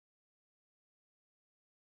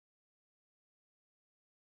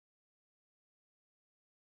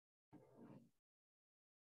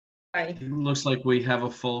Aye. It looks like we have a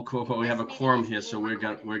full we have a quorum here, so we're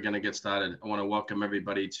gonna get started. I want to welcome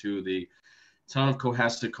everybody to the Town of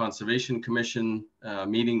Cohasset Conservation Commission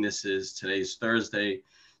meeting. Today's Thursday,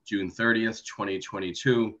 June 30th,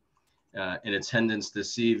 2022. In attendance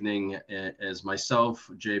this evening is myself,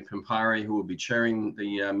 Jay Pimpari, who will be chairing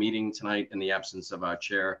the meeting tonight in the absence of our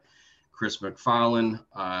chair, Chris McFarland.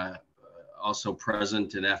 Also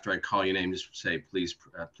present, and after I call your name, just say please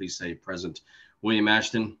say present. William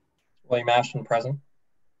Ashton. William Ashton, present.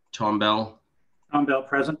 Tom Bell. Tom Bell,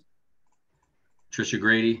 present. Tricia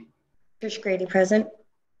Grady. Trish Grady, present.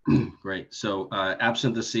 Great. So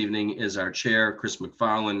absent this evening is our chair, Chris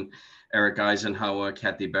McFarland, Eric Eisenhower,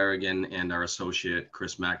 Kathy Berrigan, and our associate,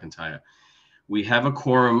 Chris McIntyre. We have a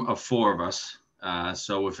quorum of 4 of us.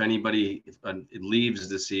 So if anybody leaves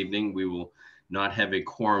this evening, we will not have a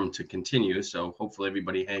quorum to continue. So hopefully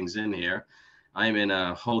everybody hangs in here. I'm in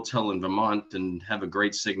a hotel in Vermont and have a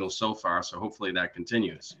great signal so far, so hopefully that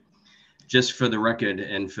continues. Just for the record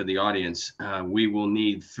and for the audience, we will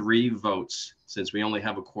need 3 votes. Since we only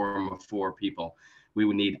have a quorum of 4 people, we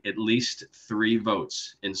would need at least 3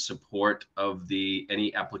 votes in support of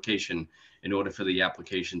any application in order for the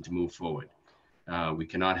application to move forward. We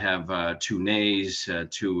cannot have 2 nays,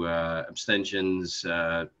 2 abstentions,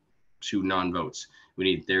 2 non-votes.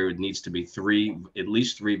 There needs to be at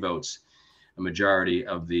least 3 votes, a majority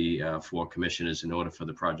of the 4 commissioners, in order for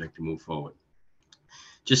the project to move forward.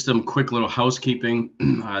 Just some quick little housekeeping.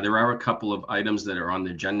 There are a couple of items that are on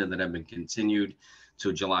the agenda that have been continued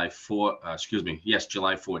to July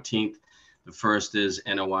 14th. The first is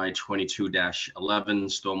NOI 22-11,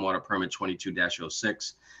 Stormwater Permit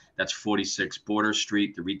 22-06. That's 46 Border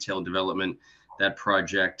Street, the retail development. That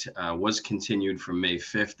project was continued from May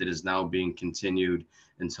 5th. It is now being continued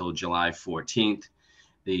until July 14th.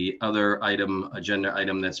 The other agenda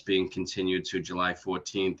item that's being continued to July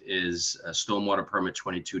 14th is Stormwater Permit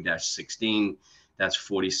 22-16. That's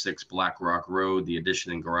 46 Black Rock Road, the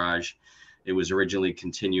addition and garage. It was originally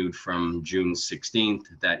continued from June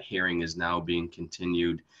 16th. That hearing is now being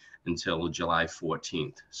continued until July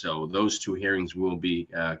 14th. So those 2 hearings will be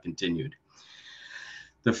continued.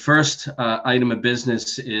 The first item of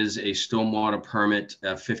business is a stormwater permit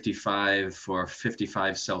 55 for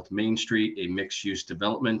 55 South Main Street, a mixed-use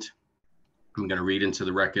development. I'm going to read into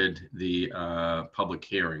the record the public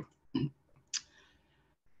hearing.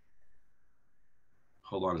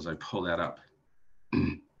 Hold on as I pull that up.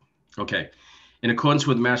 Okay. In accordance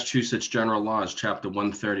with Massachusetts General Laws, Chapter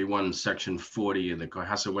 131, Section 40 of the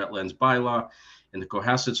Cohasset Wetlands Bylaw and the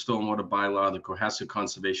Cohasset Stormwater Bylaw, the Cohasset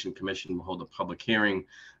Conservation Commission will hold a public hearing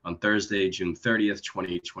on Thursday, June 30th,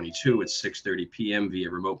 2022 at 6:30 p.m. via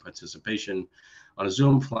remote participation on a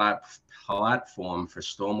Zoom platform for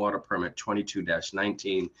Stormwater Permit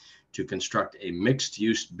 22-19 to construct a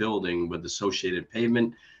mixed-use building with associated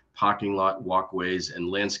pavement, parking lot, walkways, and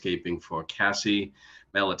landscaping for Cassie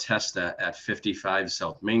Malatesta at 55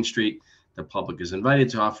 South Main Street. The public is invited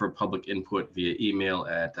to offer public input via email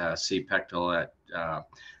at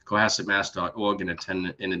cpechtel@cohassetmass.org and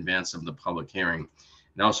attend in advance of the public hearing.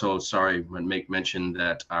 And also, sorry, I make mention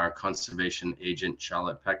that our conservation agent,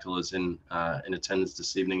 Charlotte Pechtel, is in attendance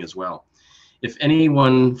this evening as well. If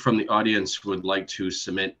anyone from the audience would like to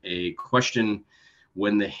submit a question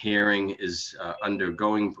when the hearing is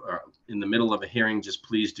undergoing, in the middle of a hearing, just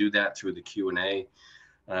please do that through the Q&A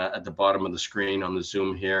at the bottom of the screen on the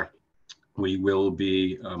Zoom here. We will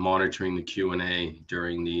be monitoring the Q&A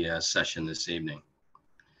during the session this evening.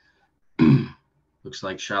 Looks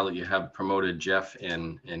like, Charlotte, you have promoted Jeff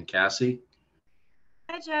and Cassie.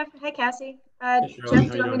 Hi, Jeff. Hi, Cassie. Hey, Jeff,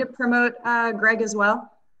 do you want me to promote Greg as well?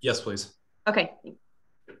 Yes, please. Okay.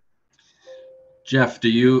 Jeff, do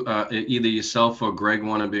you either yourself or Greg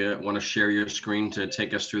want to share your screen to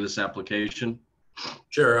take us through this application?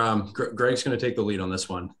 Sure. Greg's going to take the lead on this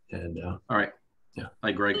one. And all right. Yeah.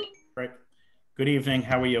 Hi, Greg. Right. Good evening.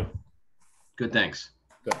 How are you? Good, thanks.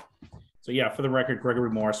 Good. So yeah, for the record, Gregory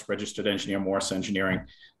Morse, registered engineer, Morse Engineering.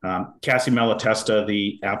 Cassie Malatesta,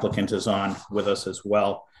 the applicant, is on with us as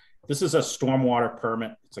well. This is a stormwater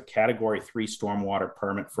permit. It's a Category 3 stormwater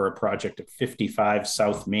permit for a project at 55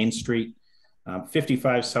 South Main Street.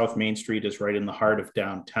 55 South Main Street is right in the heart of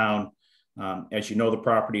downtown. As you know, the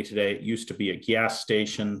property today, it used to be a gas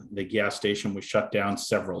station. The gas station was shut down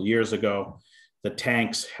several years ago. The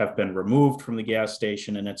tanks have been removed from the gas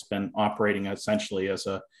station, and it's been operating essentially as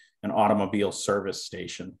an automobile service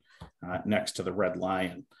station next to the Red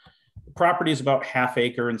Lion. The property is about ½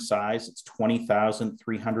 acre in size. It's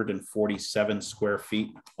 20,347 square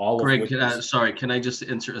feet. Greg, sorry, can I just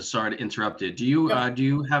sorry to interrupt you. Do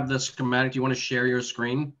you have the schematic? Do you want to share your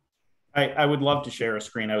screen? I would love to share a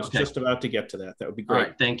screen. I was Okay. just about to get to that. That would be All great.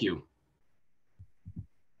 right, thank you.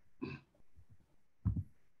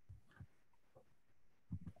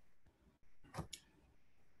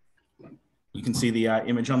 You can see the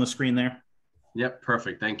image on the screen there. Yep,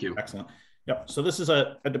 perfect. Thank you. Excellent. Yep. So this is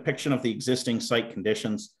a depiction of the existing site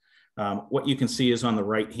conditions. What you can see is on the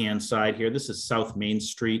right-hand side here, this is South Main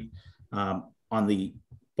Street. On the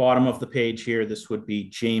bottom of the page here, this would be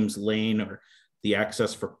James Lane, or the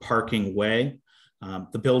access for Parking Way.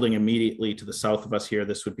 The building immediately to the south of us here,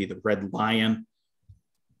 this would be the Red Lion.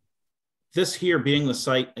 This here being the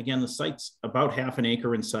site, again, the site's about 1/2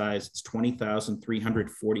 acre in size. It's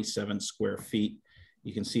 20,347 square feet.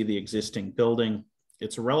 You can see the existing building.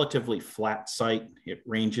 It's a relatively flat site. It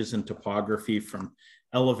ranges in topography from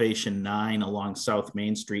elevation 9 along South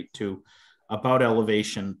Main Street to about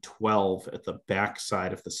elevation 12 at the back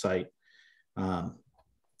side of the site.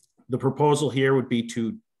 The proposal here would be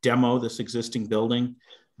to demo this existing building.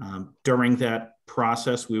 During that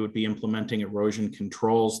process, we would be implementing erosion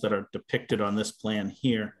controls that are depicted on this plan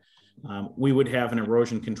here. We would have an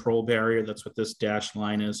erosion control barrier, that's what this dashed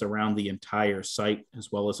line is, around the entire site,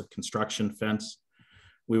 as well as a construction fence.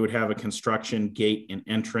 We would have a construction gate and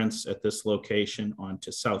entrance at this location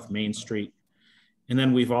onto South Main Street. And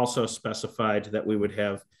then we've also specified that we would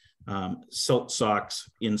have silt socks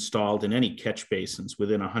installed in any catch basins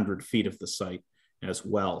within 100 feet of the site as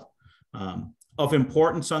well. Of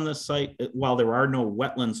importance on this site, while there are no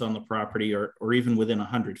wetlands on the property or even within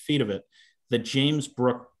 100 feet of it, the James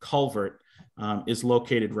Brook culvert is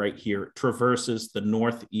located right here. It traverses the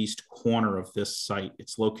northeast corner of this site.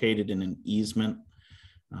 It's located in an easement.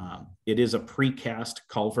 It is a precast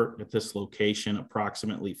culvert at this location,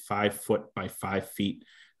 approximately 5 foot by 5 feet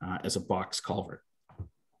as a box culvert.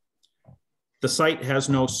 The site has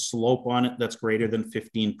no slope on it that's greater than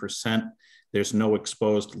 15%. There's no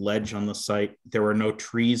exposed ledge on the site. There are no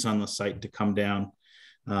trees on the site to come down.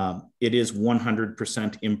 It is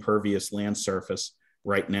 100% impervious land surface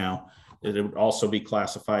right now. It would also be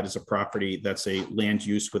classified as a property that's a land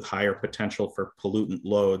use with higher potential for pollutant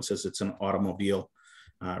loads, as it's an automobile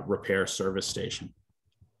repair service station.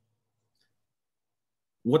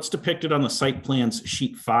 What's depicted on the site plans,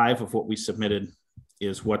 sheet 5 of what we submitted,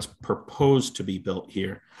 is what's proposed to be built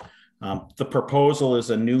here. The proposal is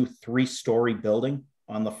a new 3-story building.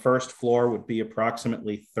 On the first floor would be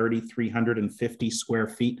approximately 3,350 square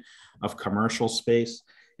feet of commercial space.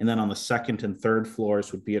 And then on the second and third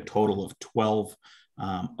floors would be a total of 12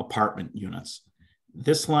 apartment units.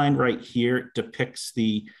 This line right here depicts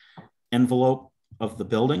the envelope of the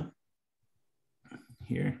building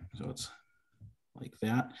here. So it's like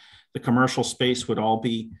that. The commercial space would all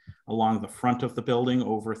be along the front of the building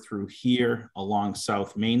over through here along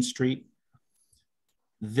South Main Street.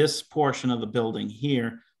 This portion of the building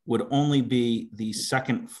here would only be the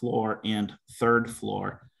second floor and third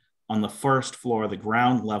floor. On the first floor, the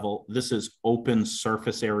ground level, this is open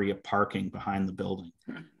surface area parking behind the building.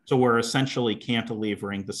 So we're essentially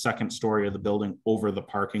cantilevering the second story of the building over the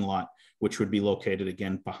parking lot, which would be located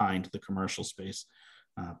again behind the commercial space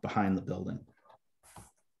behind the building.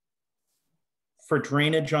 For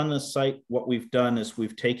drainage on this site, what we've done is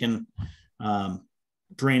we've taken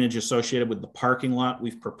drainage associated with the parking lot.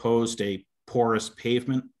 We've proposed a porous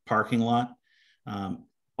pavement parking lot.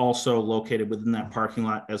 Also located within that parking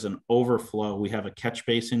lot as an overflow, we have a catch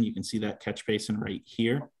basin. You can see that catch basin right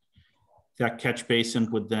here. That catch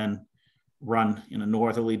basin would then run in a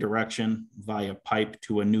northerly direction via pipe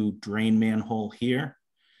to a new drain manhole here.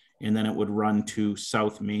 And then it would run to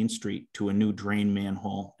South Main Street to a new drain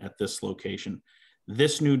manhole at this location.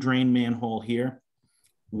 This new drain manhole here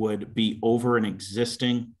would be over an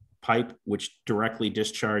existing pipe, which directly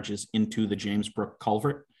discharges into the James Brook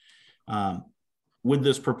culvert. With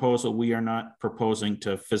this proposal, we are not proposing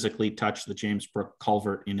to physically touch the James Brook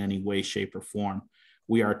culvert in any way, shape, or form.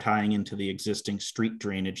 We are tying into the existing street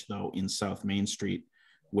drainage, though, in South Main Street,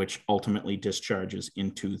 which ultimately discharges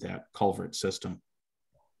into that culvert system.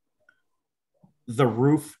 The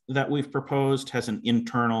roof that we've proposed has an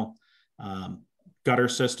internal gutter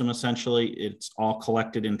system, essentially. It's all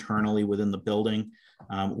collected internally within the building.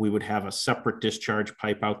 We would have a separate discharge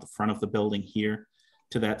pipe out the front of the building here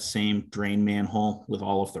to that same drain manhole with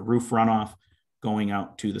all of the roof runoff going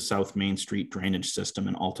out to the South Main Street drainage system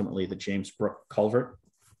and ultimately the James Brook culvert.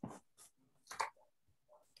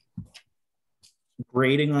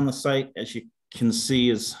 Grading on the site, as you can see,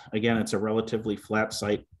 is, again, it's a relatively flat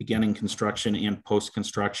site, beginning construction and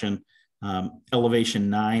post-construction. Elevation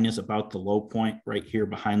 9 is about the low point right here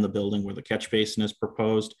behind the building where the catch basin is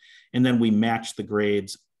proposed. And then we match the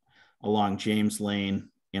grades along James Lane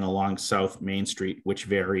and along South Main Street, which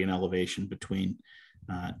vary in elevation between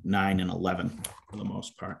 9 and 11 for the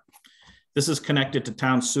most part. This is connected to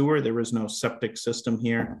town sewer. There is no septic system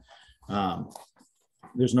here.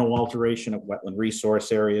 There's no alteration of wetland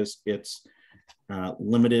resource areas. It's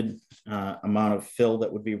limited amount of fill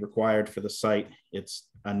that would be required for the site. It's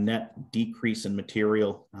a net decrease in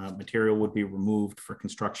material. Material would be removed for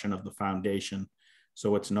construction of the foundation.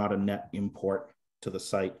 So it's not a net import to the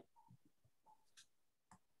site.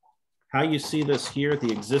 How you see this here,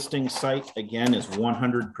 the existing site, again, is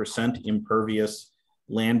 100% impervious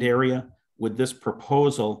land area. With this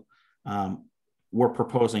proposal, we're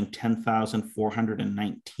proposing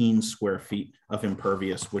 10,419 square feet of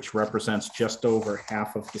impervious, which represents just over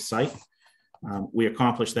half of the site. We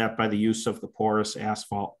accomplished that by the use of the porous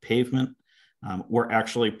asphalt pavement. We're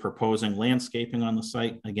actually proposing landscaping on the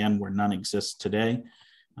site, again, where none exists today.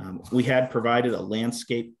 We had provided a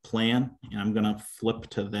landscape plan, and I'm going to flip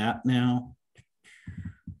to that now.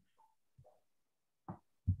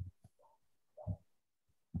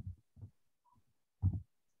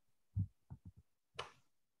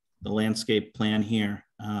 The landscape plan here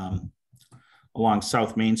along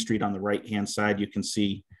South Main Street on the right-hand side, you can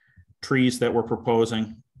see trees that we're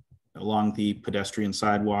proposing along the pedestrian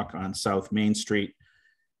sidewalk on South Main Street.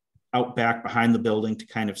 Out back behind the building to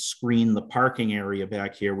kind of screen the parking area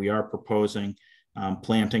back here, we are proposing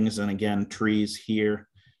plantings and again, trees here.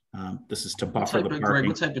 This is to buffer the parking. Greg,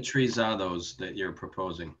 what type of trees are those that you're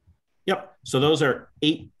proposing? Yep, so those are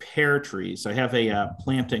 8 pear trees. I have a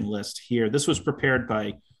planting list here. This was prepared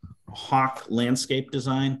by Hawk Landscape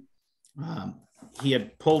Design. He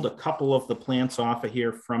had pulled a couple of the plants off of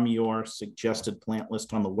here from your suggested plant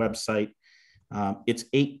list on the website. It's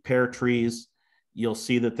 8 pear trees. You'll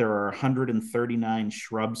see that there are 139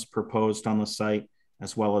 shrubs proposed on the site,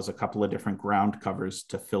 as well as a couple of different ground covers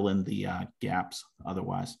to fill in the gaps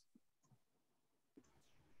otherwise.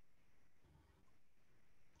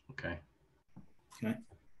 Okay. Okay.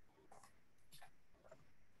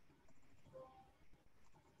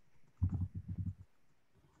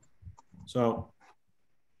 So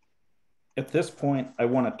at this point, I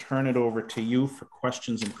want to turn it over to you for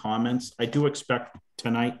questions and comments. I do expect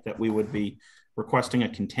tonight that we would be requesting a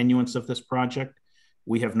continuance of this project.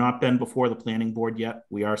 We have not been before the planning board yet.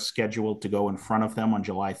 We are scheduled to go in front of them on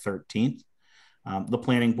July 13th. The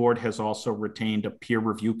planning board has also retained a peer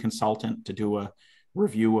review consultant to do a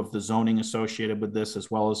review of the zoning associated with this, as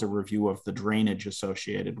well as a review of the drainage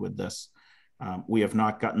associated with this. We have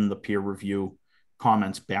not gotten the peer review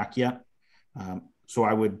comments back yet. So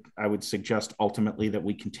I would suggest ultimately that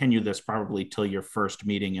we continue this probably till your first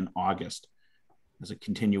meeting in August as a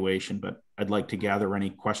continuation, but I'd like to gather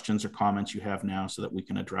any questions or comments you have now so that we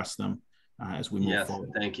can address them as we move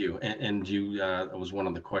forward. Thank you. And you, that was one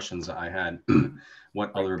of the questions I had.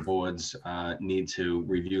 What other boards need to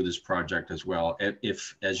review this project as well?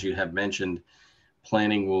 If, as you have mentioned,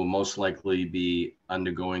 planning will most likely be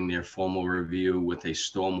undergoing their formal review with a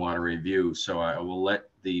stormwater review. So I will let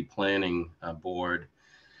the planning board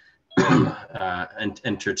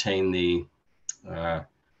entertain the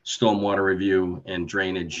stormwater review and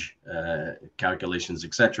drainage calculations,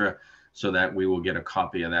 etc., so that we will get a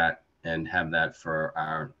copy of that and have that for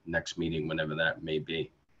our next meeting, whenever that may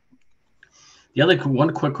be. The other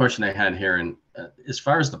one quick question I had here, and as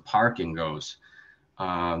far as the parking goes,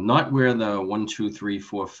 not where the 1, 2, 3,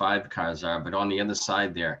 4, 5 cars are, but on the other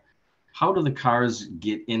side there, how do the cars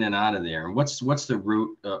get in and out of there? And what's the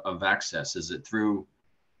route of access? Is it through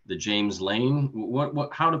the James Lane?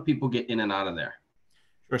 How do people get in and out of there?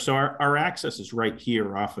 Sure. So our access is right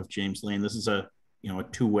here off of James Lane. This is a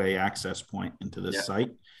two-way access point into this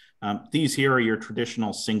site. These here are your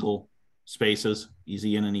traditional single spaces,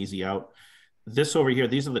 easy in and easy out. This over here,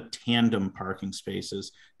 these are the tandem parking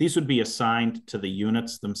spaces. These would be assigned to the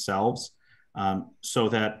units themselves, so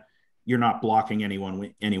that you're not blocking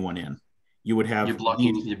anyone in. You would have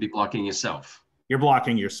you'd be blocking yourself. You're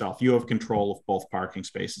blocking yourself. You have control of both parking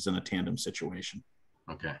spaces in a tandem situation.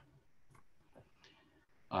 Okay.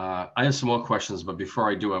 I have some more questions, but before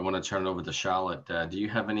I do, I want to turn it over to Charlotte. Do you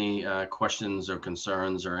have any questions or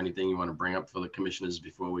concerns or anything you want to bring up for the commissioners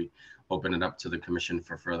before we open it up to the commission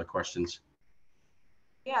for further questions?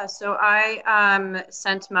 Yeah, so I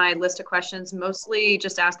sent my list of questions, mostly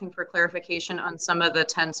just asking for clarification on some of the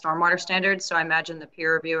 10 stormwater standards. So I imagine the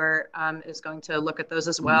peer reviewer is going to look at those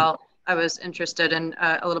as well. I was interested in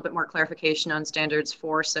a little bit more clarification on standards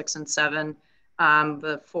 4, 6, and 7.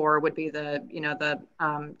 The 4 would be the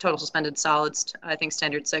total suspended solids. I think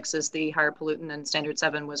standard 6 is the higher pollutant, and standard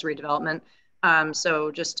 7 was redevelopment.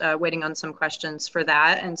 So just waiting on some questions for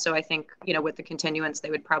that. And so I think, with the continuance, they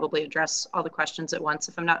would probably address all the questions at once,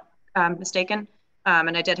 if I'm not mistaken.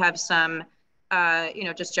 And I did have some,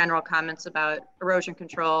 just general comments about erosion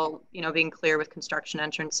control, being clear with construction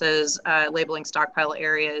entrances, labeling stockpile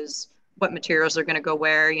areas, what materials are going to go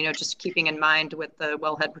where, just keeping in mind with the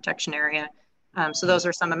wellhead protection area. So those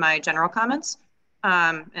are some of my general comments.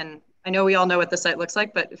 And I know we all know what the site looks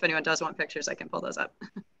like, but if anyone does want pictures, I can pull those up.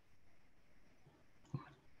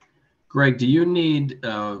 Greg, do you need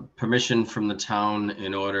permission from the town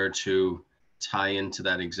in order to tie into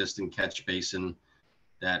that existing catch basin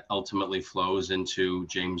that ultimately flows into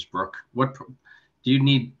James Brook? What do you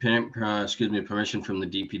need? Permission from the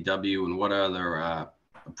DPW, and what other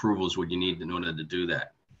approvals would you need in order to do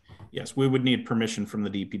that? Yes, we would need permission from the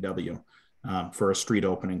DPW for a street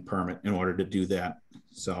opening permit in order to do that.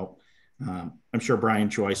 So I'm sure Brian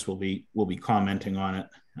Joyce will be commenting on it.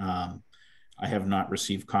 I have not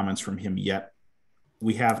received comments from him yet.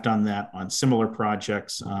 We have done that on similar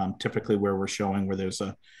projects, typically where we're showing where there's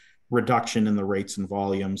a reduction in the rates and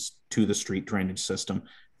volumes to the street drainage system.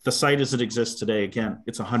 The site as it exists today, again,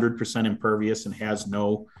 it's 100% impervious and has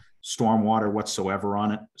no stormwater whatsoever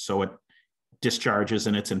on it. So it discharges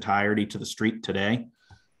in its entirety to the street today.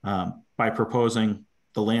 By proposing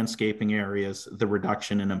the landscaping areas, the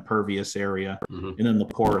reduction in impervious area, and then the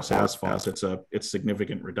porous asphalt, it's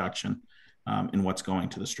significant reduction in what's going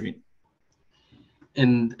to the street.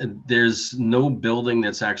 And there's no building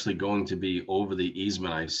that's actually going to be over the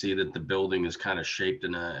easement. I see that the building is kind of shaped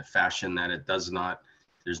in a fashion that it does not,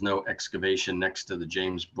 there's no excavation next to the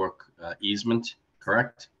James Brook easement,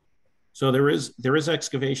 correct? So there is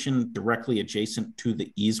excavation directly adjacent to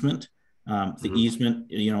the easement. The easement,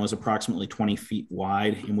 is approximately 20 feet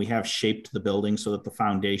wide, and we have shaped the building so that the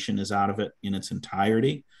foundation is out of it in its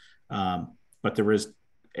entirety. But there is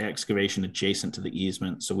excavation adjacent to the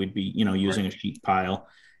easement, so we'd be, using a sheet pile,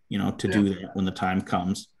 to do that when the time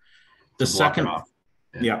comes. The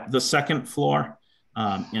second floor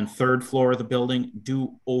and third floor of the building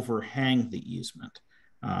do overhang the easement.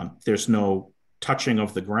 There's no touching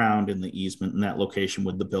of the ground in the easement in that location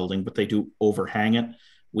with the building, but they do overhang it.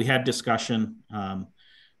 We had discussion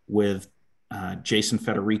with Jason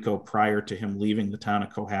Federico prior to him leaving the town of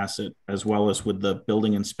Cohasset, as well as with the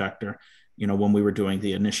building inspector, when we were doing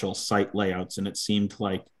the initial site layouts. And it seemed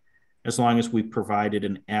like as long as we provided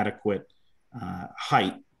an adequate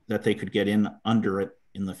height that they could get in under it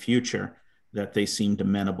in the future, that they seemed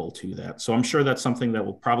amenable to that. So I'm sure that's something that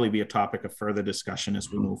will probably be a topic of further discussion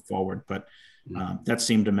as we move forward, but that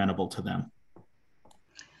seemed amenable to them.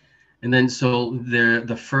 And then, so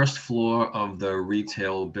the first floor of the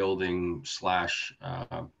retail building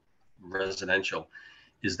 / residential,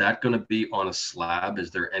 is that going to be on a slab?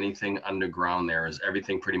 Is there anything underground there? Is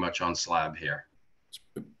everything pretty much on slab here?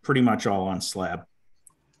 It's pretty much all on slab.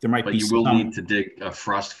 There might be you will need to dig a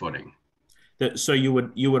frost footing. So you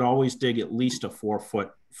would always dig at least a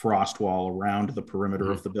 4-foot frost wall around the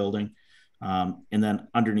perimeter of the building. And then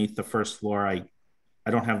underneath the first floor, I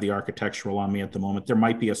don't have the architectural on me at the moment. There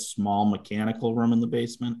might be a small mechanical room in the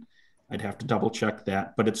basement. I'd have to double check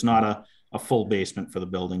that, but it's not a full basement for the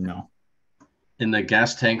building, no. And the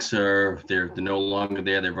gas tanks they're no longer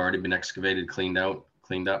there. They've already been excavated, cleaned up.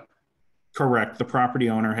 Correct. The property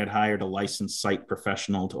owner had hired a licensed site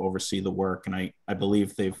professional to oversee the work, and I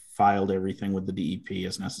believe they've filed everything with the DEP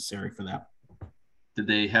as necessary for that. Did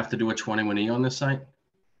they have to do a 21E on this site?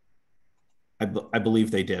 I believe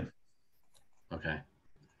they did. Okay.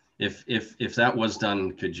 If that was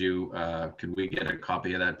done, could we get a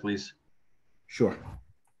copy of that, please? Sure.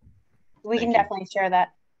 We can definitely share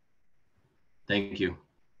that. Thank you.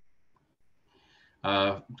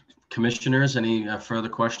 Commissioners, any further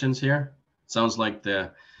questions here? Sounds like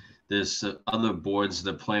there's other boards,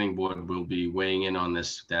 the planning board will be weighing in on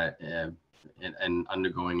this, and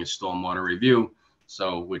undergoing a stormwater review,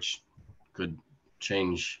 so which could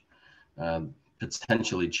change,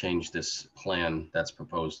 potentially change this plan that's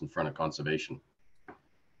proposed in front of conservation.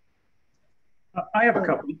 I have a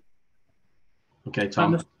couple. Okay,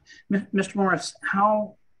 Tom. Mr. Morris,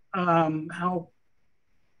 how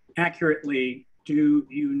accurately do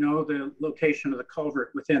you know the location of the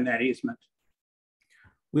culvert within that easement?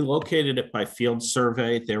 We located it by field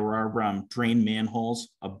survey. There are drain manholes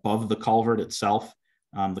above the culvert itself.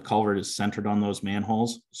 The culvert is centered on those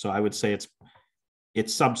manholes. So I would say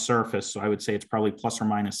it's subsurface. So I would say it's probably plus or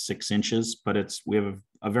minus 6 inches, but we have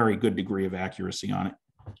a very good degree of accuracy on it.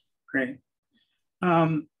 Great.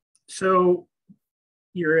 So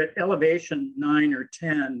you're at elevation 9 or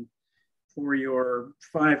 10 for your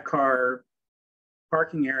 5-car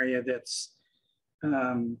parking area that's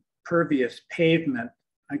pervious pavement,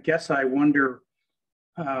 I guess I wonder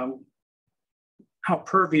how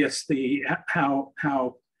pervious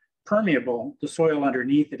how permeable the soil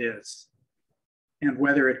underneath it is, and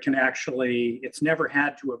whether it can actually, it's never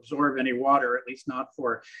had to absorb any water, at least not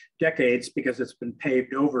for decades, because it's been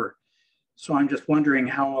paved over. So I'm just wondering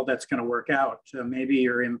how all that's going to work out. Maybe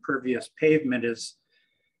your impervious pavement is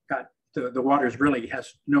got the water's really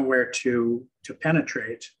has nowhere to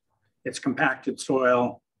penetrate. It's compacted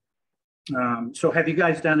soil. So have you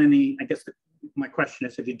guys done any, I guess my question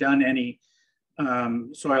is, have you done any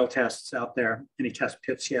soil tests out there, any test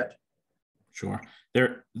pits yet? Sure.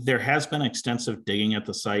 There has been extensive digging at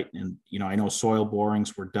the site, and I know soil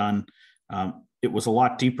borings were done. It was a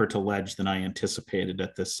lot deeper to ledge than I anticipated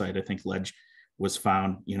at this site. I think ledge was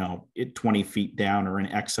found, 20 feet down or in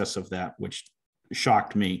excess of that, which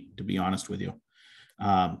shocked me, to be honest with you.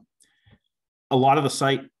 A lot of the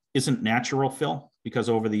site isn't natural fill, because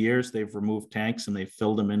over the years they've removed tanks and they've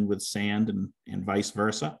filled them in with sand and vice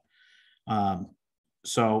versa.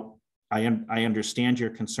 So I understand your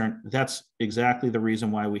concern. That's exactly the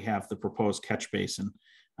reason why we have the proposed catch basin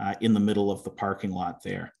in the middle of the parking lot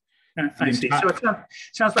there. I see. So it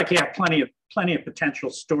sounds like you have plenty of potential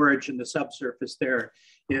storage in the subsurface there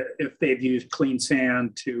if they've used clean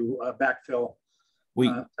sand to backfill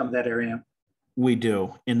some of that area. We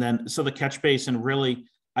do. And then, so the catch basin, really,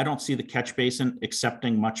 I don't see the catch basin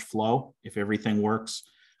accepting much flow if everything works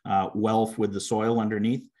well with the soil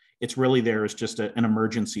underneath. It's really there as just an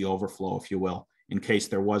emergency overflow, if you will, in case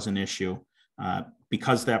there was an issue.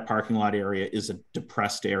 Because that parking lot area is a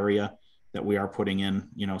depressed area that we are putting in,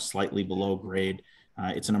 slightly below grade,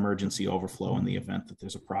 it's an emergency overflow in the event that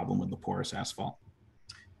there's a problem with the porous asphalt.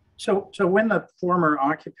 So when the former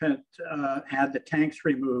occupant had the tanks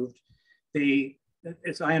removed,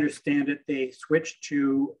 as I understand it, they switched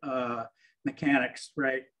to mechanics,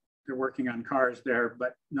 right? They're working on cars there,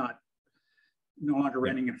 but no longer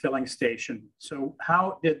renting a filling station. So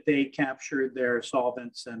how did they capture their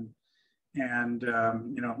solvents and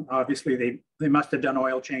obviously they must have done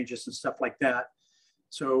oil changes and stuff like that.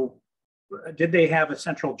 So did they have a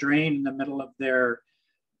central drain in the middle of their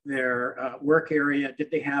work area? Did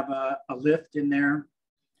they have a lift in there,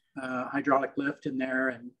 hydraulic lift in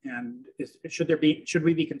there? And should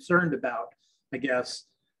we be concerned about, I guess,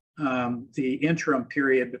 the interim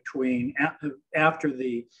period between after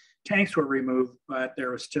the tanks were removed, but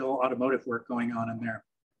there was still automotive work going on in there?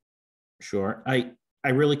 Sure. I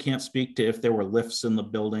really can't speak to if there were lifts in the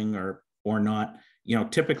building or not.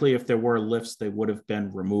 Typically if there were lifts, they would have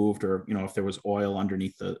been removed, or, if there was oil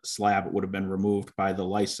underneath the slab, it would have been removed by the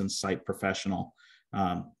licensed site professional,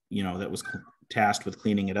 that was tasked with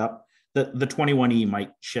cleaning it up. The 21E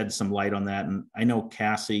might shed some light on that. And I know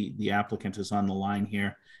Cassie, the applicant, is on the line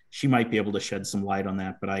here. She might be able to shed some light on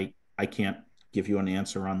that, but I can't give you an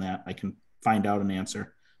answer on that. I can find out an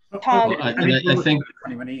answer. Tom, I think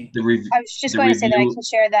I was just going to say that I can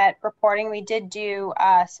share that reporting. We did do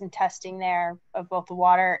some testing there of both the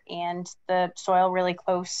water and the soil really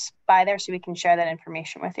close by there, so we can share that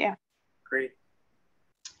information with you. Great.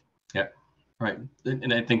 Yeah, right.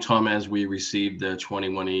 And I think, Tom, as we received the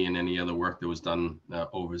 21E and any other work that was done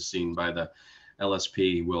overseen by the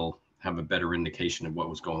LSP, we'll have a better indication of what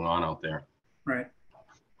was going on out there. Right.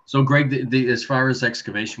 So, Greg, as far as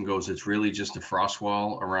excavation goes, it's really just a frost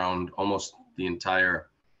wall around almost the entire,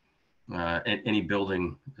 any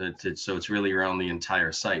building. So it's really around the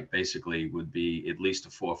entire site, basically, would be at least a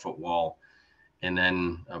 4-foot wall. And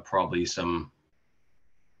then probably some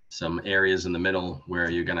areas in the middle where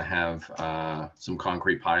you're going to have some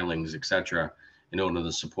concrete pilings, etc., in order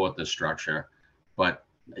to support the structure. But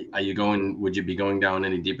would you be going down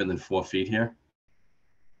any deeper than 4 feet here?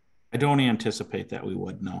 I don't anticipate that we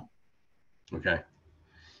would, no. Okay.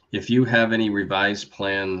 If you have any revised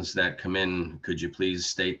plans that come in, could you please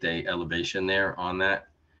state the elevation there on that?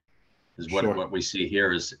 Because what we see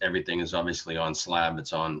here is everything is obviously on slab.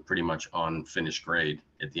 It's on pretty much on finished grade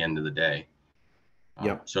at the end of the day.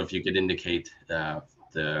 Yep. So if you could indicate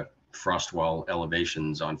the frost wall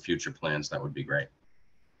elevations on future plans, that would be great.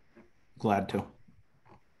 Glad to.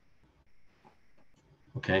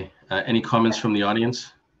 Okay. Any comments from the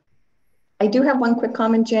audience? I do have one quick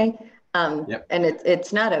comment, Jay. Yep. And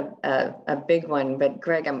it's not a big one, but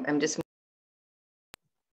Greg, I'm just,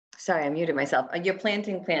 sorry, I muted myself. Your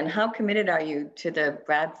planting plan, how committed are you to the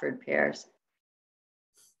Bradford pears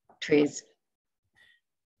trees?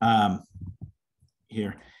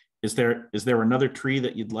 Here, is there another tree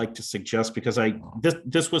that you'd like to suggest? Because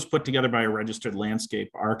this was put together by a registered landscape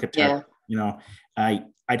architect. Yeah.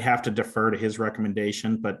 I'd have to defer to his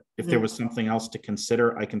recommendation, but if there was something else to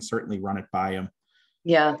consider, I can certainly run it by him.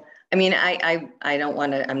 Yeah, I mean, I don't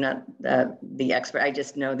want to, I'm not the expert. I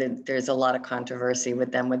just know that there's a lot of controversy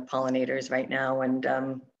with them with pollinators right now.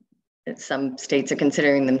 And some states are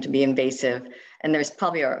considering them to be invasive. And there's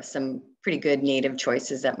probably some pretty good native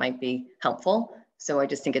choices that might be helpful. So I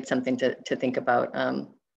just think it's something to think about.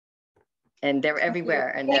 And they're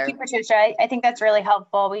everywhere. And Thank you, Patricia. I think that's really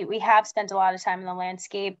helpful. We have spent a lot of time in the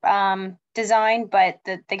landscape design, but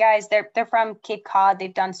the guys, they're from Cape Cod.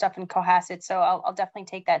 They've done stuff in Cohasset, so I'll definitely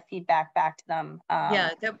take that feedback back to them. Yeah,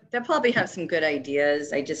 they'll probably have some good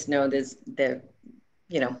ideas. I just know they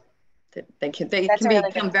can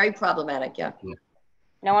become very problematic. Yeah.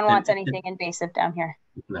 No one wants anything invasive down here.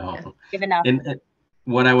 No. Give enough. And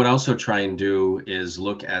what I would also try and do is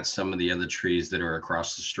look at some of the other trees that are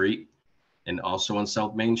across the street and also on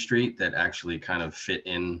South Main Street that actually kind of fit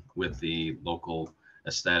in with the local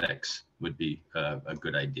aesthetics would be a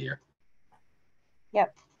good idea.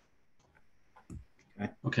 Yep.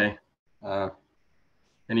 Okay.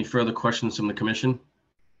 Any further questions from the commission?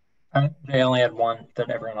 They only had one that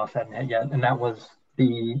everyone else hadn't had yet, and that was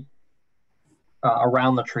the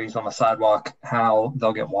around the trees on the sidewalk, how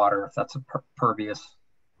they'll get water if that's a pervious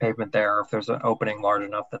pavement there, if there's an opening large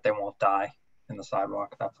enough that they won't die in the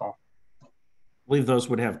sidewalk. That's all. I believe those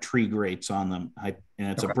would have tree grates on them. And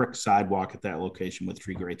it's a brick sidewalk at that location with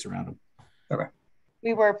tree grates around them. Okay.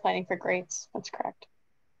 We were planning for grates. That's correct.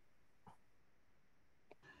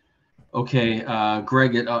 Okay,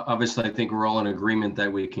 Greg, obviously I think we're all in agreement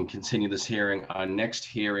that we can continue this hearing. Our next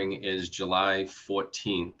hearing is July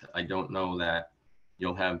 14th. I don't know that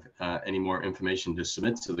you'll have any more information to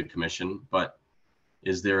submit to the commission, but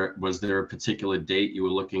was there a particular date you were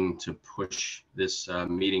looking to push this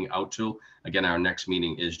meeting out to? Again, our next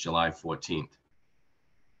meeting is July 14th.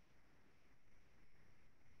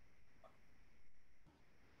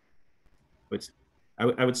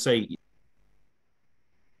 I would say.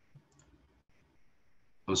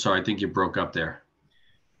 I'm sorry, I think you broke up there.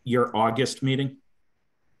 Your August meeting?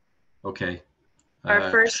 Okay. Our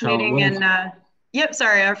first meeting in, yep,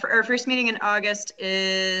 sorry, our first meeting in August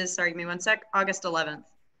is, sorry, give me one sec, August 11th.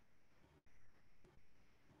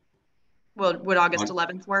 Well, would August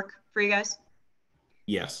 11th work for you guys?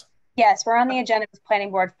 Yes. Yes, we're on the agenda with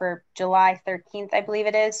planning board for July 13th, I believe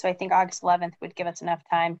it is. So I think August 11th would give us enough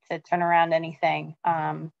time to turn around anything.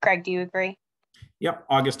 Greg, do you agree? Yep,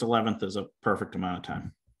 August 11th is a perfect amount of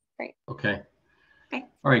time. Great. Okay. Okay.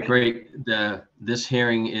 All right, great. This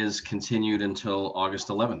hearing is continued until August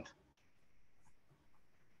 11th.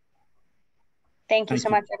 Thank you so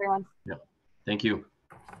much, everyone. Yeah, thank you.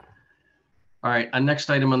 All right, our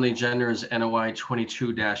next item on the agenda is NOI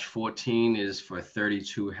 22-14 is for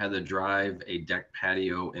 32 Heather Drive, a deck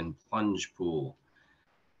patio and plunge pool.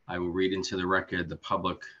 I will read into the record the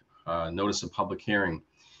public notice of public hearing.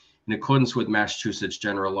 In accordance with Massachusetts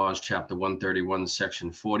General Laws, Chapter 131,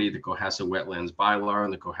 Section 40, the Cohasset Wetlands Bylaw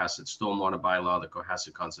and the Cohasset Stormwater Bylaw, the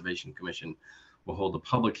Cohasset Conservation Commission will hold a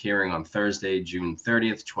public hearing on Thursday, June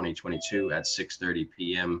 30th, 2022 at 6:30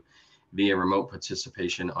 p.m. via remote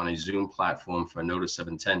participation on a Zoom platform for notice of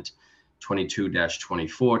intent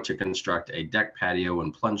 22-24 to construct a deck patio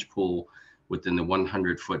and plunge pool within the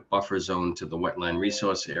 100-foot buffer zone to the wetland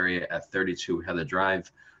resource area at 32 Heather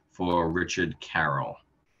Drive for Richard Carroll.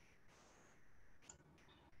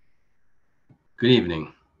 Good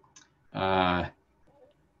evening.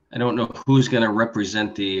 I don't know who's going to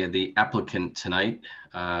represent the applicant tonight,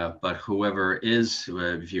 but whoever is,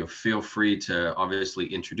 if you feel free to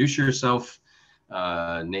obviously introduce yourself,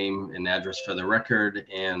 name and address for the record,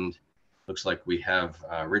 and looks like we have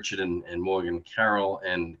Richard and Morgan Carroll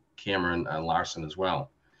and Cameron Larson as well.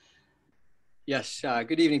 Yes,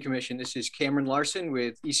 good evening, Commission. This is Cameron Larson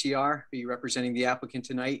with ECR, be representing the applicant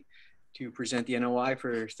tonight to present the NOI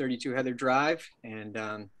for 32 Heather Drive, and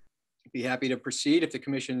be happy to proceed if the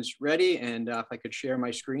Commission's ready, and if I could share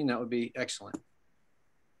my screen, that would be excellent.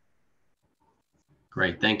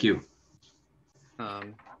 Great, thank you.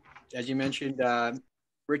 As you mentioned,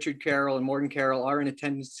 Richard Carroll and Morgan Carroll are in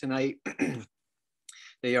attendance tonight.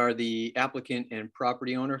 They are the applicant and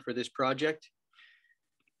property owner for this project.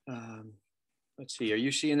 Let's see, are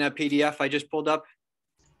you seeing that PDF I just pulled up?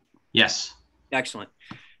 Yes. Excellent.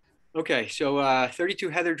 Okay, so 32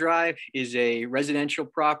 Heather Drive is a residential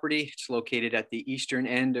property. It's located at the eastern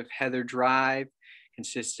end of Heather Drive.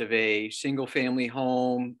 Consists of a single family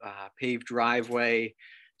home, paved driveway,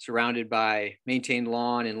 surrounded by maintained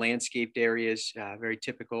lawn and landscaped areas, very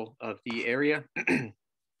typical of the area.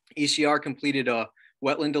 ECR completed a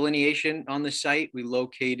wetland delineation on the site. We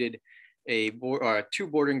located two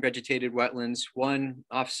bordering vegetated wetlands, one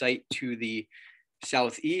off-site to the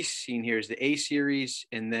southeast, seen here is the A series,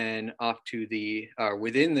 and then off to the,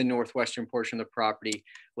 within the northwestern portion of the property,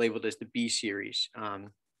 labeled as the B series.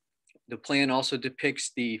 The plan also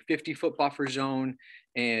depicts the 50-foot buffer zone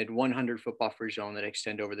and 100-foot buffer zone that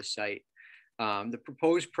extend over the site. The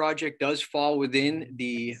proposed project does fall within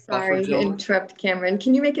the buffer zone. Sorry to interrupt, Cameron.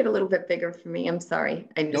 Can you make it a little bit bigger for me? I'm sorry.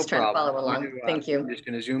 I'm just trying to follow along. Thank you. I'm just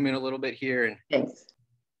going to zoom in a little bit here. And thanks.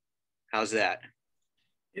 How's that?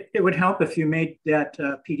 It would help if you made that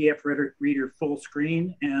PDF reader full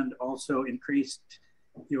screen and also increased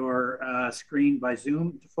your screen by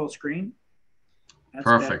Zoom to full screen. That's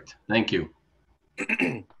perfect. Thank you.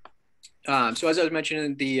 So as I was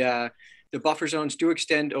mentioning, the buffer zones do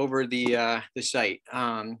extend over the site.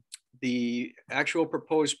 The actual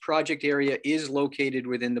proposed project area is located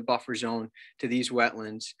within the buffer zone to these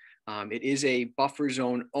wetlands. It is a buffer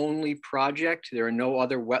zone only project. There are no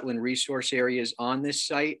other wetland resource areas on this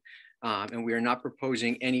site, and we are not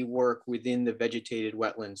proposing any work within the vegetated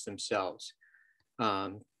wetlands themselves.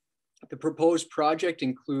 The proposed project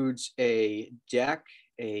includes a deck,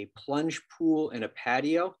 a plunge pool, and a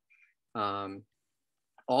patio.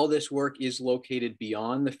 All this work is located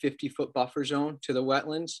beyond the 50-foot buffer zone to the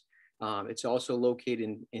wetlands. It's also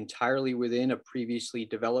located entirely within a previously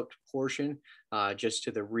developed portion, just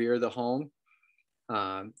to the rear of the home.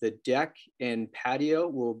 The deck and patio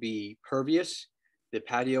will be pervious. The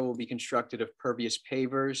patio will be constructed of pervious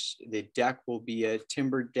pavers. The deck will be a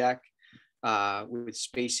timbered deck with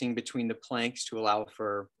spacing between the planks to allow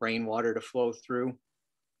for rainwater to flow through.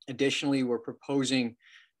 Additionally, we're proposing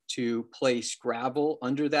to place gravel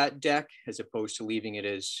under that deck as opposed to leaving it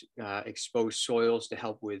as exposed soils to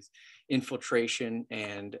help with infiltration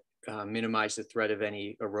and minimize the threat of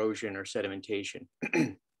any erosion or sedimentation.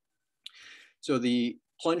 So the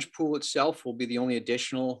plunge pool itself will be the only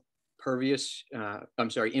additional impervious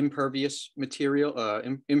material,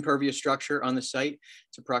 impervious structure on the site.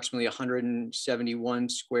 It's approximately 171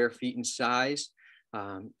 square feet in size.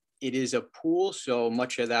 It is a pool, so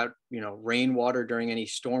much of that, rainwater during any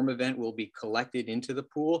storm event will be collected into the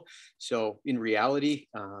pool. So in reality,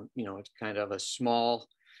 it's kind of a small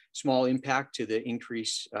impact to the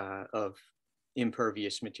increase of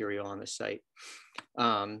impervious material on the site.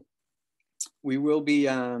 We will be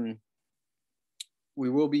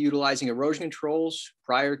utilizing erosion controls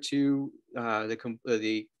prior to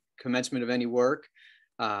the commencement of any work.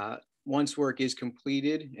 Once work is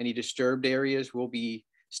completed, any disturbed areas will be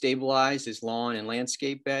stabilized as lawn and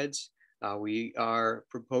landscape beds. We are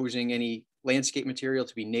proposing any landscape material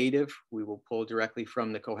to be native. We will pull directly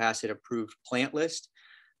from the Cohasset approved plant list.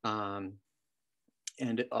 And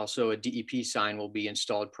also a DEP sign will be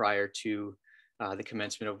installed prior to the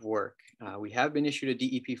commencement of work. We have been issued a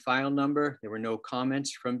DEP file number. There were no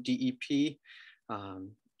comments from DEP.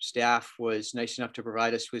 Staff was nice enough to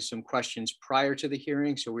provide us with some questions prior to the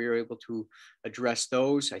hearing, so we were able to address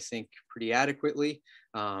those, I think, pretty adequately.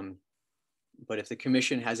 But if the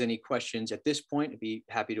commission has any questions at this point, I'd be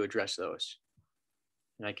happy to address those.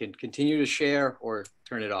 And I can continue to share or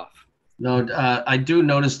turn it off. No, I do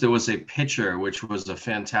notice there was a picture, which was a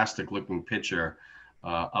fantastic looking picture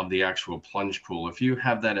of the actual plunge pool. If you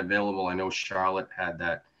have that available, I know Charlotte had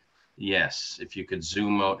that. Yes, if you could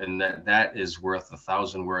zoom out, and that is worth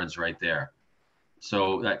 1,000 words right there.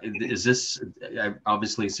 So is this,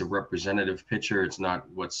 obviously it's a representative picture. It's not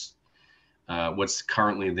what's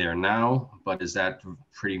currently there now, but is that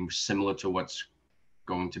pretty similar to what's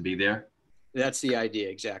going to be there? That's the idea,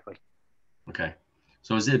 exactly. Okay.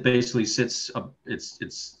 So is it basically sits up,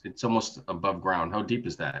 it's almost above ground. How deep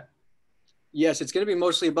is that? Yes, it's going to be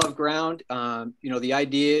mostly above ground. The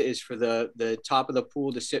idea is for the top of the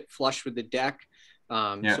pool to sit flush with the deck.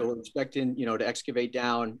 So we're expecting, to excavate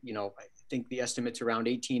down, I think the estimate's around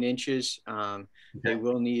 18 inches. Okay.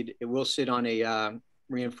 It will sit on a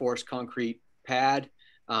reinforced concrete pad,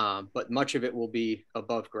 but much of it will be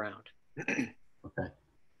above ground. Okay.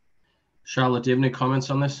 Charlotte, do you have any comments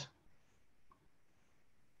on this?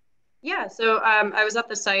 Yeah, so I was at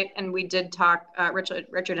the site and we did talk,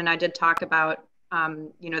 Richard and I did talk about,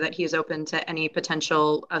 that he is open to any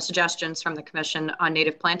potential suggestions from the commission on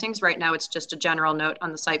native plantings. Right now, it's just a general note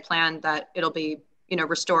on the site plan that it'll be,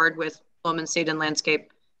 restored with loam seed and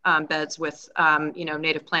landscape beds with,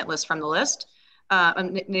 native plant list from the list,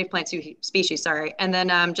 native plant species, sorry. And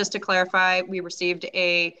then just to clarify, we received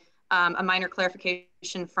a minor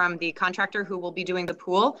clarification from the contractor who will be doing the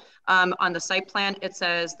pool. On the site plan, it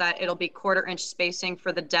says that it'll be 1/4 inch spacing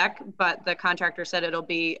for the deck, but the contractor said it'll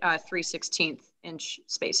be 3/16 inch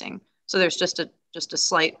spacing. So there's just a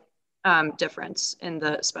slight difference in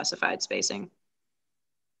the specified spacing.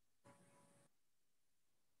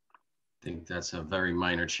 think that's a very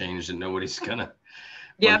minor change that nobody's gonna.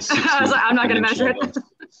 Yeah, I was like, I'm not gonna measure it.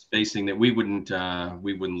 Spacing that we wouldn't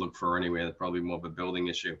look for anyway. That's probably more of a building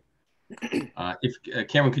issue. If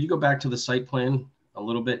Cameron, could you go back to the site plan a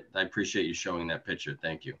little bit? I appreciate you showing that picture.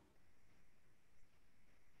 Thank you.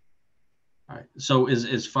 All right. So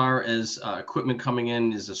as far as equipment coming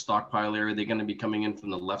in, is the stockpile area, they're going to be coming in from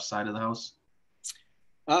the left side of the house?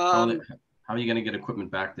 How are you going to get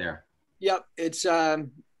equipment back there? Yep, it's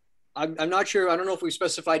I'm not sure. I don't know if we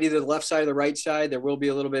specified either the left side or the right side. There will be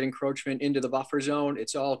a little bit encroachment into the buffer zone.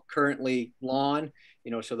 It's all currently lawn,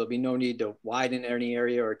 so there'll be no need to widen any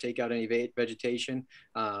area or take out any vegetation.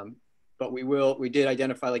 But we did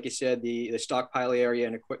identify, like you said, the stockpile area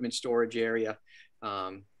and equipment storage area,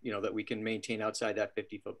 that we can maintain outside that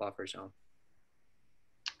 50-foot buffer zone.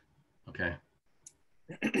 Okay.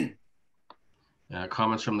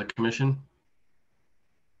 Comments from the commission?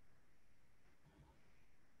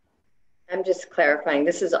 I'm just clarifying,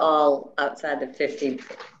 this is all outside the 50,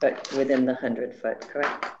 but within the 100-foot,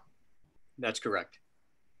 correct? That's correct.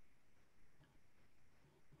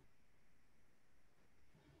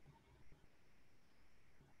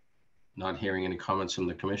 Not hearing any comments from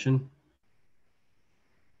the commission.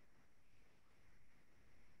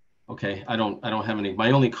 Okay, I don't have any.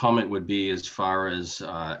 My only comment would be as far as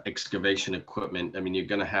excavation equipment. I mean, you're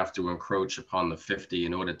going to have to encroach upon the 50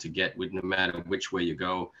 in order to get, no matter which way you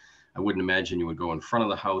go. I wouldn't imagine you would go in front of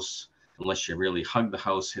the house unless you really hug the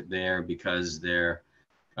house there because they're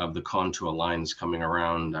of the contour lines coming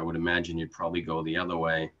around. I would imagine you'd probably go the other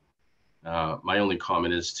way. My only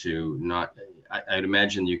comment is to not, I'd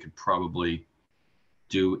imagine you could probably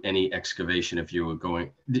do any excavation if you were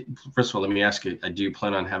going. First of all, let me ask you, do you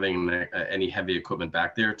plan on having any heavy equipment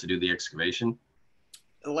back there to do the excavation?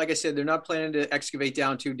 Like I said, they're not planning to excavate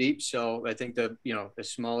down too deep. So I think the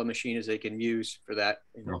smaller machine as they can use for that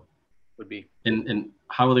would be. And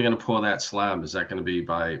how are they going to pour that slab? Is that going to be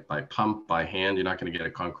by pump, by hand? You're not going to get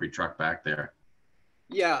a concrete truck back there.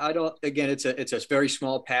 Yeah, I don't. Again, it's a very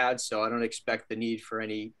small pad, so I don't expect the need for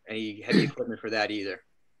any heavy equipment for that either.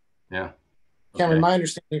 Yeah. Cameron, my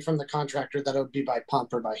understanding from the contractor that it would be by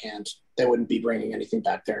pump or by hand. They wouldn't be bringing anything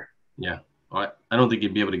back there. Yeah. Well, I don't think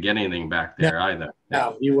you'd be able to get anything back there either.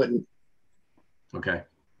 No, you wouldn't. Okay.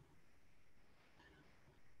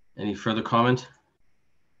 Any further comment?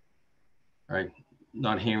 All right.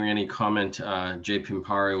 Not hearing any comment, Jay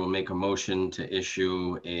Pimpari will make a motion to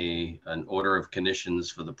issue an order of conditions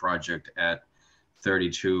for the project at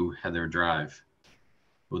 32 Heather Drive.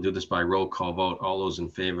 We'll do this by roll call vote. All those in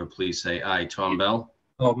favor, please say aye. Tom Bell?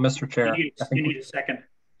 Oh, Mr. Chair. You need a second.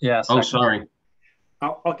 Yes. Oh, sorry.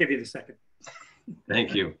 I'll give you the second.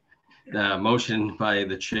 Thank you. Motion by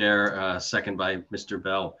the chair, second by Mr.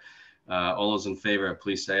 Bell. All those in favor,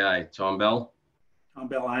 please say aye. Tom Bell? Tom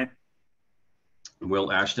Bell, aye.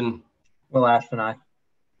 Will Ashton? Will Ashton, aye.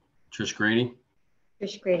 Trish Grady?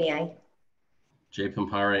 Trish Grady, aye. Jay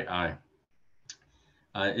Pimpari, aye.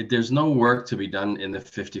 There's no work to be done in the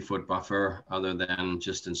 50-foot buffer other than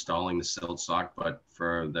just installing the silt sock, but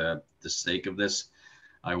for the sake of this,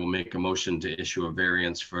 I will make a motion to issue a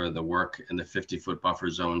variance for the work in the 50-foot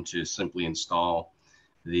buffer zone to simply install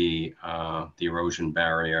the erosion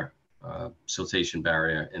barrier, siltation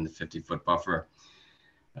barrier in the 50-foot buffer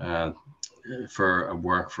for a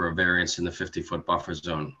work for a variance in the 50-foot buffer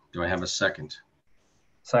zone. Do I have a second?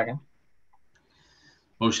 Second.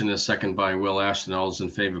 Motion is second by Will Ashton. All those in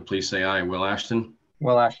favor, please say aye. Will Ashton?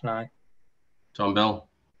 Will Ashton, aye. Tom Bell?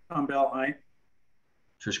 Tom Bell, aye.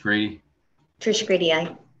 Trish Grady? Trish Grady,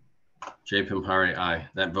 aye. Jay Pimpari, aye.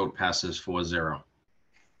 That vote passes 4-0.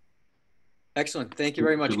 Excellent. Thank you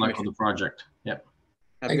very much. Good luck with the project. Yep.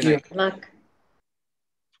 Have a good night. Good luck.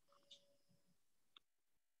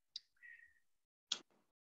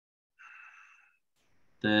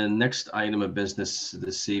 The next item of business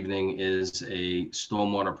this evening is a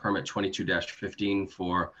stormwater permit 22-15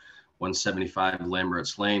 for 175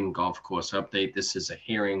 Lambert's Lane golf course update. This is a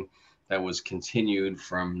hearing that was continued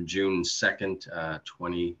from June 2nd,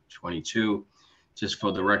 2022. Just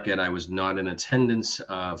for the record, I was not in attendance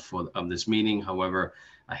of this meeting. However,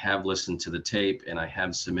 I have listened to the tape and I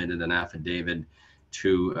have submitted an affidavit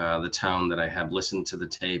to the town that I have listened to the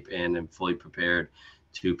tape and am fully prepared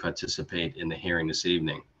to participate in the hearing this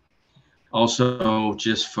evening. Also,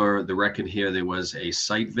 just for the record here, there was a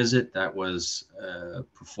site visit that was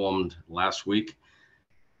performed last week.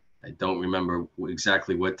 I don't remember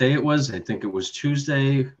exactly what day it was. I think it was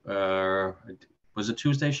Tuesday. Was it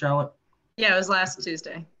Tuesday, Charlotte? Yeah, it was last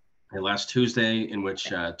Tuesday. Last Tuesday, in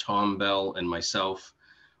which Tom Bell and myself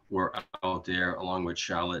were out there along with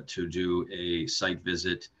Charlotte to do a site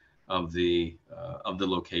visit of the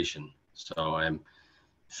location. So I'm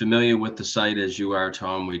familiar with the site as you are,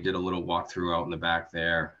 Tom. We did a little walkthrough out in the back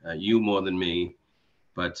there. You more than me,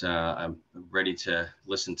 but I'm ready to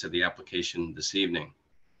listen to the application this evening.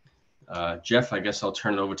 Jeff, I guess I'll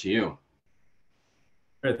turn it over to you.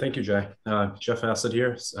 All right, thank you, Jay. Jeff Hassett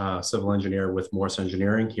here, civil engineer with Morse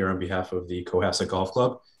Engineering here on behalf of the Cohasset Golf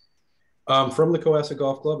Club. From the Cohasset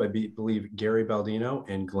Golf Club, I believe Gary Baldino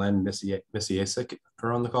and Glenn Misiasik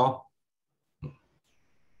are on the call.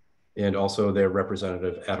 And also their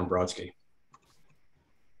representative, Adam Brodsky.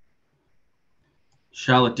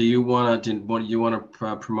 Charlotte, do you want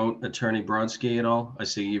to promote Attorney Brodsky at all? I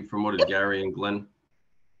see you promoted Gary and Glenn.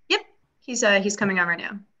 Yep, he's coming on right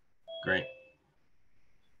now. Great.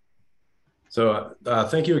 So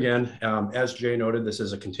thank you again. As Jay noted, this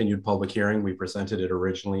is a continued public hearing. We presented it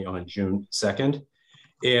originally on June 2nd.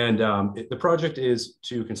 And the project is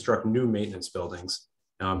to construct new maintenance buildings.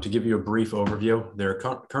 To give you a brief overview, there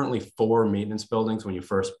are currently 4 maintenance buildings when you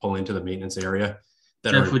first pull into the maintenance area.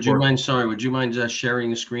 Jeff, would you mind sharing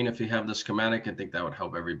the screen if you have the schematic? I think that would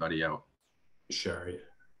help everybody out. Sure.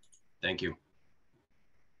 Thank you.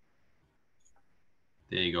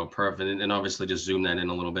 There you go, perfect. And obviously just zoom that in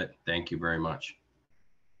a little bit. Thank you very much.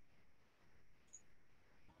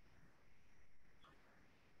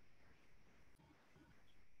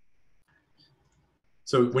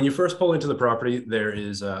 So when you first pull into the property, there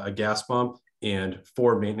is a gas pump and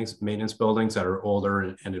 4 maintenance buildings that are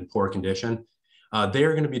older and in poor condition. They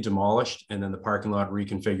are going to be demolished and then the parking lot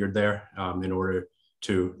reconfigured there in order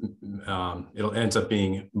to, it'll ends up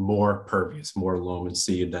being more pervious, more loam and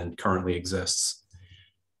seed than currently exists.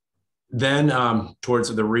 Then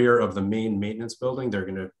towards the rear of the main maintenance building, they're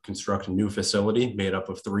going to construct a new facility made up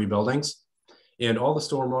of 3 buildings. And all the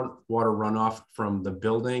stormwater runoff from the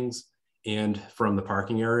buildings and from the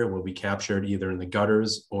parking area will be captured either in the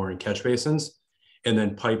gutters or in catch basins, and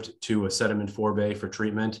then piped to a sediment forebay for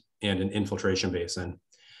treatment and an infiltration basin.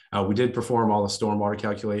 We did perform all the stormwater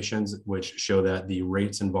calculations, which show that the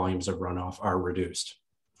rates and volumes of runoff are reduced.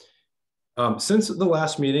 Since the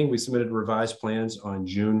last meeting, we submitted revised plans on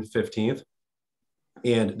June 15th,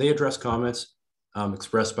 and they addressed comments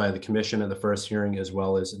expressed by the commission at the first hearing as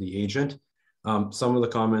well as the agent. Some of the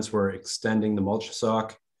comments were extending the mulch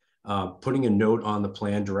sock, putting a note on the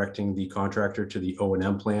plan directing the contractor to the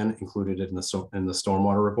O&M plan included in the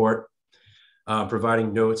stormwater report,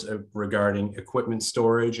 providing notes regarding equipment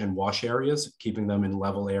storage and wash areas, keeping them in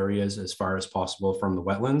level areas as far as possible from the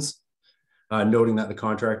wetlands. Noting that the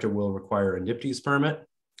contractor will require a NPDES permit,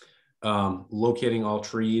 locating all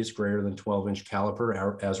trees greater than 12-inch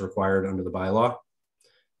caliper as required under the bylaw.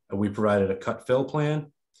 We provided a cut fill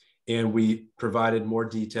plan, and we provided more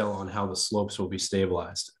detail on how the slopes will be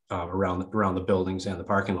stabilized around the buildings and the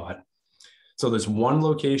parking lot. So there's one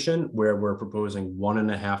location where we're proposing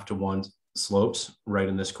 1.5 to 1 slopes right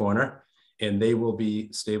in this corner, and they will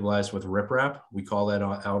be stabilized with riprap. We call that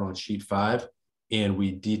out on sheet 5. And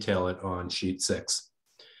we detail it on sheet 6.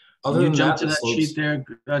 Can you jump to that sheet there,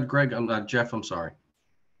 Greg? Jeff, I'm sorry.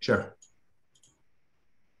 Sure.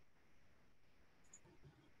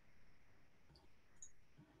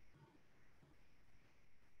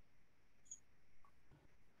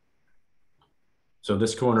 So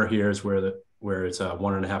this corner here is where it's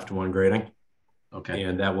 1.5 to 1 grading. Okay.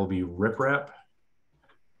 And that will be riprap.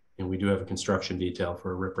 And we do have a construction detail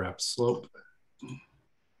for a riprap slope.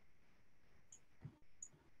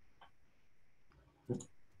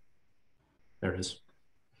 There it is.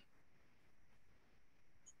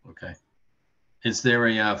 Okay. Is there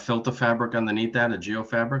a filter fabric underneath that, a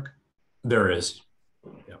geofabric? There is.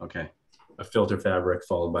 Yeah. Okay. A filter fabric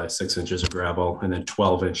followed by 6 inches of gravel and then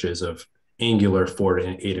 12 inches of angular 4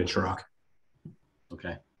 to 8 inch rock.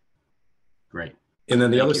 Okay. Great. And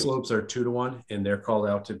then the other slopes are 2 to 1, and they're called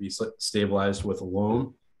out to be stabilized with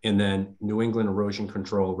loam and then New England erosion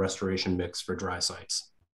control restoration mix for dry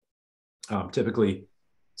sites. Typically,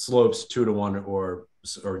 slopes 2 to 1 or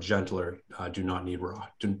gentler do not need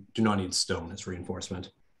do not need stone as reinforcement.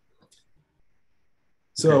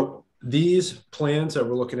 So these plans that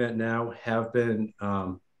we're looking at now have been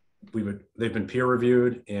they've been peer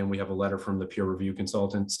reviewed, and we have a letter from the peer review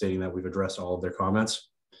consultant stating that we've addressed all of their comments.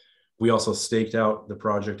 We also staked out the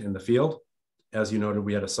project in the field. As you noted,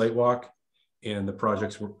 we had a site walk, and the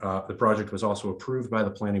project was also approved by the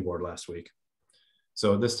planning board last week.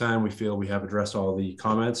 So at this time, we feel we have addressed all the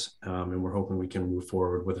comments, and we're hoping we can move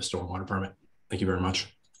forward with a stormwater permit. Thank you very much.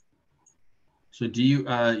 So do you,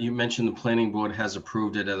 you mentioned the planning board has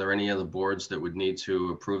approved it. Are there any other boards that would need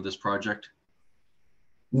to approve this project?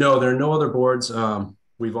 No, there are no other boards.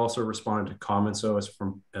 We've also responded to comments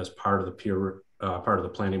as part of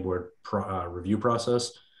the planning board review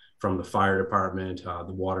process from the fire department,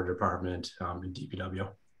 the water department, and DPW.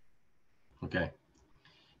 Okay.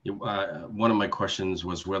 One of my questions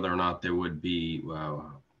was whether or not there would be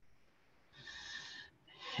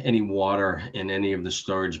any water in any of the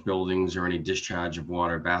storage buildings or any discharge of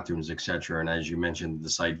water, bathrooms, etc. And as you mentioned at the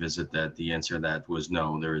site visit, that the answer to that was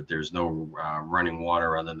no. There's no running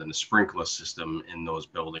water other than a sprinkler system in those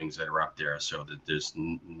buildings that are up there, so that there's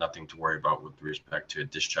nothing to worry about with respect to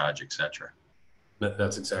discharge, etc.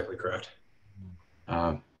 That's exactly correct.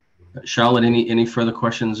 Charlotte, any further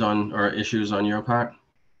questions on or issues on your part?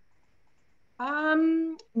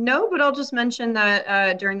 No, but I'll just mention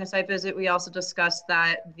that during the site visit, we also discussed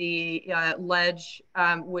that the ledge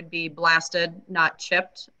would be blasted, not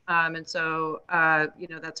chipped. And so,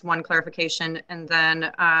 that's one clarification. And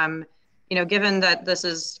then, given that this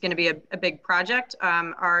is going to be a big project,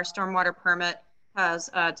 our stormwater permit has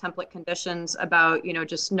template conditions about,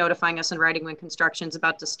 just notifying us in writing when construction is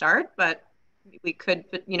about to start. But we could,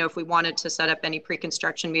 if we wanted to set up any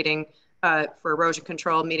pre-construction meeting for erosion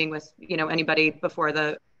control, meeting with, anybody before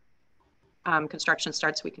the construction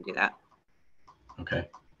starts, we can do that. Okay.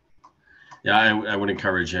 Yeah, I would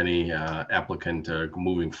encourage any applicant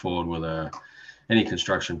moving forward with any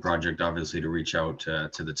construction project, obviously, to reach out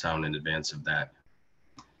to the town in advance of that.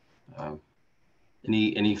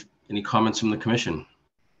 Any comments from the commission?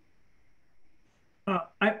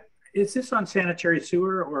 Is this on sanitary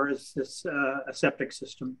sewer or is this a septic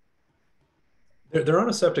system? They're on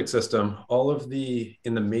a septic system. All of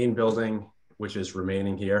in the main building, which is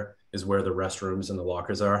remaining here, is where the restrooms and the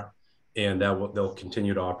lockers are. And they'll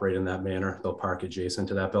continue to operate in that manner. They'll park adjacent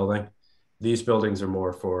to that building. These buildings are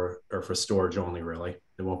more for storage only, really.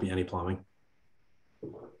 There won't be any plumbing.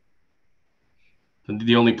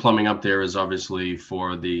 The only plumbing up there is obviously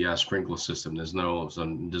for the sprinkler system. There's no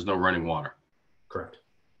running water. Correct.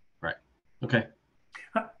 Right. Okay.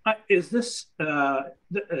 Is this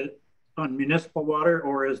on municipal water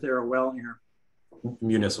or is there a well here?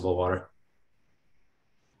 Municipal water.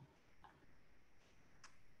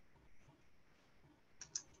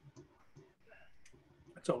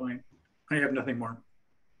 That's all I have nothing more.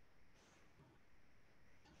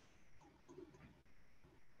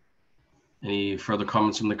 Any further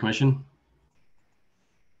comments from the commission?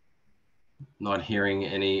 Not hearing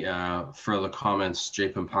any further comments.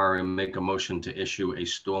 Jay Pampari, make a motion to issue a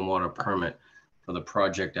stormwater permit for the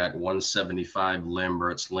project at 175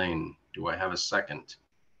 Lambert's Lane. Do I have a second?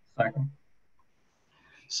 Second.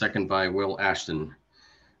 Second by Will Ashton.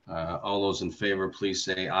 All those in favor, please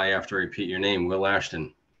say aye after I repeat your name. Will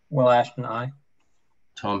Ashton. Will Ashton, aye.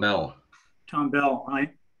 Tom Bell. Tom Bell, aye.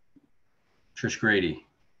 Trish Grady.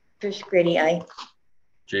 Trish Grady, aye.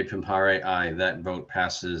 Jay Pampare, aye. That vote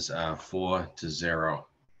passes 4-0.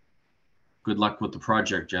 Good luck with the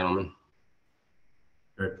project, gentlemen.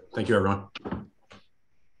 Great. Thank you, everyone.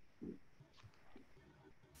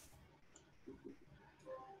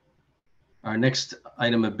 Our next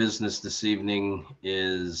item of business this evening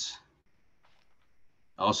is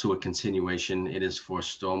also a continuation. It is for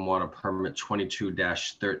stormwater permit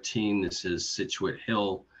 22-13. This is Situate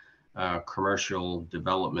Hill commercial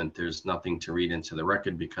development. There's nothing to read into the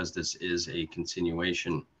record because this is a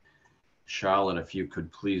continuation. Charlotte, if you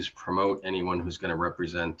could please promote anyone who's going to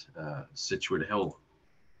represent Situate Hill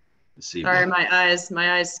this evening. Sorry, my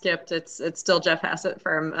eyes skipped. It's still Jeff Hassett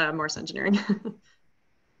from Morse Engineering.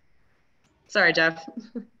 Sorry, Jeff.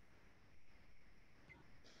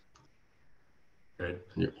 Great.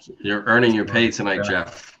 You're earning your pay tonight,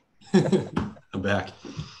 Jeff. I'm back.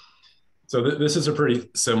 So this is a pretty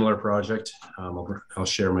similar project. I'll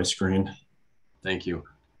share my screen. Thank you.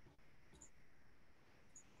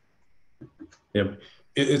 Yep.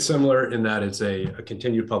 It's similar in that it's a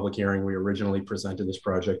continued public hearing. We originally presented this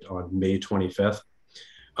project on May 25th.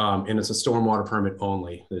 And it's a stormwater permit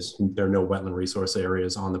only. There are no wetland resource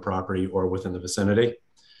areas on the property or within the vicinity.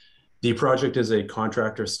 The project is a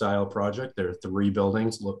contractor style project. There are 3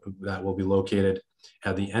 buildings that will be located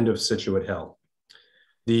at the end of Situate Hill.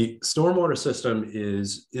 The stormwater system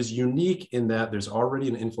is unique in that there's already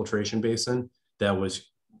an infiltration basin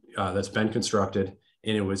that's been constructed,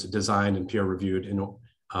 and it was designed and peer reviewed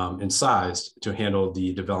and sized to handle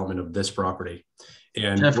the development of this property.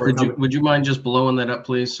 And Jeff, would you mind just blowing that up,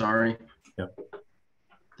 please? Sorry. Yep.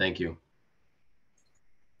 Thank you.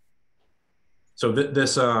 So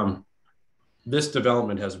this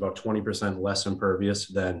development has about 20% less impervious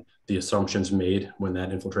than the assumptions made when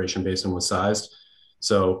that infiltration basin was sized.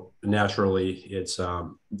 So naturally, it's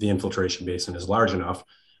the infiltration basin is large enough.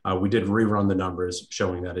 We did rerun the numbers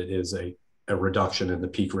showing that it is a reduction in the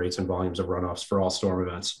peak rates and volumes of runoffs for all storm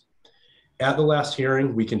events. At the last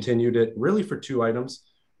hearing, we continued it really for 2 items.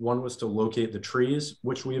 One was to locate the trees,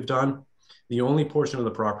 which we have done. The only portion of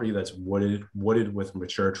the property that's wooded with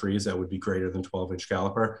mature trees that would be greater than 12-inch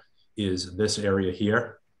caliper is this area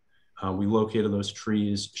here. We located those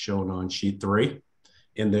trees shown on sheet 3,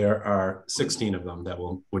 and there are 16 of them that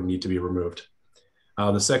would need to be removed.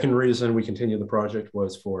 The second reason we continued the project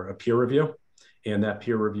was for a peer review, and that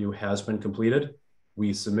peer review has been completed.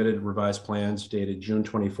 We submitted revised plans dated June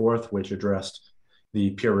 24th, which addressed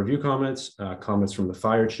the peer review comments, comments from the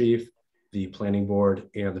fire chief, the planning board,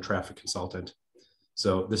 and the traffic consultant.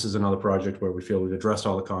 So this is another project where we feel we've addressed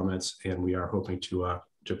all the comments, and we are hoping to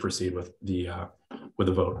proceed with the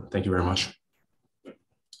vote. Thank you very much.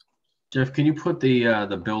 Jeff, can you put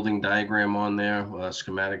the building diagram on there,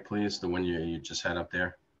 schematic, please? The one you just had up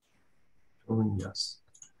there. Oh, yes.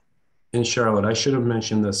 And Charlotte, I should have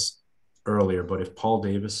mentioned this earlier, but if Paul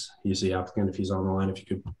Davis, he's the applicant, if he's on the line, if you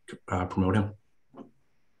could promote him.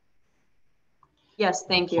 Yes,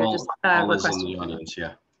 thank you. Paul, Just Paul is in the audience.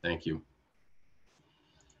 Yeah, thank you.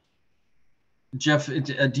 Jeff,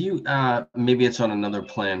 do you, maybe it's on another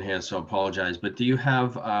plan here, so I apologize, but do you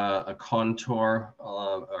have a contour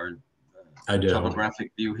or I do.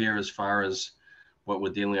 topographic view here as far as what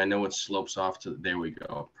we're dealing? I know it slopes off to, there we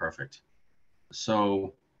go, perfect.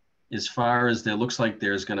 So as far as there looks like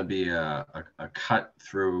there's going to be a cut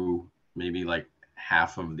through maybe like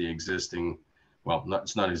half of the existing, well,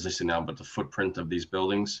 it's not existing now, but the footprint of these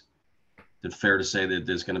buildings. Is it fair to say that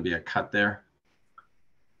there's going to be a cut there?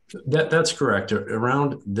 That's correct.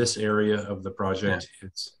 Around this area of the project, yeah.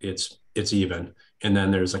 It's even, and then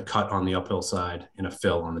there's a cut on the uphill side and a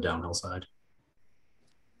fill on the downhill side.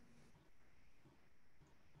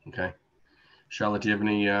 Okay, Charlotte, do you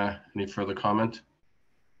have any further comment?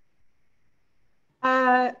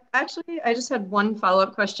 Actually, I just had one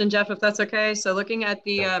follow-up question, Jeff, if that's okay. So looking at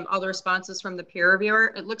the all the responses from the peer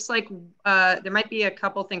reviewer, it looks like there might be a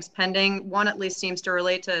couple things pending. One at least seems to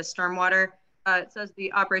relate to stormwater. It says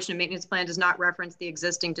the operation and maintenance plan does not reference the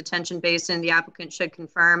existing detention basin. The applicant should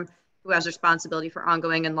confirm who has responsibility for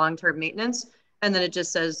ongoing and long-term maintenance. And then it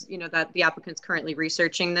just says, you know, that the applicant's currently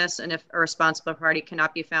researching this, and if a responsible party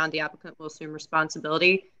cannot be found, the applicant will assume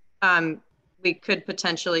responsibility. We could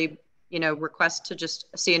potentially, you know, request to just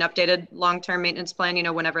see an updated long-term maintenance plan, you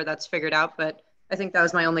know, whenever that's figured out. But I think that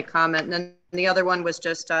was my only comment. And then the other one was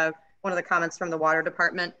just one of the comments from the water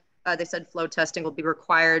department. They said flow testing will be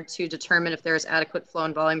required to determine if there is adequate flow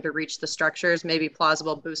and volume to reach the structures. Maybe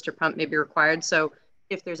plausible booster pump may be required. So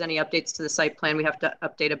if there's any updates to the site plan, we have to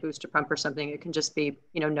update a booster pump or something. It can just be,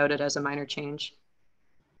 you know, noted as a minor change.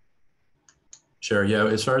 Sure. Yeah.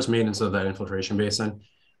 As far as maintenance of that infiltration basin,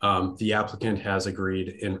 the applicant has agreed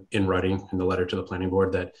in writing in the letter to the planning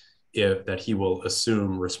board that he will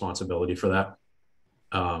assume responsibility for that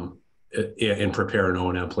and prepare an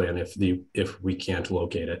O&M plan if we can't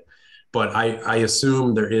locate it. But I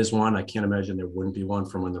assume there is one. I can't imagine there wouldn't be one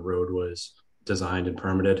from when the road was designed and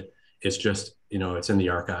permitted. It's just, you know, it's in the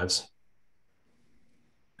archives.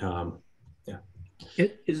 Yeah.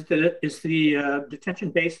 Is the detention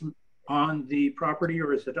basin on the property,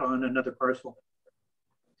 or is it on another parcel?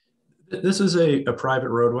 This is a private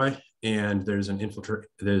roadway, and there's an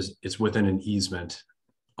it's within an easement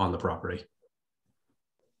on the property.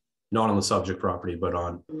 Not on the subject property, but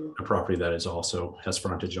on a property that is also has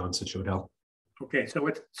frontage on Scituate Hill. Okay, so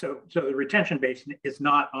the retention basin is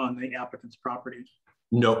not on the applicant's property.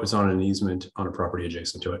 No, it's on an easement on a property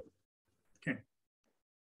adjacent to it. Okay.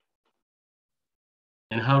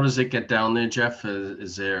 And how does it get down there, Jeff?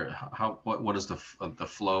 Is there what is the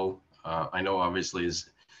flow? I know obviously it's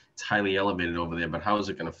highly elevated over there, but how is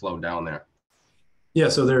it going to flow down there? Yeah,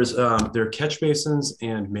 so there are catch basins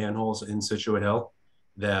and manholes in Scituate Hill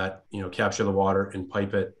that, you know, capture the water and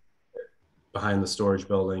pipe it behind the storage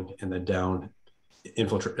building and then down,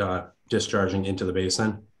 discharging into the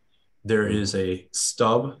basin. There is a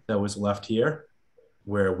stub that was left here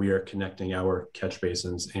where we are connecting our catch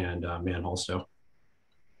basins and manholes to.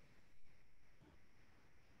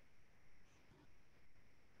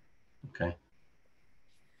 Okay.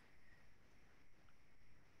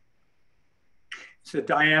 Is the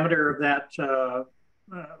diameter of that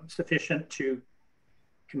sufficient to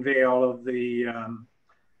convey all of the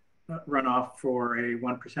runoff for a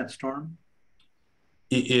 1% storm?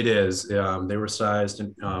 It is. They were sized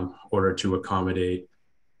in order to accommodate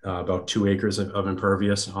about 2 acres of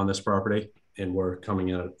impervious on this property, and we're coming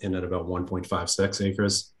in at about 1.56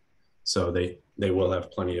 acres. So they will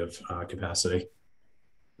have plenty of capacity.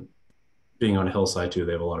 Being on a hillside too,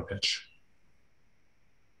 they have a lot of pitch.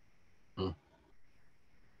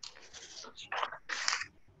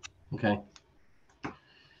 Okay.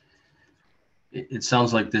 It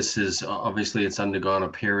sounds like this is obviously it's undergone a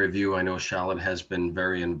peer review. I know Charlotte has been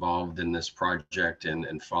very involved in this project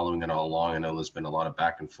and following it all along. I know there's been a lot of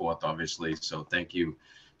back and forth, obviously. So thank you,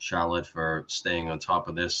 Charlotte, for staying on top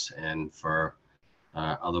of this and for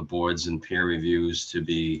other boards and peer reviews to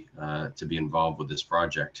be involved with this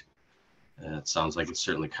project. It sounds like it's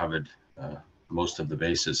certainly covered most of the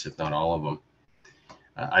bases, if not all of them.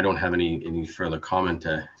 I don't have any further comment.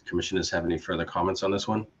 Commissioners have any further comments on this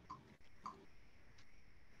one?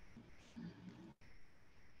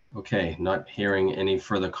 Okay, not hearing any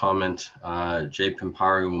further comment. Jay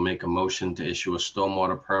Pimpari will make a motion to issue a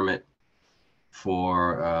stormwater permit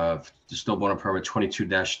for the stormwater permit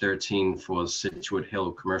 22-13 for Situate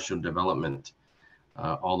Hill Commercial Development.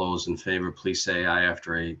 All those in favor, please say aye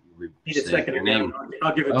after I Need a say second your again. name.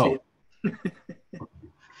 I'll give it to you.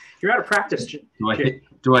 You're out of practice, Jay.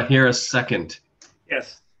 Do I hear a second?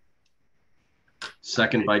 Yes.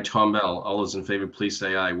 Second by Tom Bell. All those in favor, please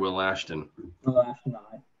say aye. Will Ashton. Will Ashton,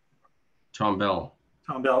 aye. Tom Bell.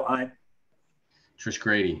 Tom Bell, aye. Trish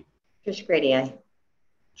Grady. Trish Grady, aye.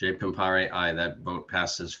 Jay Pimpari, aye. That vote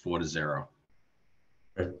passes 4-0.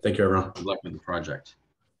 Right. Thank you, everyone. Good luck with the project.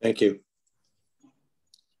 Thank you.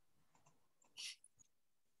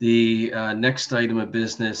 The next item of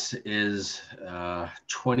business is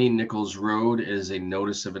 20 Nichols Road is a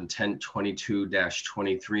notice of intent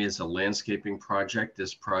 22-23 is a landscaping project.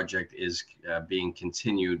 This project is being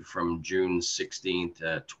continued from June 16th,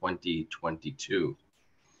 2022.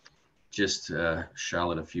 Just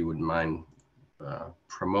Charlotte, if you wouldn't mind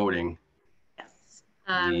promoting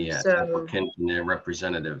the applicant and their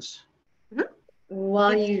representatives.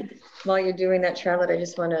 While you're doing that, Charlotte, I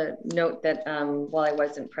just want to note that while I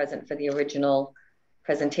wasn't present for the original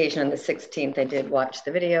presentation on the 16th, I did watch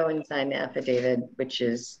the video and sign the affidavit, which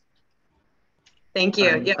is thank you.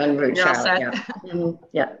 en route, You're all Charlotte. set. Yeah.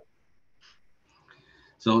 Yeah.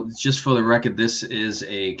 So just for the record, this is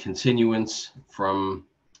a continuance from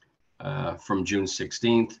June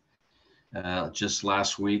 16th. Just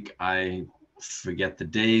last week, I forget the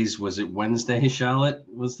days. Was it Wednesday, Charlotte?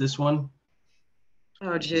 Was this one?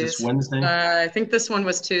 Oh, Is geez. this Wednesday? I think this one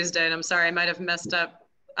was Tuesday, and I'm sorry, I might have messed up.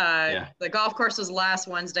 The golf course was last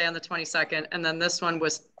Wednesday on the 22nd, and then this one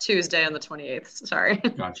was Tuesday on the 28th. Sorry.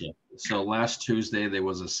 Gotcha. So last Tuesday, there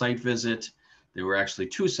was a site visit. There were actually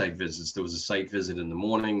two site visits. There was a site visit in the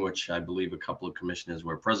morning, which I believe a couple of commissioners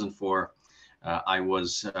were present for. I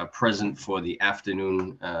was present for the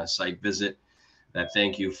afternoon site visit.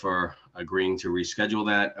 Thank you for agreeing to reschedule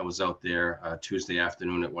that. I was out there Tuesday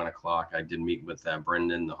afternoon at 1 o'clock. I did meet with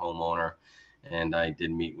Brendan, the homeowner, and I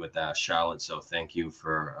did meet with Charlotte. So thank you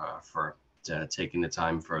for taking the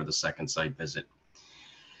time for the second site visit.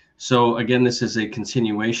 So again, this is a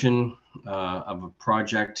continuation of a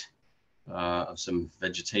project of some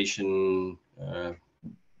vegetation,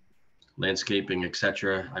 landscaping,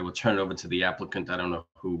 etc. I will turn it over to the applicant. I don't know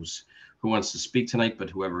who wants to speak tonight, but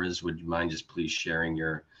whoever is, would you mind just please sharing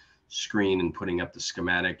your screen and putting up the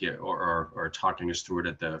schematic or talking us through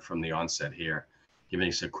it from the onset here, giving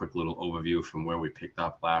us a quick little overview from where we picked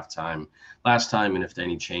up last time, and if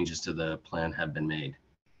any changes to the plan have been made.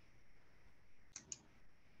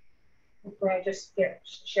 I just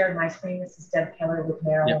shared my screen. This is Deb Keller with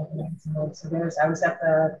Merrill. Yep. So I was at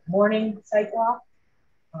the morning site walk.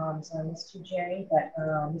 So I missed you, Jay, but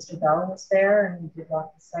Mr. Bell was there and we did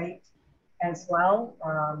walk the site as well.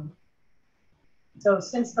 So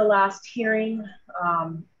since the last hearing,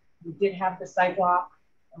 we did have the site walk.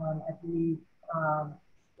 I believe Mr.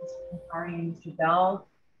 Pimpari and Mr. Bell.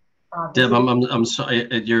 Deb, I'm sorry,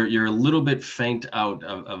 you're a little bit faint out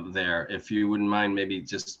of there. If you wouldn't mind maybe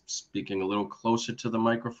just speaking a little closer to the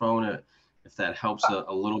microphone, if that helps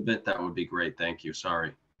a little bit, that would be great. Thank you.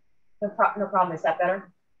 Sorry. No problem. Is that better?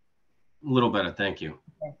 A little better, thank you.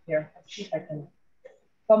 Okay, here, let's see if I can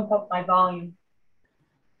bump up my volume.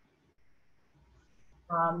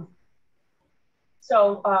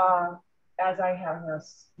 As I have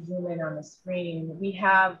zoom in on the screen, we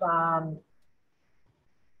have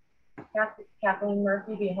Kathleen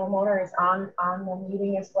Murphy, the homeowner, is on the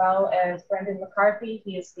meeting, as well as Brendan McCarthy.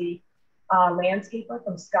 He is the landscaper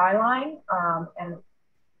from Skyline, and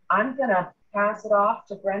I'm gonna pass it off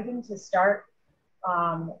to Brendan to start,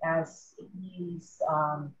 as he's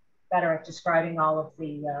better at describing all of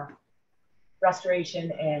the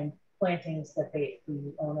restoration and plantings that the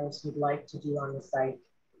owners would like to do on the site.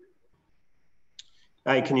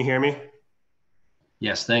 Hi, can you hear me?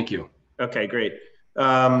 Yes, thank you. Okay, great.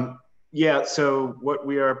 Yeah, so what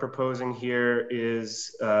we are proposing here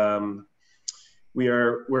is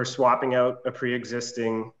we're swapping out a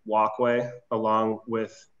pre-existing walkway along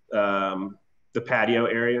with the patio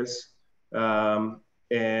areas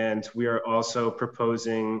And we are also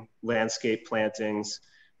proposing landscape plantings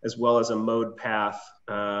as well as a mowed path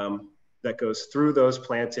that goes through those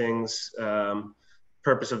plantings.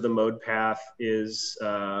 Purpose of the mowed path is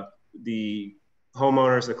the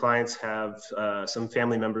homeowners, the clients have some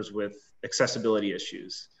family members with accessibility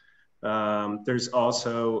issues. There's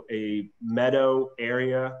also a meadow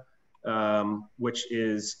area, which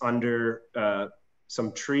is under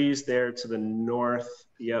some trees there to the north.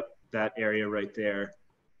 Yep, that area right there,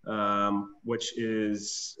 which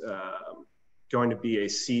is going to be a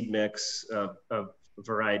seed mix of a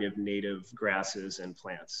variety of native grasses and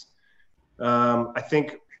plants. I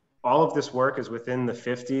think all of this work is within the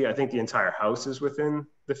 50. I think the entire house is within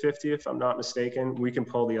the 50, if I'm not mistaken. We can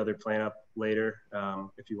pull the other plan up later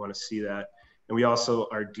if you want to see that. And we also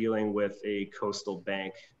are dealing with a coastal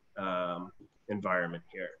bank environment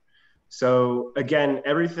here. So again,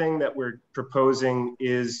 everything that we're proposing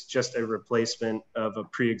is just a replacement of a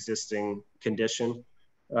pre-existing condition.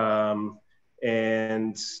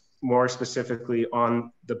 And more specifically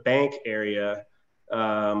on the bank area,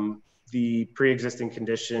 the pre-existing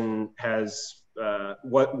condition has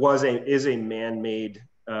is a man-made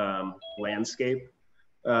landscape,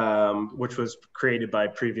 which was created by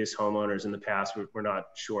previous homeowners in the past. We're not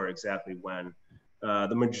sure exactly when.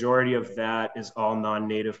 The majority of that is all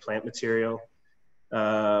non-native plant material,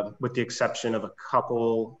 with the exception of a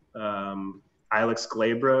couple Ilex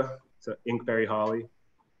glabra, so inkberry holly.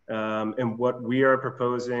 And what we are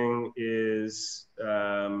proposing is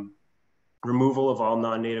removal of all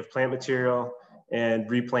non-native plant material and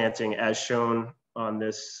replanting as shown on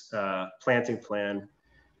this planting plan.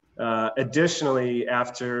 Additionally,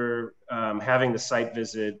 after having the site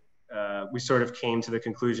visit, we sort of came to the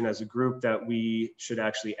conclusion as a group that we should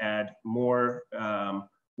actually add more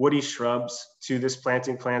woody shrubs to this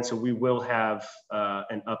planting plan. So we will have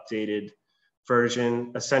an updated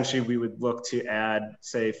version. Essentially, we would look to add,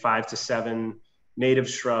 say, 5 to 7 native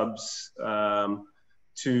shrubs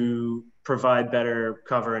to provide better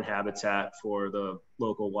cover and habitat for the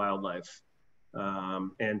local wildlife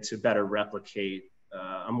and to better replicate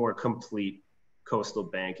a more complete coastal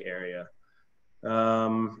bank area.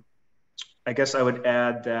 I guess I would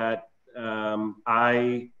add that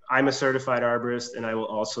I'm a certified arborist, and I will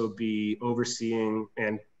also be overseeing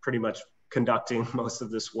and pretty much conducting most of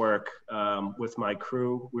this work with my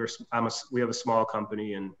crew. We have a small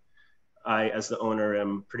company, and I, as the owner,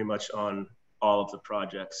 am pretty much on all of the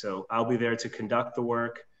projects. So I'll be there to conduct the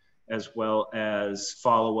work as well as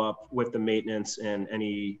follow up with the maintenance and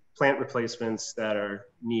any plant replacements that are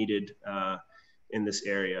needed in this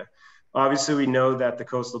area. Obviously, we know that the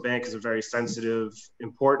coastal bank is a very sensitive,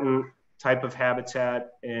 important type of habitat,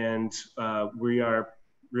 and we are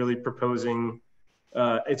really proposing,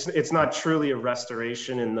 it's not truly a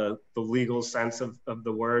restoration in the legal sense of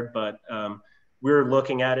the word, but we're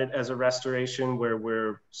looking at it as a restoration where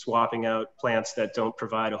we're swapping out plants that don't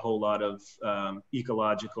provide a whole lot of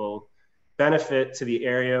ecological benefit to the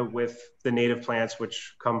area with the native plants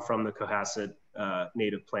which come from the Cohasset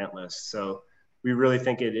native plant list. So we really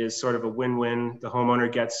think it is sort of a win-win. The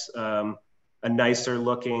homeowner gets a nicer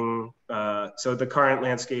looking, so the current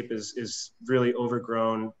landscape is really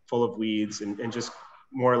overgrown, full of weeds and just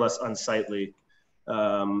more or less unsightly.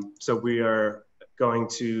 So we are going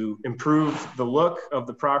to improve the look of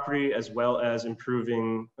the property as well as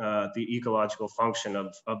improving the ecological function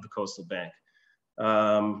of the coastal bank.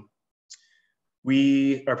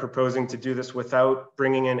 We are proposing to do this without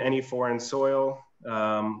bringing in any foreign soil.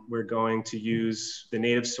 We're going to use the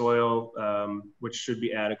native soil, which should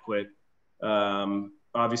be adequate.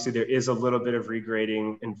 Obviously, there is a little bit of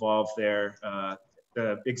regrading involved there.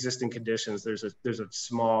 The existing conditions, there's a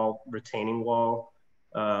small retaining wall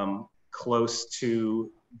close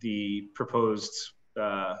to the proposed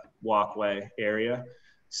walkway area.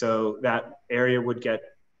 So that area would get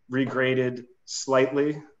regraded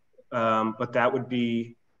slightly, but that would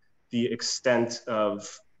be the extent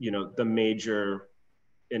of, the major,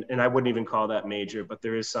 and I wouldn't even call that major, but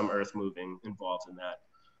there is some earth moving involved in that.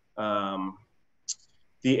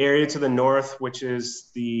 The area to the north, which is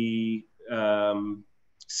the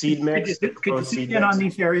seed mix. Could you speak in on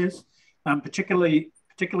these areas? Particularly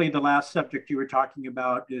the last subject you were talking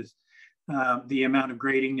about is the amount of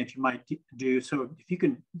grading that you might do. So if you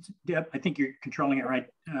can, Deb, I think you're controlling it right.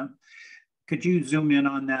 Could you zoom in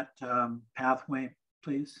on that pathway,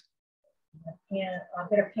 please? I'm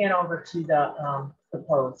going to pan over to the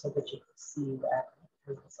pole so that you can see that.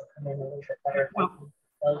 This will come in a little bit better.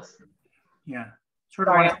 Yeah, sort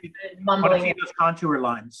of want to see those contour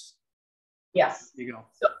lines. Yes. There you go.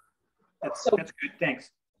 So that's good.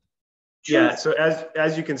 Thanks. Yeah, so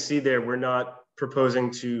as you can see there, we're not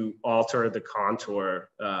proposing to alter the contour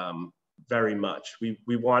very much.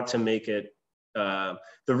 We want to make it, the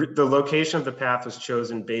location of the path was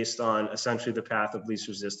chosen based on essentially the path of least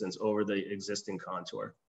resistance over the existing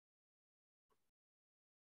contour.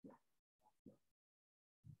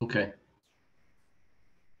 Okay.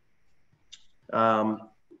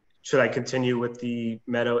 Should I continue with the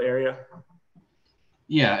meadow area?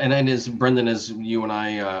 Yeah, and then as Brendan, as you and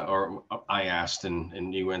I, or I asked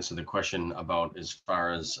and you answered the question about as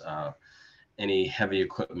far as any heavy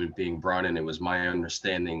equipment being brought in, it was my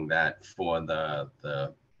understanding that for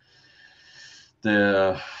the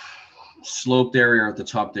sloped area at the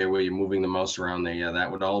top there where you're moving the mouse around there, yeah,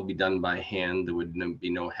 that would all be done by hand. There would be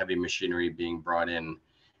no heavy machinery being brought in.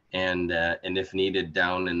 And if needed,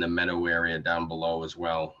 down in the meadow area down below as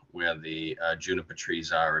well, where the juniper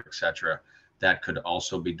trees are, etc., that could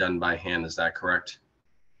also be done by hand. Is that correct?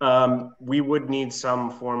 We would need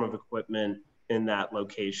some form of equipment in that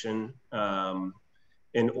location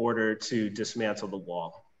in order to dismantle the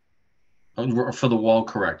wall. For the wall,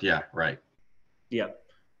 correct? Yeah, right. Yeah.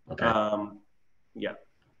 Okay. Yeah.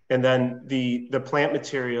 And then the plant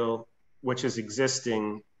material, which is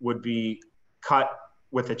existing, would be cut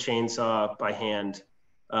with a chainsaw by hand.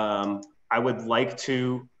 I would like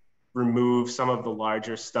to remove some of the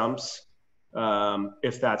larger stumps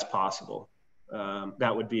if that's possible.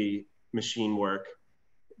 That would be machine work.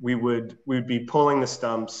 We'd be pulling the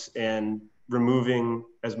stumps and removing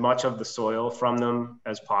as much of the soil from them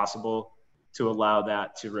as possible to allow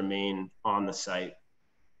that to remain on the site.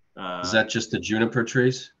 Is that just the juniper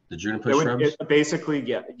trees? The juniper shrubs? Basically,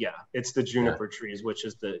 yeah. It's the juniper trees, which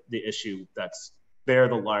is the issue. They're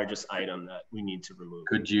the largest item that we need to remove.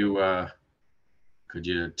 Could you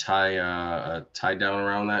tie down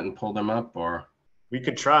around that and pull them up, or? We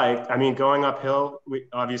could try. I mean, going uphill,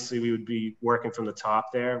 obviously we would be working from the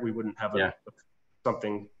top there. We wouldn't have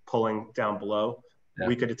something pulling down below. Yeah.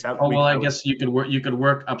 We could attempt. Oh, well, I guess you could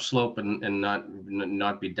work upslope and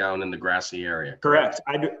not be down in the grassy area. Correct.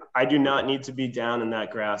 I do not need to be down in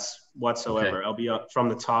that grass whatsoever. Okay. I'll be up from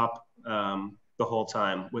the top the whole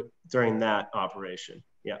time during that operation.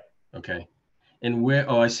 Yeah. Okay. And where?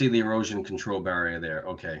 Oh, I see the erosion control barrier there.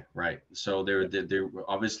 Okay, right. So there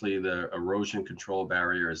obviously the erosion control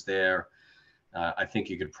barrier is there. I think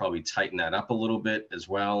you could probably tighten that up a little bit as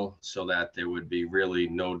well, so that there would be really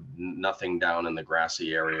nothing down in the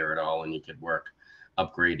grassy area at all, and you could work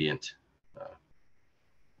up gradient.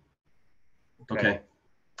 Okay.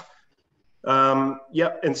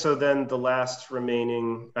 Yep. And so then the last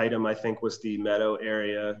remaining item, I think, was the meadow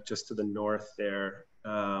area just to the north there.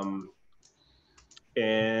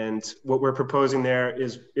 And what we're proposing there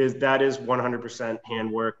is 100%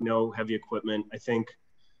 handwork, no heavy equipment. I think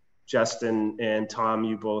Justin and Tom,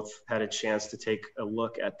 you both had a chance to take a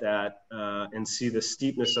look at that and see the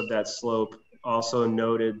steepness of that slope. Also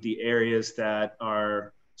noted the areas that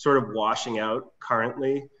are sort of washing out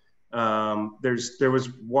currently. There was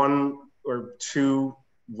one or two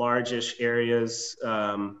largish areas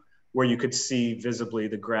where you could see visibly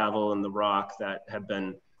the gravel and the rock that have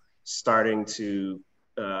been starting to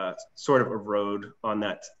sort of erode on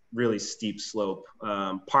that really steep slope.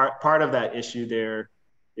 Part of that issue there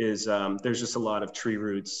is there's just a lot of tree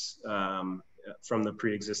roots from the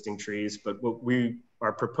pre-existing trees, but what we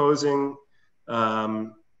are proposing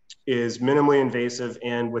is minimally invasive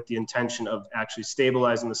and with the intention of actually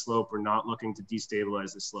stabilizing the slope. We're not looking to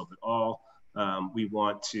destabilize the slope at all. We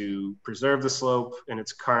want to preserve the slope in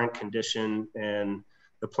its current condition, and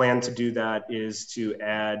the plan to do that is to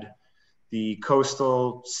add the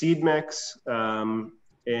coastal seed mix,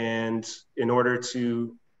 and in order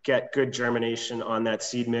to get good germination on that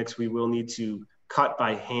seed mix, we will need to cut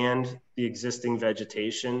by hand the existing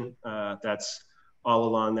vegetation that's all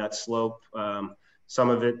along that slope. Some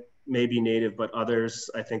of it may be native, but others,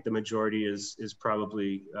 I think the majority is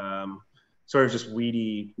probably sort of just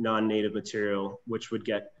weedy, non-native material, which would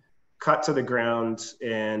get cut to the ground,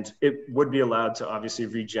 and it would be allowed to obviously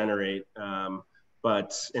regenerate.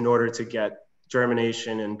 But in order to get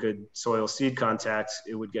germination and good soil seed contacts,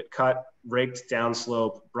 it would get cut, raked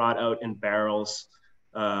downslope, brought out in barrels,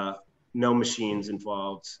 no machines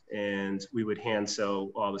involved, and we would hand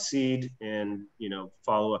sow all the seed, and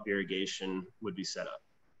follow-up irrigation would be set up.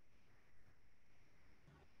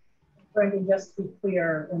 Brendan, just to be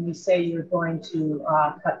clear, when you say you're going to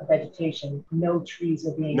cut the vegetation, no trees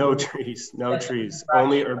are being no trees,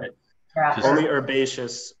 only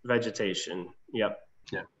herbaceous vegetation. Yep.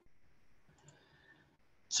 Yeah.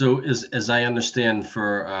 So as I understand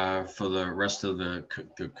for the rest of the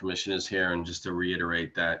commissioners here, and just to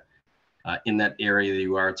reiterate that In that area that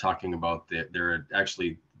you are talking about, there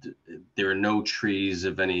are no trees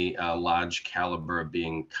of any large caliber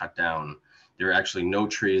being cut down. There are actually no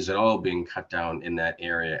trees at all being cut down in that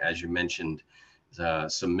area. As you mentioned,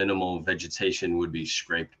 some minimal vegetation would be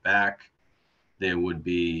scraped back. There would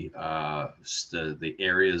be the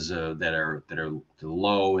areas that are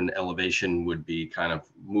low in elevation would be kind of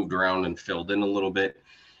moved around and filled in a little bit,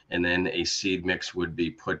 and then a seed mix would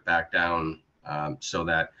be put back down so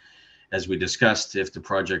that, as we discussed, if the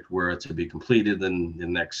project were to be completed in the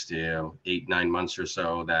next 8-9 months or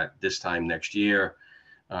so, that this time next year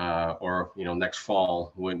or next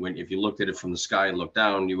fall, when if you looked at it from the sky and looked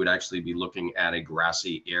down, you would actually be looking at a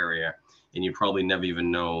grassy area. And you probably never even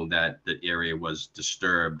know that the area was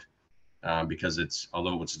disturbed because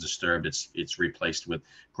although it's disturbed, it's replaced with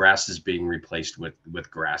grass is being replaced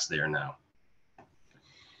with grass there now.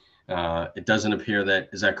 It doesn't appear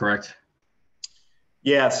is that correct?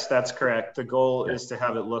 Yes, that's correct. The goal is to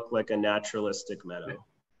have it look like a naturalistic meadow.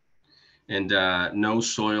 And no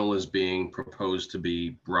soil is being proposed to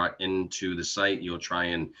be brought into the site. You'll try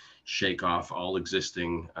and shake off all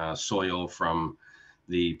existing soil from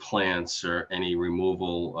the plants or any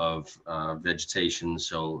removal of vegetation.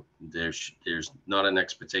 So there's not an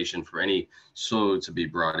expectation for any soil to be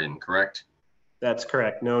brought in, correct? That's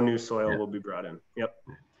correct. No new soil will be brought in. Yep.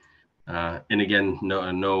 And again,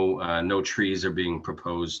 no trees are being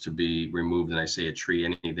proposed to be removed. And I say a tree,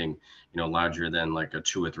 anything larger than like a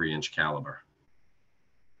 2 or 3 inch caliber.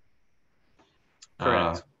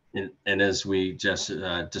 Correct. And as we just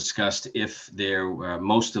discussed, if there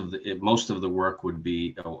most of the work would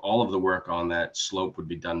be all of the work on that slope would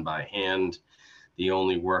be done by hand. The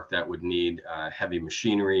only work that would need heavy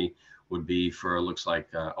machinery would be for, it looks like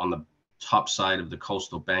on the top side of the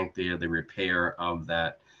coastal bank there, the repair of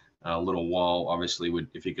that little wall. Obviously,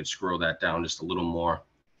 if you could scroll that down just a little more,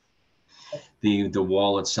 the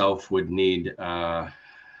wall itself would need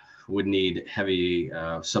heavy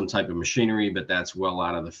some type of machinery, but that's well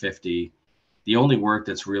out of the 50. The only work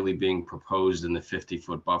that's really being proposed in the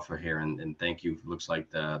 50-foot buffer here, and thank you, looks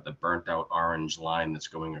like the burnt out orange line that's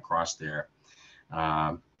going across there.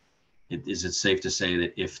 Is it safe to say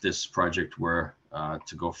that if this project were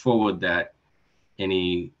to go forward, that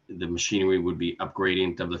the machinery would be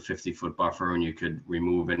upgrading of the 50-foot buffer, and you could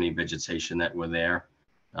remove any vegetation that were there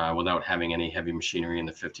without having any heavy machinery in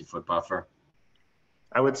the 50-foot buffer?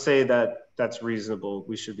 I would say that that's reasonable.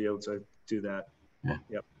 We should be able to do that. Yeah.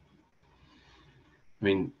 Yep. I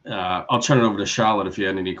mean, I'll turn it over to Charlotte if you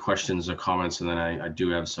had any questions or comments, and then I do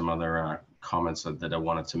have some other comments that I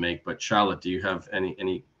wanted to make. But Charlotte, do you have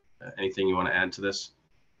anything you want to add to this?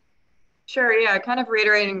 Sure. Yeah. Kind of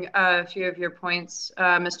reiterating a few of your points,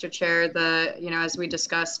 Mr. Chair. As we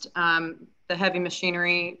discussed, the heavy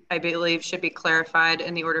machinery, I believe, should be clarified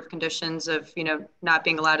in the order of conditions of, not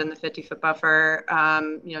being allowed in the 50-foot buffer.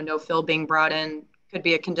 No fill being brought in could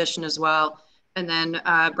be a condition as well. And then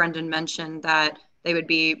Brendan mentioned that they would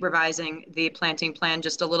be revising the planting plan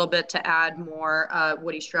just a little bit to add more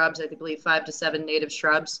woody shrubs. I believe 5 to 7 native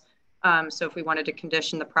shrubs. So if we wanted to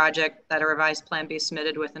condition the project that a revised plan be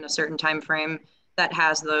submitted within a certain time frame that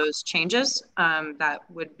has those changes, that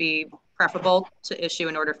would be preferable to issue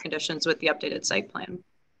an order of conditions with the updated site plan.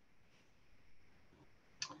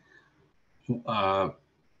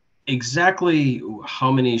 Exactly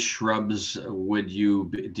how many shrubs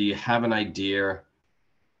do you have an idea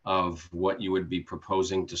of what you would be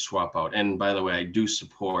proposing to swap out? And by the way, I do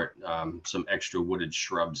support some extra wooded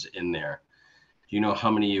shrubs in there. Do you know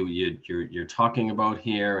how many you're talking about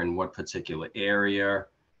here and what particular area?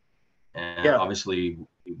 And obviously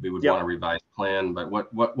we would want a revised plan, but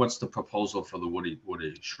what's the proposal for the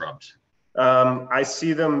wooded shrubs? I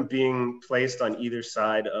see them being placed on either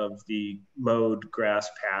side of the mowed grass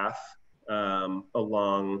path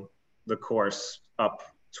along the course up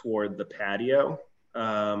toward the patio.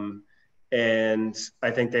 And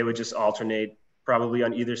I think they would just alternate probably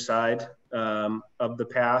on either side of the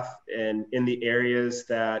path. And in the areas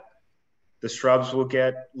that the shrubs will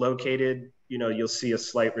get located, you'll see a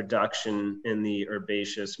slight reduction in the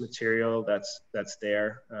herbaceous material that's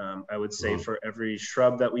there. I would say for every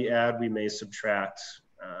shrub that we add, we may subtract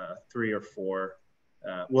 3 or 4.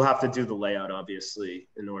 We'll have to do the layout, obviously,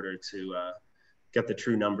 in order to get the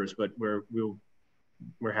true numbers, but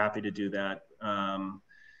we're happy to do that.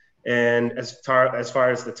 And as far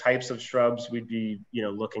as the types of shrubs, we'd be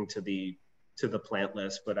looking to the plant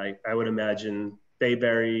list, but I would imagine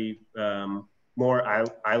bayberry, more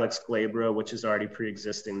Ilex glabra, which is already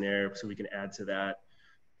pre-existing there, so we can add to that.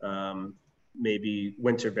 Maybe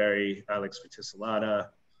winterberry, Ilex verticillata,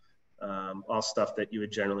 all stuff that you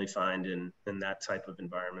would generally find in that type of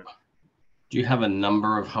environment. Do you have a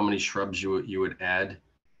number of how many shrubs you would add?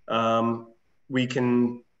 We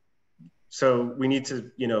can, so we need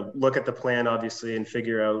to, you know, look at the plan obviously and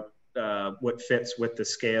figure out what fits with the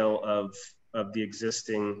scale of the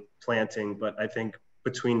existing planting. But I think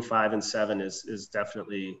between 5 and 7 is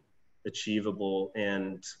definitely achievable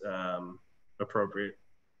and appropriate.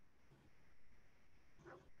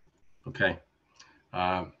 Okay.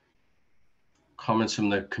 Comments from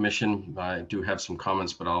the commission. I do have some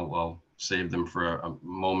comments, but I'll save them for a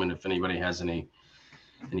moment if anybody has any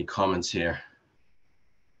comments here.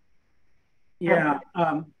 Yeah,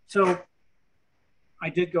 so I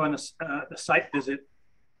did go on the site visit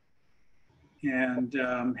and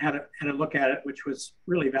had a look at it, which was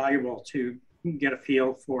really valuable to get a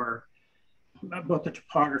feel for both the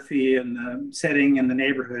topography and the setting and the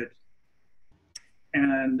neighborhood.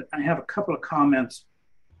 And I have a couple of comments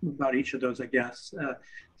about each of those, I guess.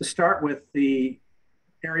 To start with the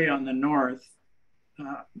area on the north,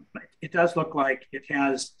 it does look like it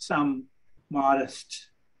has some modest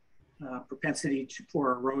propensity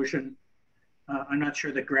for erosion. I'm not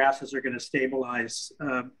sure that grasses are going to stabilize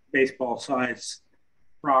baseball-size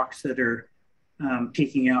rocks that are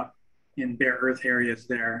peeking out in bare earth areas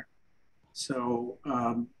there. So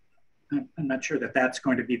I'm not sure that that's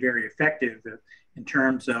going to be very effective in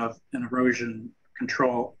terms of an erosion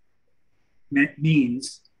control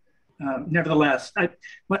means. Nevertheless,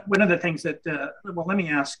 one of the things that, well, let me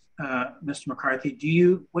ask Mr. McCarthy,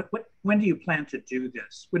 when do you plan to do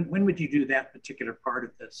this? When would you do that particular part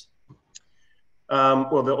of this?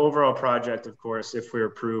 Well, the overall project, of course, if we're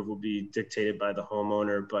approved, will be dictated by the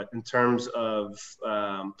homeowner. But in terms of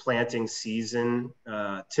planting season,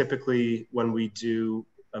 typically when we do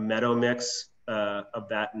a meadow mix of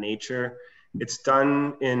that nature, it's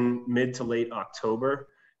done in mid to late October.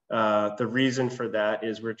 The reason for that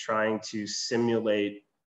is we're trying to simulate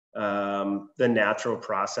the natural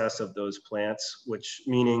process of those plants, which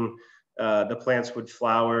meaning the plants would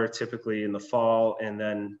flower typically in the fall and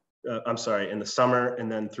then in the summer,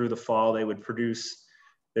 and then through the fall, they would produce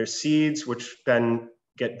their seeds, which then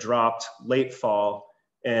get dropped late fall.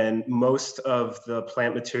 And most of the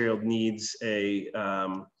plant material needs a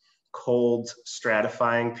cold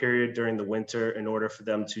stratifying period during the winter in order for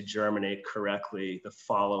them to germinate correctly the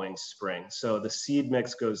following spring. So the seed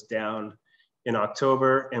mix goes down in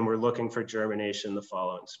October, and we're looking for germination the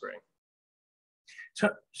following spring.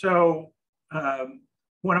 So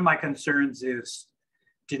one of my concerns is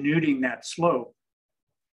denuding that slope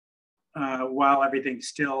while everything's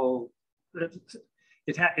still,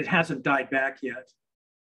 it hasn't died back yet.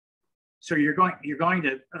 So you're going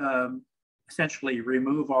to essentially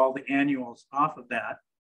remove all the annuals off of that,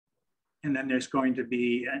 and then there's going to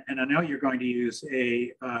be, and I know you're going to use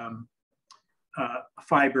a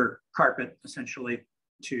fiber carpet essentially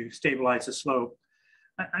to stabilize the slope.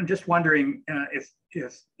 I'm just wondering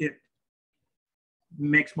if it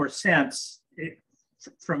makes more sense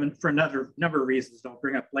for another number of reasons I'll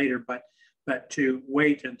bring up later, but to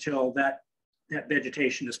wait until that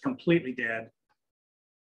vegetation is completely dead,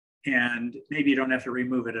 and maybe you don't have to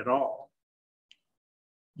remove it at all.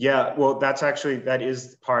 Yeah, well, that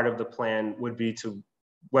is part of the plan, would be to,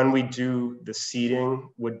 when we do the seeding,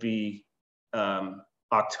 would be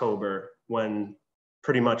October, when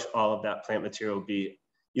pretty much all of that plant material will be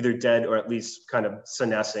either dead or at least kind of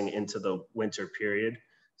senescing into the winter period.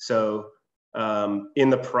 So in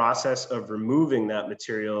the process of removing that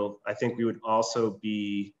material, I think we would also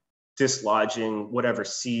be dislodging whatever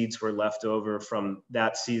seeds were left over from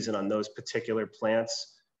that season on those particular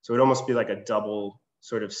plants. So it'd almost be like a double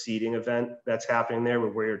sort of seeding event that's happening there, where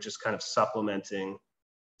we're just kind of supplementing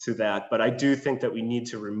to that. But I do think that we need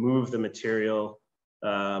to remove the material.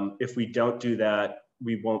 If we don't do that,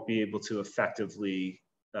 we won't be able to effectively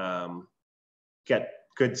get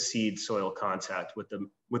good seed soil contact with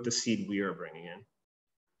the seed we are bringing in.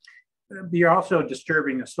 You're also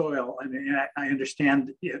disturbing the soil. I mean, I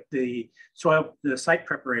understand the soil, the site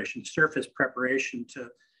preparation, surface preparation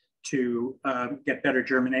to get better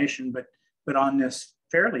germination, but on this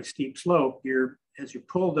fairly steep slope, as you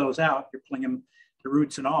pull those out, you're pulling them, the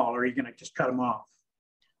roots and all, or are you going to just cut them off?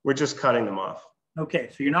 We're just cutting them off. Okay,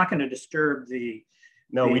 so you're not going to disturb the...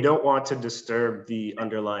 No, we don't want to disturb the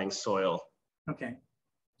underlying soil. Okay,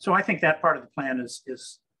 so I think that part of the plan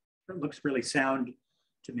looks really sound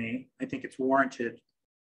to me. I think it's warranted.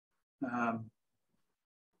 Let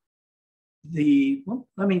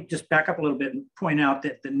me just back up a little bit and point out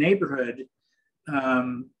that the neighborhood,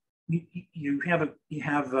 you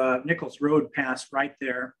have Nichols Road pass right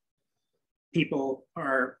there. People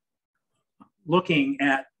are looking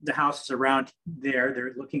at the houses around there.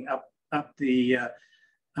 They're looking up the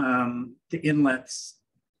the inlet's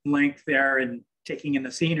length there and taking in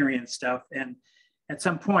the scenery and stuff. And at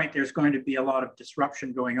some point, there's going to be a lot of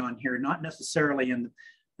disruption going on here, not necessarily in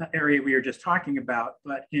the area we were just talking about,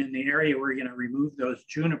 but in the area where you're going to remove those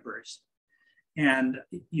junipers. And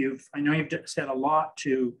I know you've said a lot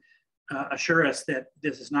to assure us that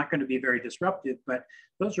this is not going to be very disruptive, but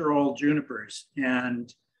those are old junipers,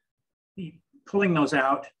 and pulling those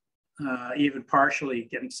out, even partially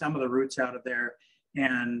getting some of the roots out of there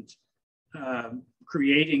and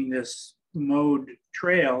creating this mowed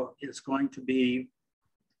trail is going to be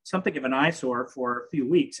something of an eyesore for a few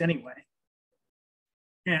weeks anyway.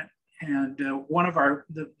 And one of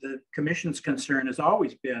the commission's concern has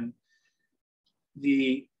always been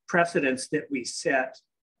the precedents that we set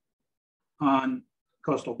on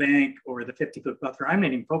coastal bank or the 50-foot buffer. I'm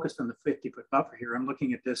not even focused on the 50-foot buffer here. I'm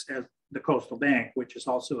looking at this as the coastal bank, which is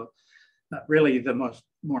also really the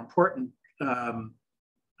more important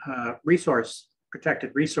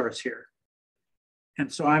protected resource here.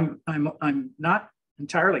 And so I'm not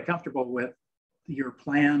entirely comfortable with your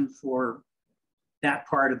plan for that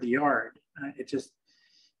part of the yard. It just,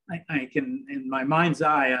 I can, in my mind's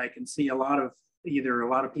eye, I can see either a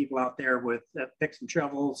lot of people out there with picks and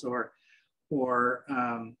shovels or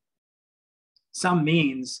some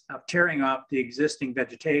means of tearing up the existing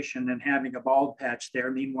vegetation and having a bald patch there.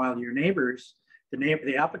 Meanwhile, your neighbors,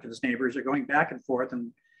 the applicant's neighbors, are going back and forth,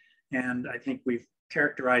 and I think we've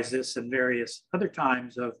characterized this in various other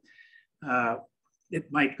times of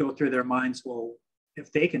it might go through their minds, well,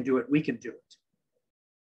 if they can do it, we can do it.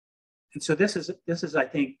 And so this is I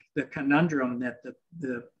think the conundrum that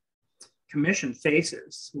the commission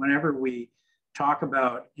faces whenever we talk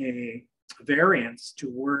about a variance to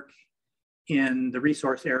work in the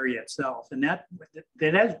resource area itself. And that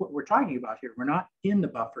is what we're talking about here. We're not in the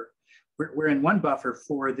buffer. We're in one buffer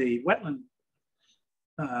for the wetland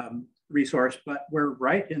resource, but we're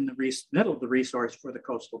right in the middle of the resource for the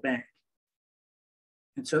coastal bank.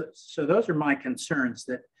 And so those are my concerns,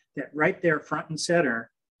 that right there front and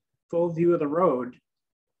center, full view of the road,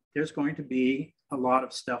 there's going to be a lot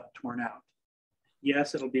of stuff torn out.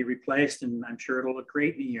 Yes, it'll be replaced, and I'm sure it'll look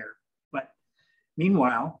great in a year. But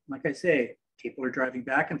meanwhile, like I say, people are driving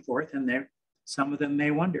back and forth, and some of them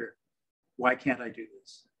may wonder, why can't I do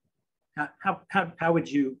this?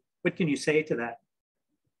 What can you say to that?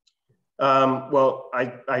 Well,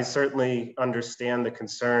 I certainly understand the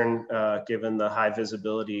concern given the high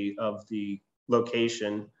visibility of the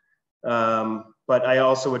location. But I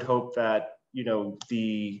also would hope that,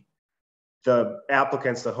 the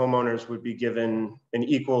applicants, the homeowners, would be given an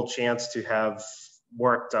equal chance to have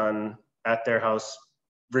work done at their house,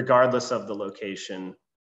 regardless of the location,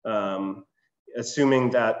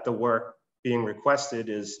 assuming that the work being requested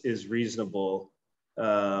is reasonable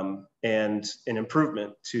and an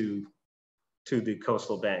improvement to the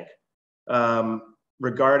coastal bank.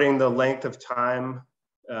 Regarding the length of time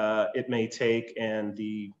it may take and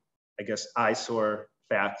the, I guess, eyesore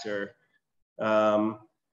factor,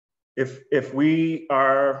 if we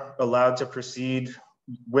are allowed to proceed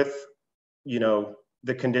with,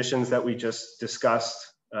 the conditions that we just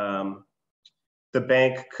discussed, the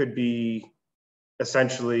bank could be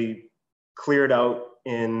essentially cleared out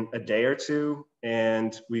in a day or two,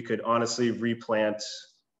 and we could honestly replant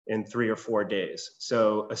in 3 or 4 days.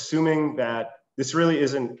 So assuming that this really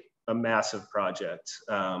isn't a massive project,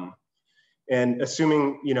 and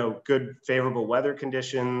assuming, good favorable weather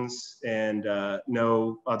conditions and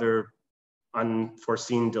no other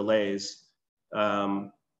unforeseen delays,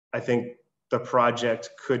 I think the project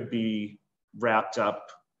could be wrapped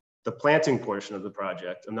up, the planting portion of the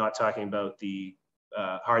project. I'm not talking about the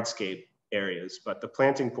hardscape areas, but the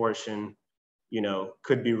planting portion,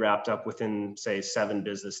 could be wrapped up within, say, 7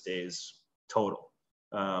 business days total.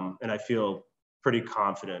 And I feel pretty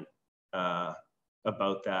confident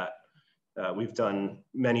about that. We've done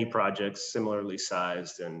many projects similarly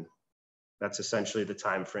sized, and that's essentially the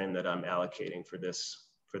time frame that I'm allocating for this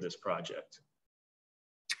project.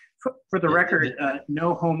 For the record,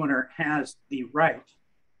 no homeowner has the right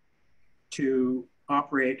to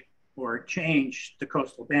operate or change the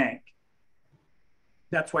coastal bank.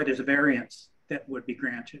 That's why there's a variance that would be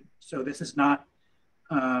granted. So this is not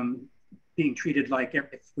being treated like,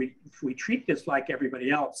 if we treat this like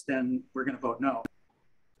everybody else, then we're going to vote no.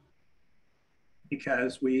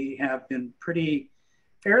 Because we have been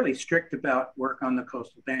fairly strict about work on the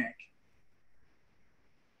coastal bank.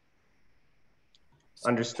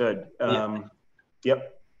 Understood.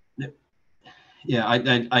 Yep. Yeah,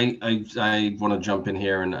 I want to jump in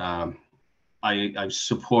here, and I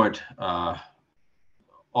support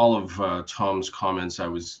all of Tom's comments. I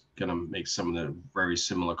was gonna make some of the very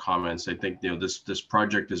similar comments. I think, you know, this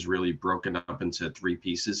project is really broken up into 3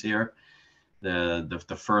 pieces here.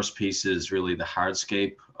 The first piece is really the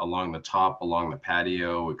hardscape along the top, along the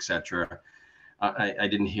patio, etc. I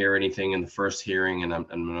didn't hear anything in the first hearing, and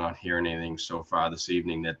I'm not hearing anything so far this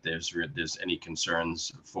evening that there's any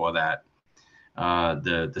concerns for that.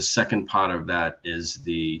 The second part of that is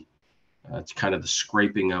it's kind of the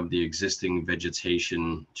scraping of the existing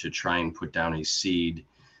vegetation to try and put down a seed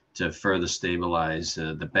to further stabilize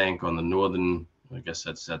the bank on the northern, I guess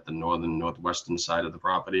that's at the northwestern side of the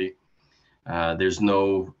property. There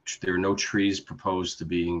are no trees proposed to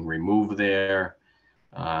being removed there.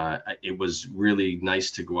 It was really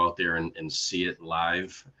nice to go out there and see it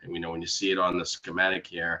live. And, you know, when you see it on the schematic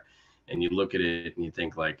here and you look at it and you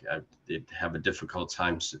think like, they'd have a difficult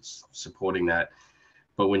time supporting that.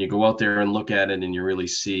 But when you go out there and look at it and you really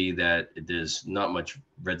see that there's not much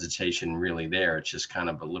vegetation really there, it's just kind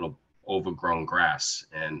of a little overgrown grass.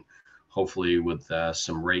 And hopefully with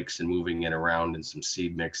some rakes and moving it around and some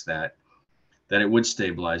seed mix that it would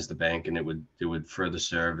stabilize the bank and it would further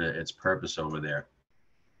serve its purpose over there.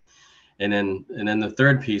 And then the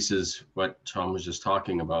third piece is what Tom was just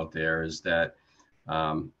talking about there, is that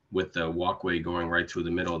with the walkway going right through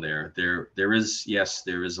the middle there is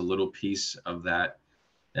a little piece of that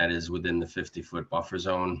is within the 50-foot buffer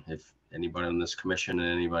zone. If anybody on this commission and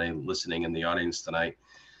anybody listening in the audience tonight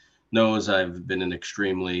knows, I've been an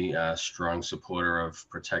extremely strong supporter of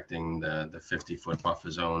protecting the 50-foot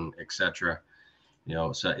buffer zone, etc. You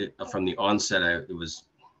know, so from the onset, I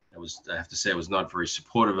have to say I was not very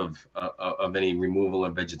supportive of any removal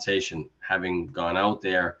of vegetation. Having gone out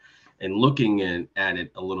there and looking at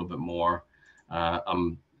it a little bit more, I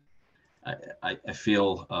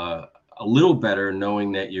feel a little better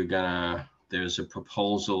knowing that there's a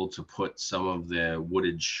proposal to put some of the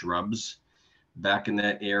wooded shrubs back in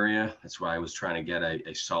that area. That's why I was trying to get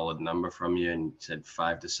a solid number from you, and said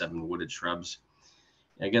 5 to 7 wooded shrubs.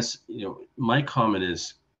 I guess, you know, my comment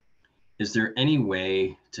is there any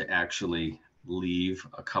way to actually leave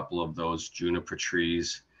a couple of those juniper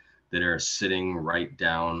trees that are sitting right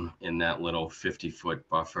down in that little 50-foot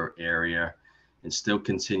buffer area and still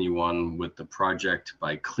continue on with the project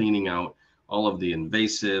by cleaning out all of the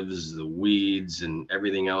invasives, the weeds, and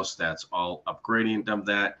everything else that's all upgrading of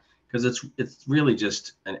that? Because it's really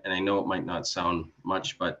just, and I know it might not sound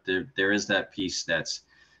much, but there is that piece that's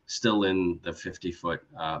still in the 50-foot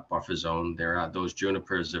buffer zone. Those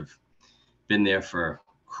junipers have been there for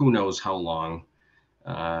who knows how long.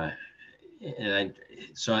 My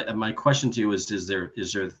question to you is there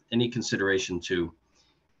any consideration to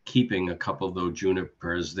keeping a couple of those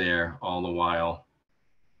junipers there all the while,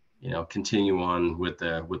 you know, continue on with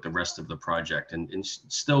the rest of the project, and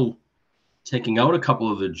still taking out a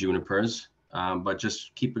couple of the junipers, but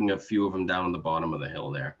just keeping a few of them down on the bottom of the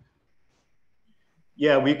hill there?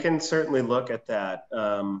 Yeah, we can certainly look at that.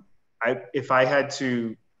 If I had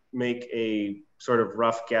to make a sort of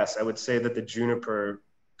rough guess, I would say that the juniper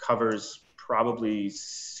covers probably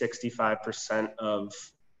 65% of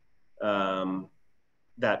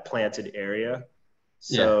that planted area.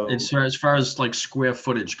 So yeah, as far as like square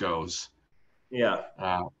footage goes, yeah,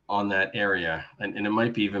 on that area, and it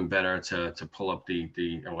might be even better to pull up the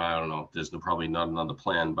well, I don't know, there's probably not another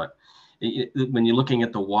plan, but when you're looking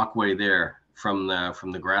at the walkway there from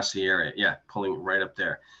the grassy area, yeah, pulling right up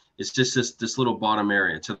there, it's just this little bottom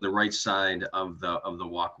area to the right side of the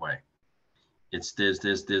walkway.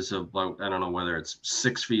 There's about, I don't know whether it's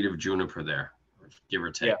 6 feet of juniper there, give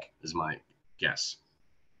or take, yeah, is my guess.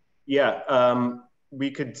 Yeah, we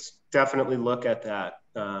could definitely look at that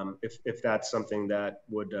if that's something that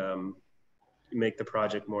would make the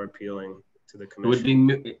project more appealing to the commission. It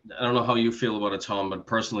would be, I don't know how you feel about it, Tom, but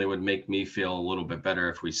personally it would make me feel a little bit better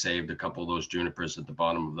if we saved a couple of those junipers at the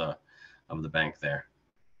bottom of the bank there.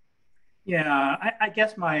 Yeah, I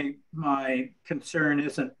guess my concern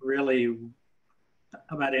isn't really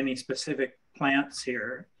about any specific plants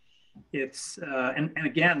here. It's and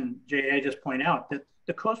again, Jay, I just point out that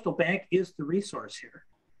the coastal bank is the resource here.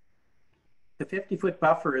 The 50-foot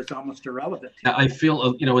buffer is almost irrelevant. I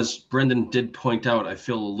feel, you know, as Brendan did point out, I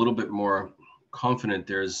feel a little bit more confident.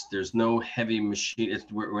 There's no heavy machine.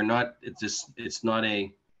 We're not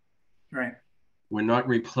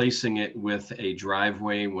replacing it with a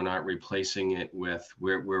driveway. We're not replacing it with,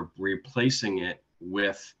 we're replacing it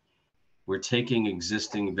with, we're taking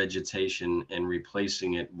existing vegetation and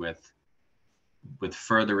replacing it with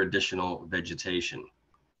further additional vegetation.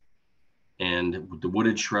 And the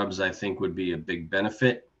wooded shrubs, I think, would be a big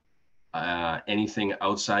benefit. Anything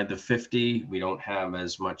outside the 50, we don't have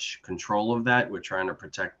as much control of that. We're trying to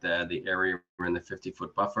protect the area in the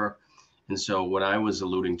 50-foot buffer. And so what I was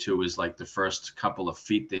alluding to is like the first couple of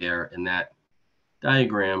feet there in that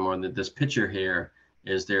diagram, or this picture here,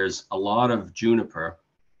 is there's a lot of juniper.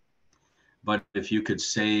 But if you could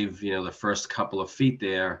save, you know, the first couple of feet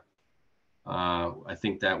there, I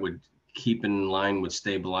think that would keep in line with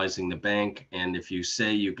stabilizing the bank. And if you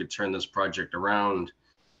say you could turn this project around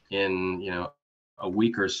in, you know, a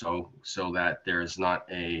week or so, so that there's not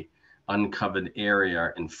a uncovered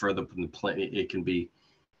area and further from the plant, it can be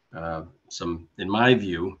some, in my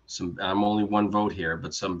view, some, I'm only one vote here,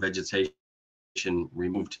 but some vegetation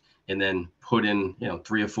removed and then put in, you know,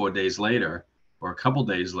 3 or 4 days later, or a couple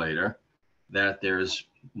days later, that there's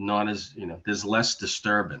not as, you know, there's less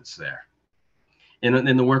disturbance there. And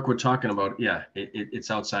in the work we're talking about, yeah,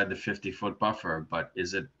 it's outside the 50-foot buffer, but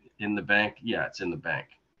is it in the bank? Yeah, it's in the bank.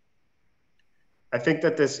 I think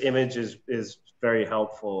that this image is very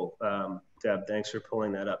helpful, Deb. Thanks for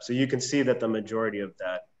pulling that up. So you can see that the majority of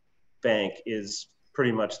that bank is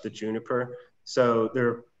pretty much the juniper. So there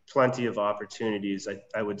are plenty of opportunities,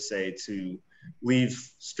 I would say, to leave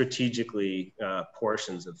strategically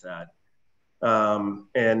portions of that.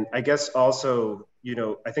 And I guess also, you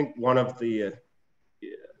know, I think one of the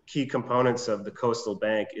key components of the coastal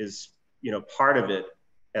bank is, you know, part of it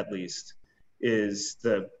at least is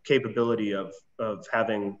the capability of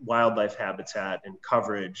having wildlife habitat and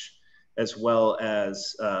coverage, as well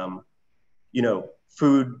as, you know,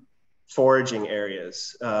 food foraging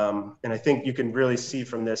areas. And I think you can really see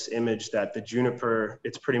from this image that the juniper,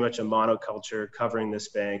 it's pretty much a monoculture covering this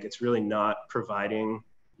bank. It's really not providing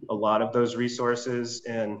a lot of those resources.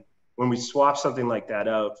 And when we swap something like that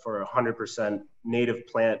out for 100% native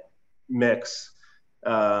plant mix,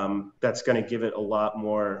 that's going to give it a lot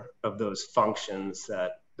more of those functions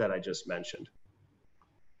that I just mentioned.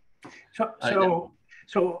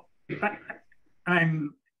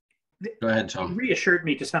 I'm Go ahead, Tom. Reassured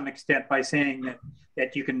me to some extent by saying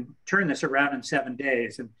that you can turn this around in 7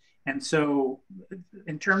 days, and so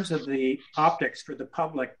in terms of the optics for the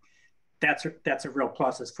public, that's a real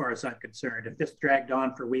plus as far as I'm concerned. If this dragged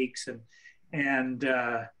on for weeks and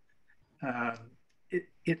I'd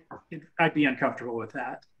be uncomfortable with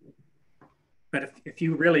that. But if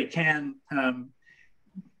you really can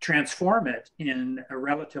transform it in a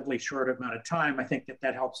relatively short amount of time, I think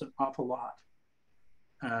that helps an awful lot.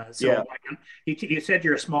 So yeah. You said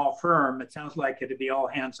you're a small firm. It sounds like it'd be all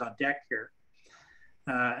hands on deck here.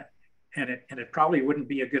 And it probably wouldn't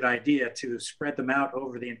be a good idea to spread them out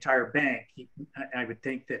over the entire bank. I would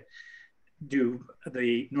think that do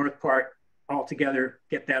the north part all together,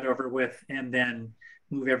 get that over with, and then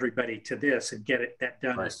move everybody to this and get that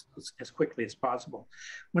done right. as quickly as possible.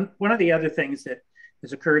 One of the other things that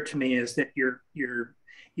has occurred to me is that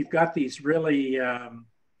you've got these really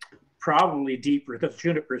probably deep roots. Those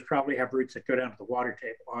junipers probably have roots that go down to the water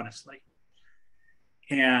table, honestly.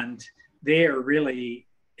 And they are really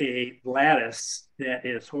a lattice that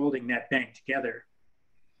is holding that bank together.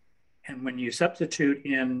 And when you substitute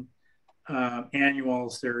in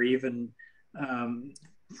annuals or even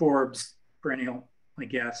forbs, perennial, I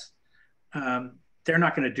guess, they're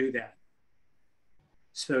not going to do that.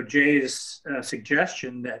 So Jay's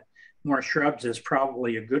suggestion that more shrubs is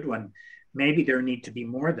probably a good one. Maybe there need to be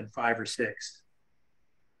more than 5 or 6.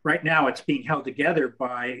 Right now, it's being held together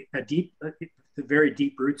by the very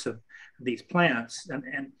deep roots of these plants.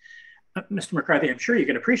 And Mr. McCarthy, I'm sure you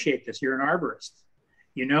can appreciate this. You're an arborist.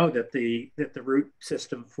 You know that the root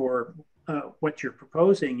system for what you're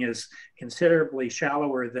proposing is considerably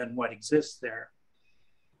shallower than what exists there.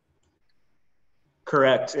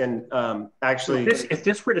 Correct. And actually, so if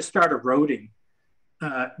this were to start eroding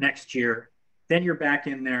next year, then you're back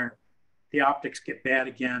in there. The optics get bad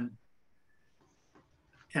again.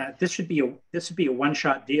 This should be a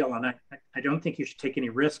one-shot deal, and I don't think you should take any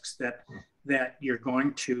risks that you're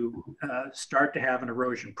going to start to have an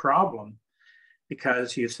erosion problem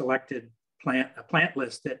because you selected a plant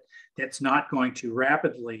list that's not going to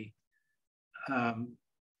rapidly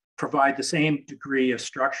provide the same degree of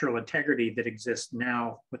structural integrity that exists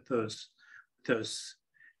now with those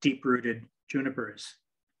deep-rooted junipers.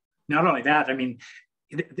 Not only that, I mean,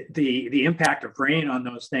 the impact of rain on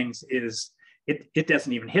those things is it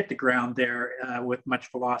doesn't even hit the ground there with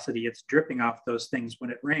much velocity. It's dripping off those things when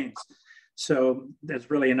it rains. So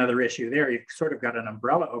there's really another issue there. You've sort of got an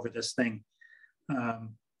umbrella over this thing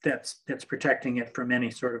that's protecting it from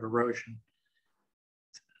any sort of erosion.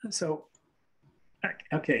 So,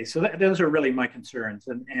 okay, so those are really my concerns.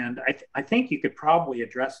 And I think you could probably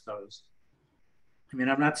address those. I mean,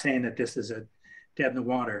 I'm not saying that this is a dead in the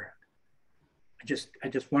water. I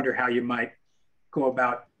just wonder how you might go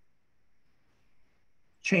about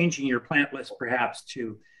changing your plant list perhaps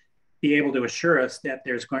to be able to assure us that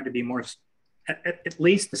there's going to be more, at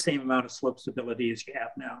least the same amount of slope stability as you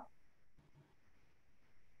have now.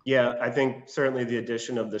 Yeah, I think certainly the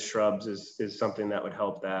addition of the shrubs is something that would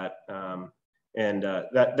help that.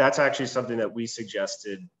 That's actually something that we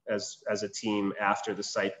suggested as a team after the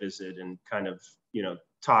site visit and kind of, you know,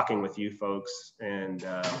 talking with you folks. And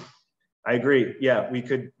I agree. Yeah, we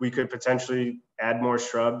could potentially add more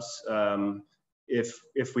shrubs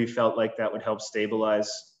if we felt like that would help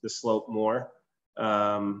stabilize the slope more.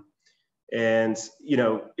 And, you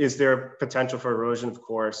know, is there potential for erosion? Of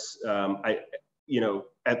course.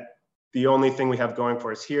 The only thing we have going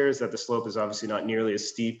for us here is that the slope is obviously not nearly as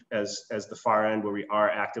steep as the far end where we are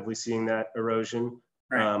actively seeing that erosion.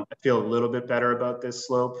 Right. I feel a little bit better about this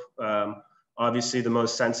slope. Obviously, the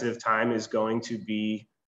most sensitive time is going to be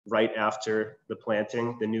right after the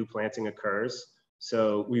new planting occurs.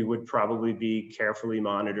 So we would probably be carefully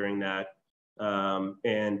monitoring that.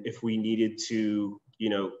 And if we needed to, you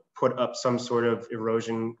know, put up some sort of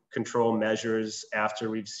erosion control measures after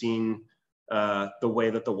we've seen the way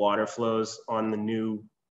that the water flows on the new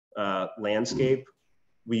landscape,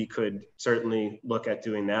 we could certainly look at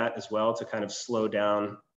doing that as well to kind of slow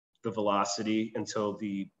down the velocity until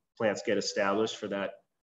the plants get established for that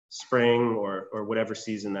spring or whatever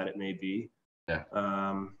season that it may be. Yeah.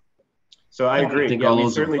 So I agree. Yeah, we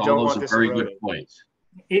certainly don't want this eroding. Good points.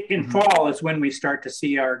 In fall is when we start to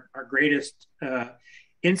see our greatest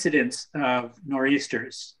incidence of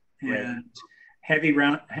nor'easters and heavy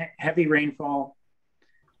rainfall.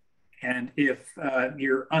 And if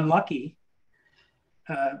you're unlucky,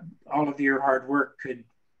 all of your hard work could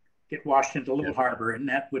get washed into Little Harbor, and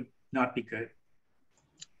that would not be good.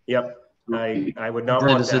 Yep, I would not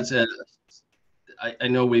want that. I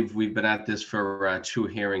know we've been at this for 2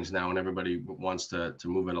 hearings now, and everybody wants to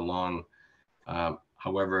move it along.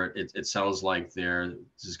 However, it sounds like there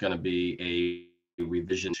is going to be a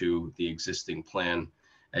revision to the existing plan.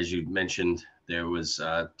 As you mentioned, there was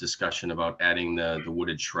discussion about adding the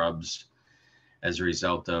wooded shrubs as a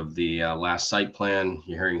result of the last site plan.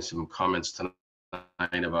 You're hearing some comments tonight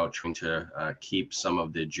about trying to keep some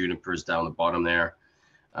of the junipers down the bottom there.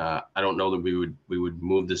 I don't know that we would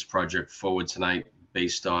move this project forward tonight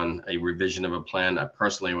based on a revision of a plan. I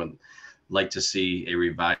personally would like to see a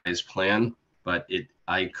revised plan, but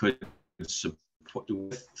I could support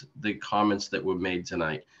with the comments that were made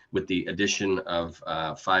tonight, with the addition of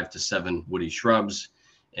 5 to 7 woody shrubs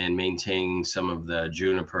and maintaining some of the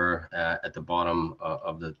juniper at the bottom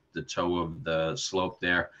of the toe of the slope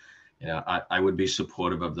there. You know, I would be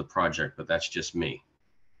supportive of the project, but that's just me.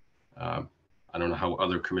 I don't know how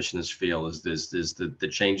other commissioners feel. Is the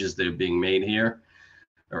changes that are being made here,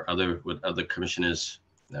 or with other commissioners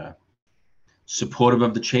supportive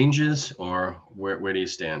of the changes, or where do you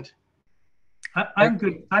stand? I'm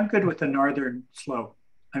good with the northern slope.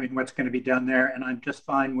 I mean, what's going to be done there, and I'm just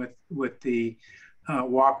fine with the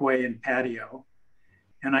walkway and patio.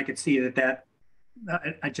 And I could see that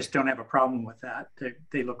I just don't have a problem with that.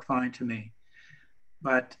 They look fine to me.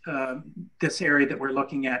 But this area that we're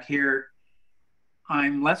looking at here,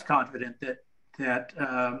 I'm less confident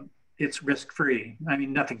that it's risk-free. I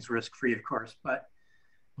mean, nothing's risk-free, of course, but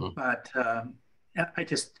I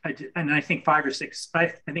think 5 or 6.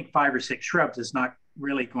 I think 5 or 6 shrubs is not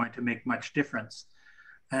really going to make much difference.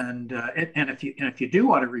 And if you do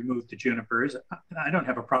want to remove the junipers, I don't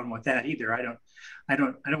have a problem with that either. I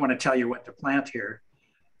don't want to tell you what to plant here.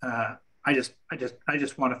 I just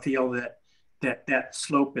want to feel that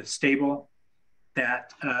slope is stable,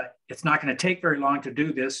 that it's not going to take very long to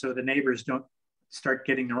do this, so the neighbors don't start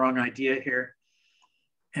getting the wrong idea here.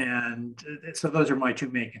 And so those are my 2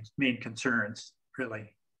 main concerns,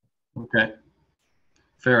 really. Okay,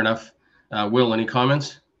 fair enough. Will, any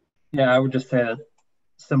comments? Yeah, I would just say that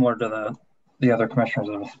similar to the other commissioners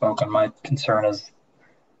that have spoken, my concern is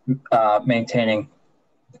preventing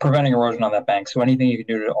erosion on that bank. So anything you can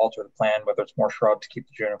do to alter the plan, whether it's more shrubs, keep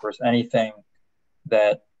the junipers, anything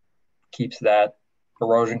that keeps that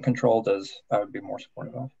erosion controlled, I would be more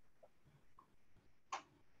supportive of.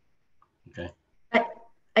 Okay.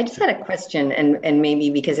 I just had a question, and maybe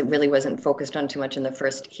because it really wasn't focused on too much in the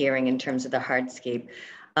first hearing in terms of the hardscape.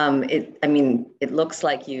 It looks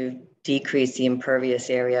like you decreased the impervious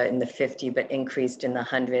area in the 50, but increased in the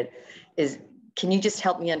 100. Can you just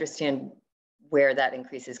help me understand where that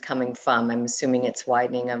increase is coming from? I'm assuming it's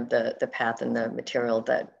widening of the path and the material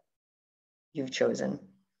that you've chosen.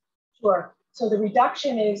 Sure. So the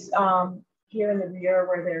reduction is here in the rear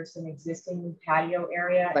where there's an existing patio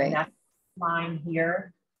area, right. And that's line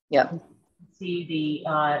here. Yep. see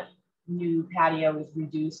the new patio is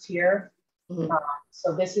reduced here. Mhm.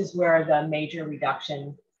 So this is where the major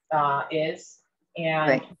reduction is. And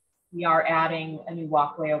Right. we are adding a new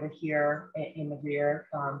walkway over here in the rear,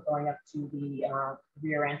 going up to the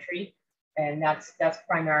rear entry. And that's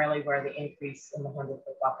primarily where the increase in the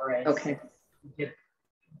 100-foot buffer is. Okay. We did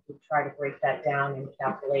try to break that down in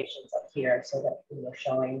calculations up here so that we are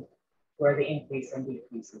showing where the increase and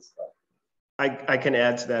decreases go. I can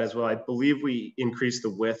add to that as well. I believe we increased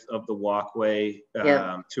the width of the walkway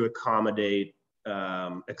to accommodate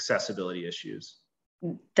accessibility issues.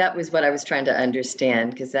 That was what I was trying to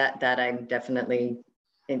understand, because that I'm definitely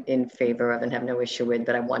in favor of and have no issue with,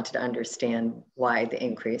 but I wanted to understand why the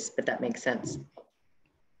increase, but that makes sense.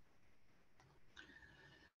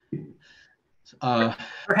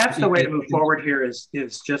 Perhaps the way to move forward here is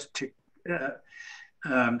just to,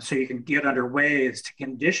 so you can get underway, is to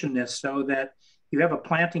condition this so that you have a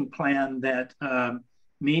planting plan that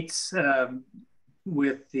meets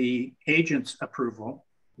with the agent's approval,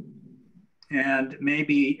 and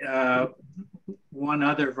maybe one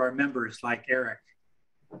other of our members, like Eric.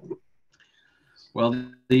 Well,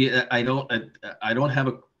 I don't have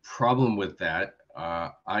a problem with that.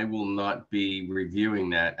 I will not be reviewing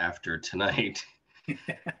that after tonight.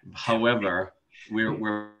 However,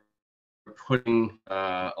 we're putting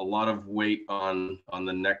a lot of weight on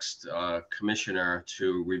the next commissioner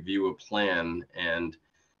to review a plan, and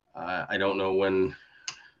I don't know when.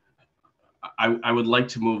 I would like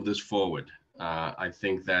to move this forward. I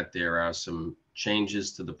think that there are some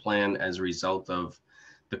changes to the plan as a result of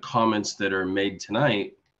the comments that are made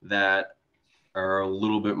tonight that are a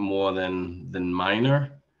little bit more than minor.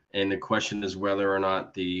 And the question is whether or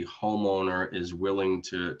not the homeowner is willing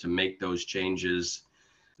to make those changes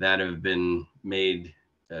that have been made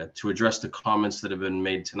to address the comments that have been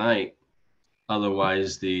made tonight.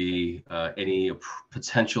 Otherwise, any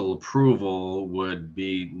potential approval would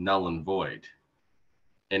be null and void.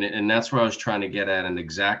 And that's where I was trying to get at, an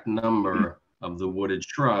exact number of the wooded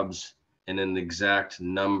shrubs and an exact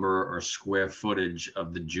number or square footage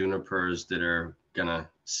of the junipers that are gonna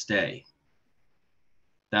stay.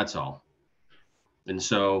 That's all. And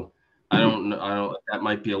so I don't know, that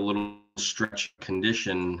might be a little stretch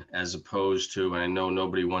condition, as opposed to, and I know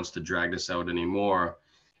nobody wants to drag this out anymore,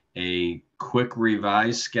 a quick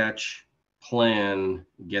revised sketch plan,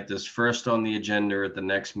 get this first on the agenda at the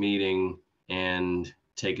next meeting and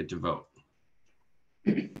take it to vote.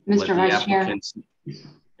 Mr. Vice Chair.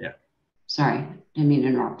 Yeah. Sorry, didn't mean to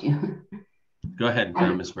interrupt you. Go ahead,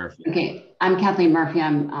 Ms. Murphy. Okay, I'm Kathleen Murphy.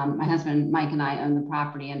 I'm my husband Mike and I own the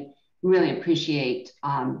property, and really appreciate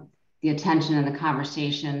the attention and the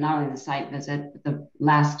conversation, not only the site visit, but the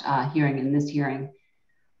last hearing and this hearing.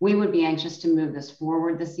 We would be anxious to move this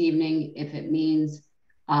forward this evening if it means,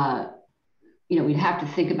 we'd have to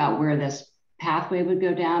think about where this pathway would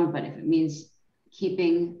go down, but if it means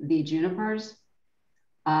keeping the junipers,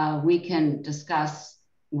 we can discuss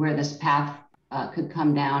where this path could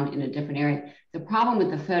come down in a different area. The problem with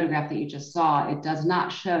the photograph that you just saw, it does not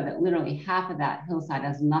show that literally half of that hillside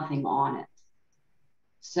has nothing on it.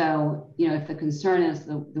 So, if the concern is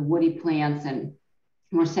the woody plants, and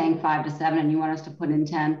we're saying 5 to 7 and you want us to put in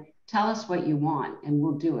 10, tell us what you want and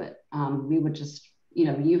we'll do it. We would just,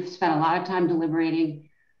 you've spent a lot of time deliberating.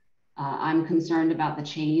 I'm concerned about the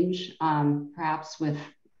change, perhaps with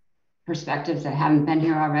perspectives that haven't been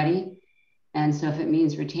here already. And so if it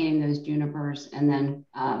means retaining those junipers and then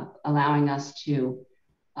allowing us to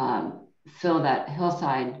fill that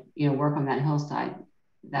hillside, work on that hillside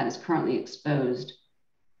that is currently exposed,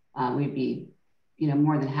 we'd be,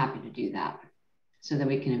 more than happy to do that so that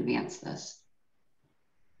we can advance this.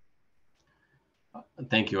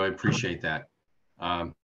 Thank you. I appreciate that.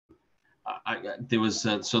 There was,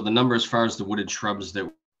 so the number as far as the wooded shrubs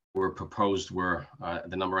that were proposed were,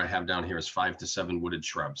 the number I have down here is 5 to 7 wooded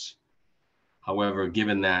shrubs. However,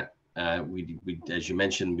 given that we as you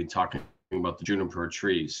mentioned, we're talking about the juniper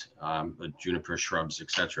trees, juniper shrubs,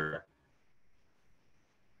 etc.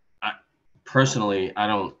 Personally, I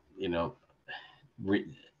don't,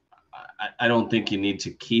 I don't think you need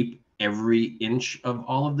to keep every inch of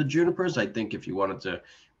all of the junipers. I think if you wanted to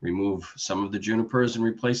remove some of the junipers and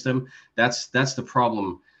replace them, that's the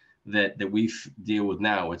problem that we deal with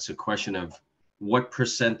now. It's a question of what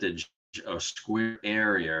percentage of square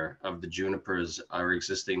area of the junipers are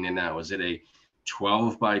existing there now. Is it a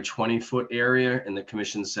 12 by 20 foot area? And the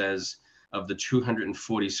commission says of the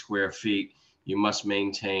 240 square feet, you must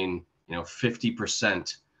maintain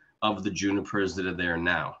 50% of the junipers that are there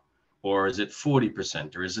now, or is it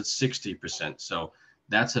 40%, or is it 60%? So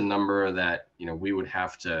that's a number that we would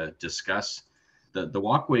have to discuss. the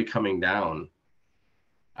walkway coming down,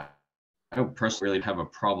 I don't personally really have a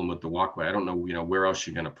problem with the walkway. I don't know, where else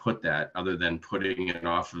you're going to put that other than putting it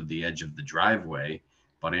off of the edge of the driveway.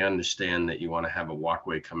 But I understand that you want to have a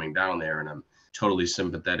walkway coming down there, and I'm totally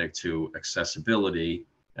sympathetic to accessibility,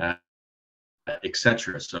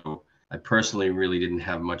 etc. So I personally really didn't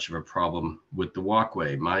have much of a problem with the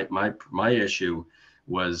walkway. My issue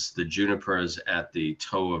was the junipers at the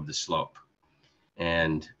toe of the slope.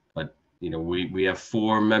 But we have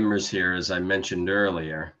 4 members here, as I mentioned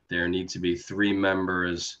earlier. There need to be 3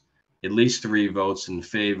 members, at least 3 votes in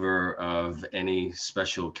favor of any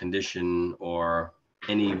special condition or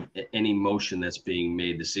any motion that's being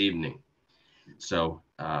made this evening. So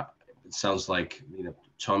it sounds like,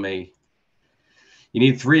 Tommy, you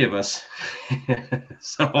need 3 of us.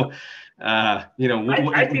 So, I'd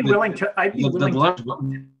be willing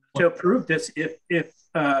to approve this if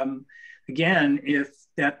again, if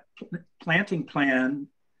that planting plan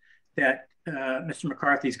that Mr.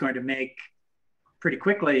 McCarthy is going to make pretty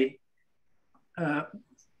quickly, I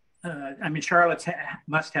mean, Charlotte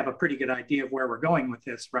must have a pretty good idea of where we're going with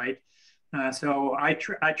this, right? So I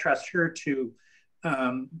trust her to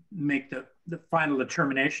make the final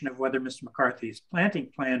determination of whether Mr. McCarthy's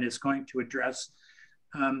planting plan is going to address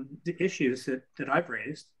the issues that I've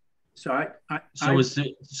raised. So I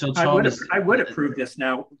would approve this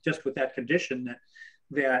now, just with that condition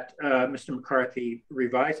that Mr. McCarthy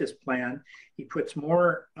revise his plan. He puts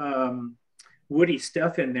more woody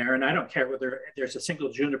stuff in there, and I don't care whether there's a single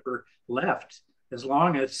juniper left, as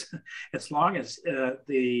long as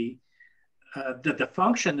the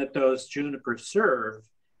function that those junipers serve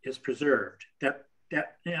is preserved. I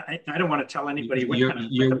don't want to tell anybody what kind of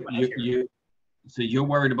so you're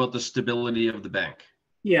worried about the stability of the bank.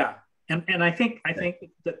 Yeah, and I think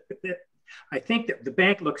that the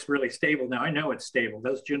bank looks really stable now. I know it's stable.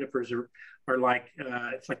 Those junipers are like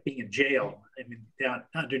it's like being in jail. I mean, down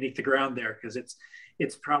underneath the ground there, because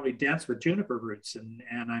it's probably dense with juniper roots, and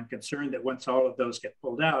I'm concerned that once all of those get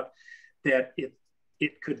pulled out, that it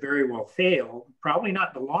could very well fail. Probably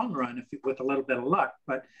not in the long run, with a little bit of luck,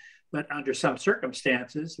 but under some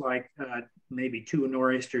circumstances, like maybe 2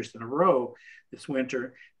 nor'easters in a row this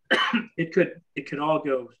winter, it could all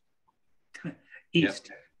go east.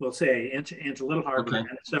 Yep. We'll say into Little Harbor. Okay.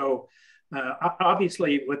 And so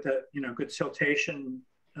obviously with the good siltation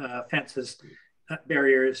fences,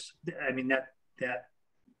 barriers, I mean that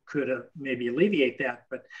could maybe alleviate that,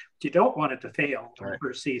 but you don't want it to fail right.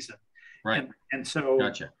 per season. Right. And so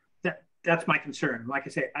gotcha. That's my concern. Like I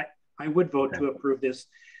say, I would vote to approve this,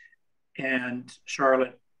 and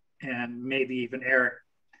Charlotte and maybe even Eric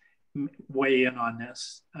weigh in on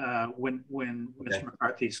this when Mr.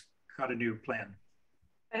 McCarthy's got a new plan.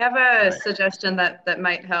 I have a suggestion that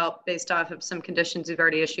might help based off of some conditions we've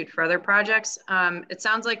already issued for other projects. It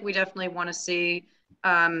sounds like we definitely want to see,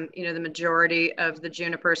 the majority of the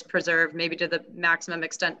junipers preserved, maybe to the maximum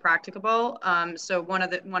extent practicable. So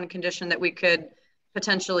one condition that we could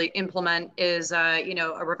potentially implement is, a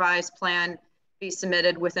revised plan be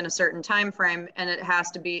submitted within a certain time frame, and it has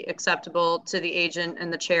to be acceptable to the agent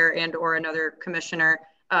and the chair and or another commissioner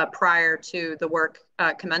prior to the work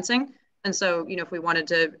commencing. And so, if we wanted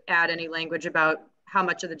to add any language about how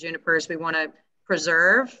much of the junipers we want to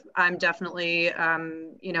preserve, I'm definitely,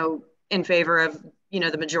 in favor of,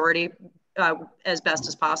 the majority as best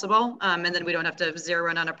as possible. And then we don't have to zero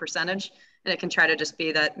in on a percentage, and it can try to just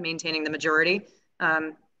be that maintaining the majority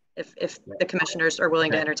if the commissioners are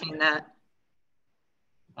willing to entertain that.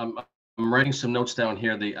 I'm writing some notes down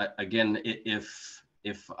here. Again, if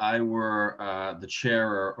I were the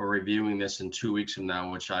chair or reviewing this in 2 weeks from now,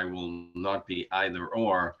 which I will not be either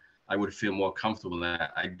or, I would feel more comfortable with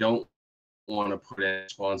that. I don't want to put a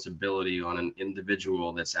responsibility on an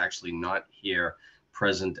individual that's actually not here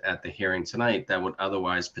present at the hearing tonight that would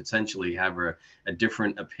otherwise potentially have a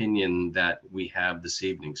different opinion that we have this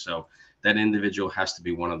evening. So that individual has to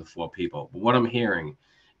be one of the 4 people. But what I'm hearing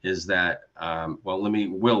is that,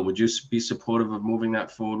 Will, would you be supportive of moving that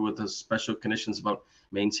forward with the special conditions about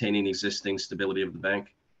maintaining the existing stability of the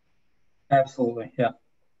bank? Absolutely, yeah.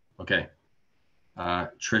 Okay.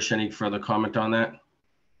 Trish, any further comment on that?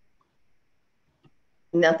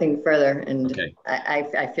 Nothing further, and okay.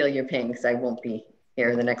 I feel your pain because I won't be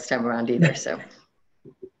here the next time around either, so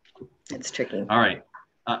it's tricky. All right.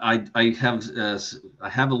 I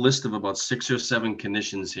have a list of about 6 or 7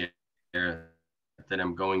 conditions here that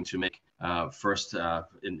I'm going to make. First,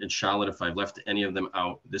 in Charlotte, if I've left any of them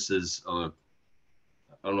out, this is, I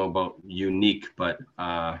don't know about unique, but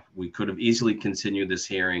we could have easily continued this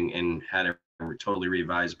hearing and had a totally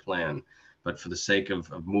revised plan. But for the sake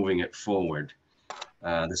of moving it forward,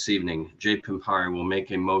 this evening. Jay Pimpari will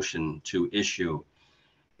make a motion to issue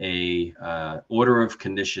a order of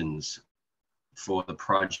conditions for the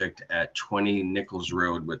project at 20 Nichols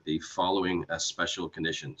Road with the following special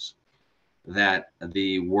conditions. That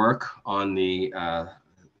the work on the I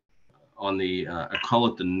call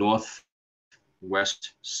it the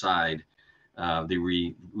northwest side,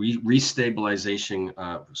 the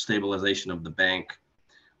stabilization of the bank,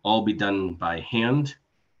 all be done by hand.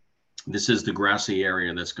 This is the grassy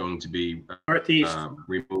area that's going to be northeast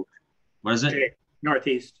removed. What is it? Okay.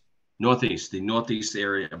 Northeast. Northeast. The northeast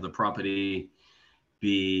area of the property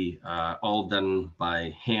be all done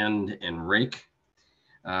by hand and rake.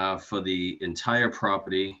 For the entire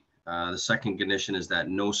property, the second condition is that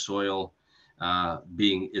no soil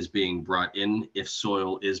is being brought in. If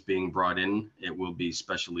soil is being brought in, it will be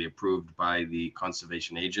specially approved by the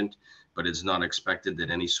conservation agent, but it's not expected that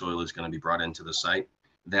any soil is going to be brought into the site.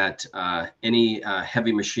 That any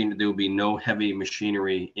heavy machine, there will be no heavy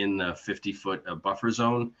machinery in the 50-foot buffer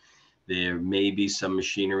zone. There may be some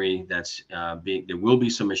machinery that's there will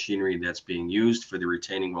be some machinery that's being used for the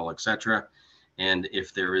retaining wall, etc. And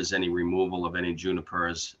if there is any removal of any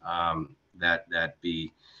junipers, that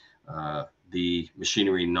be the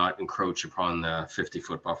machinery not encroach upon the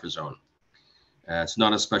 50-foot buffer zone. It's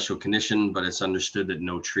not a special condition, but it's understood that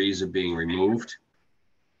no trees are being removed.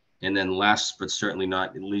 And then last, but certainly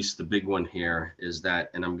not least, the big one here is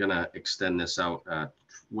that, and I'm going to extend this out.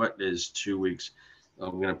 What is 2 weeks?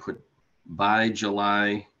 I'm going to put by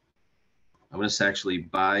July. I'm going to say actually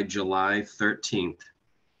by July 13th,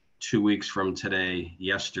 2 weeks from today,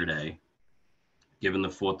 yesterday, given the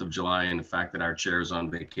 4th of July and the fact that our chair is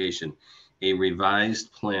on vacation, a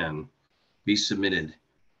revised plan be submitted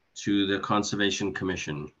to the Conservation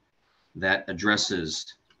Commission that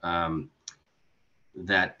addresses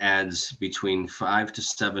that adds between 5 to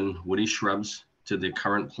 7 woody shrubs to the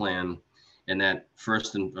current plan, and that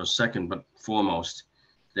first and or second, but foremost,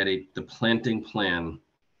 that the planting plan,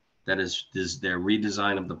 that is their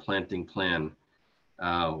redesign of the planting plan,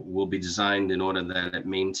 will be designed in order that it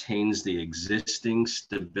maintains the existing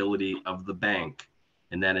stability of the bank,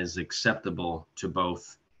 and that is acceptable to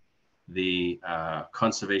both the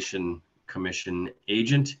Conservation Commission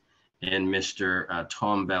agent and Mr.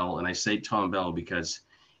 Tom Bell. And I say Tom Bell because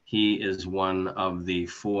he is one of the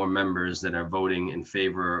 4 members that are voting in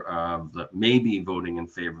favor of maybe voting in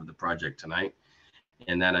favor of the project tonight.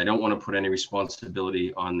 And that I don't want to put any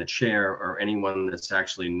responsibility on the chair or anyone that's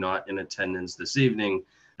actually not in attendance this evening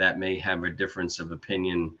that may have a difference of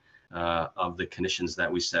opinion of the conditions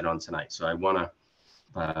that we set on tonight. So I want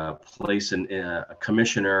to place a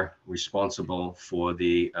commissioner responsible for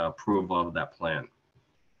the approval of that plan.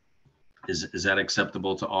 Is that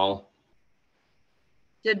acceptable to all?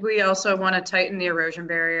 Did we also want to tighten the erosion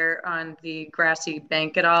barrier on the grassy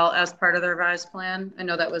bank at all as part of the revised plan? I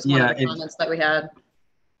know that was one of the comments that we had.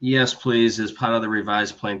 Yes, please. As part of the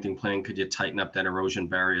revised planting plan, could you tighten up that erosion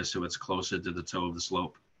barrier so it's closer to the toe of the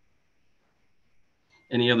slope?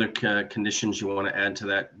 Any other conditions you want to add to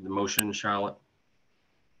the motion, Charlotte?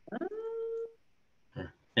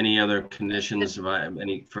 Any other conditions by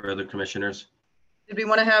any further commissioners? Did we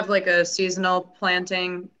want to have like a seasonal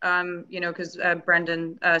planting, because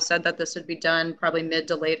Brendan said that this would be done probably mid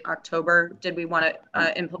to late October. Did we want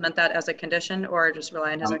to implement that as a condition or just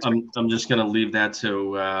rely on his expertise? I'm just going to leave that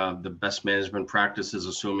to the best management practices,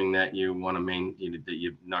 assuming that you want to that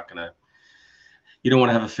you're not going to, you don't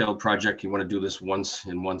want to have a failed project. You want to do this once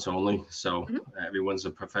and once only. So everyone's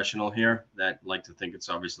a professional here that like to think it's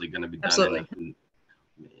obviously going to be done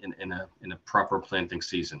in a proper planting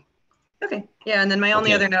season. Okay. Yeah. And then my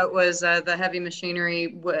only other note was the heavy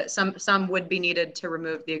machinery. Some would be needed to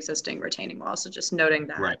remove the existing retaining wall. So just noting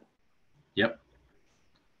that. Right. Yep.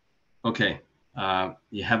 Okay.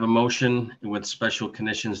 You have a motion with special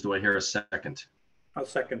conditions. Do I hear a second? I'll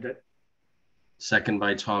second it. Second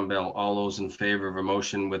by Tom Bell. All those in favor of a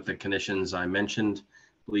motion with the conditions I mentioned,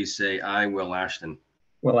 please say aye. Will Ashton.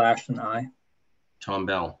 Will Ashton, aye. Tom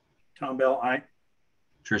Bell. Tom Bell, aye.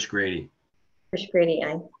 Trish Grady. Trish Grady,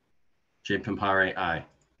 aye. Jay Pimpari, aye.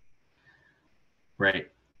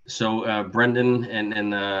 Right. So Brendan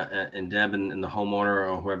and Deb and the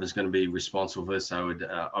homeowner or whoever's going to be responsible for this, I would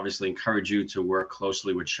obviously encourage you to work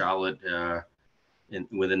closely with Charlotte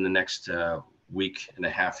within the next week and a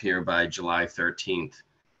half here by July 13th,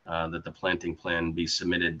 that the planting plan be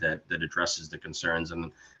submitted that addresses the concerns.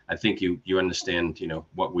 And I think you understand,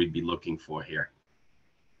 what we'd be looking for here.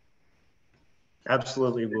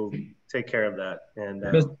 Absolutely, we'll take care of that. And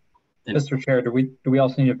Mr. Chair, do we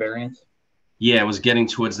also need a variance? Yeah, I was getting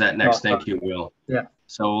towards that next. Thank you, Will. Yeah.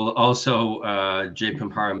 So we'll also, Jay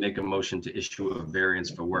Pimpara make a motion to issue a variance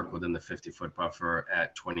for work within the 50-foot buffer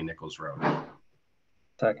at 20 Nichols Road.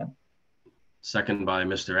 Second. Second by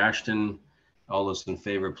Mr. Ashton. All those in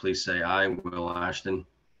favor, please say aye. Will Ashton.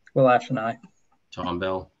 Will Ashton, aye. Tom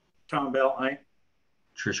Bell. Tom Bell, aye.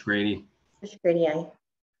 Trish Grady. Trish Grady, aye.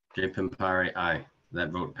 Jay Pimpari, aye. That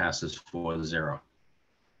vote passes 4-0.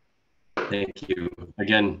 Thank you.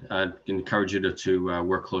 Again, I encourage you to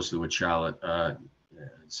work closely with Charlotte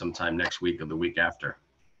sometime next week or the week after.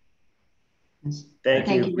 Thank you.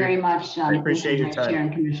 Thank you very much. I appreciate your time. Chair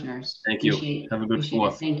and commissioners. Thank you. Have a good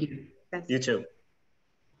fourth. Thank you. You too.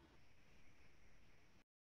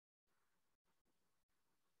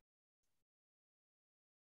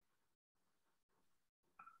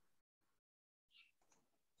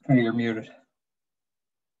 Oh, you're muted.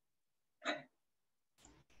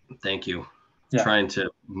 Thank you. Yeah. Trying to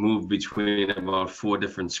move between about 4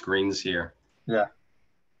 different screens here. Yeah.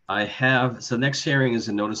 I have, so next hearing is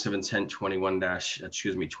a notice of intent 22-21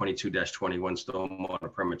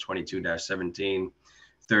 stormwater permit 22-17.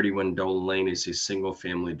 31 Dole Lane is a single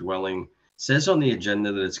family dwelling. Says on the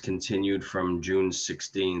agenda that it's continued from June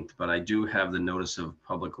 16th, but I do have the notice of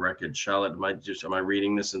public record. Charlotte, am I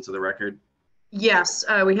reading this into the record? Yes,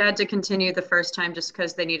 we had to continue the first time just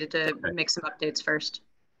because they needed to make some updates first.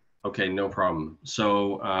 Okay, no problem.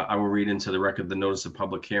 So I will read into the record the notice of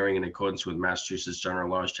public hearing in accordance with Massachusetts General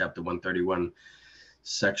Laws, Chapter 131,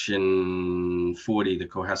 Section 40, the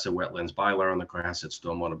Cohasset Wetlands Bylaw and the Cohasset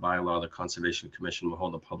Stormwater Bylaw. The Conservation Commission will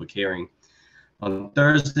hold a public hearing on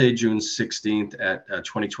Thursday, June 16th at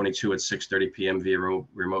 2022 at 6:30 p.m. via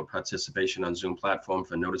remote participation on Zoom platform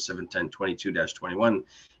for notice of intent 22-21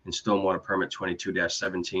 and stormwater permit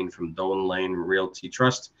 22-17 from Dolan Lane Realty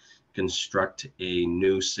Trust. Construct a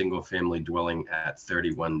new single-family dwelling at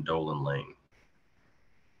 31 Dolan Lane.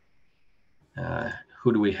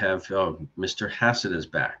 Who do we have? Oh, Mr. Hassett is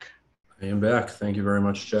back. I am back. Thank you very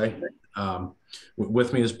much, Jay.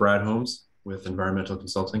 With me is Brad Holmes with Environmental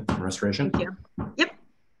Consulting and Restoration. Thank you. Yep.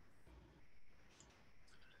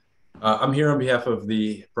 I'm here on behalf of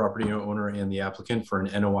the property owner and the applicant for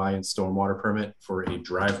an NOI and stormwater permit for a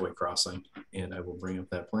driveway crossing, and I will bring up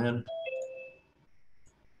that plan.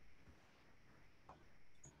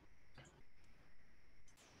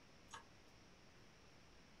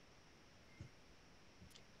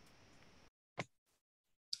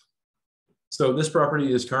 So this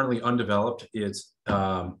property is currently undeveloped. It's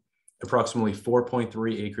approximately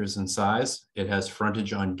 4.3 acres in size. It has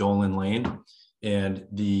frontage on Dolan Lane, and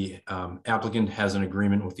the applicant has an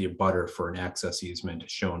agreement with the abutter for an access easement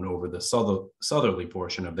shown over the southerly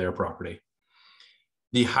portion of their property.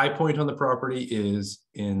 The high point on the property is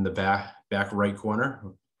in the back right corner,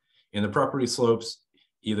 and the property slopes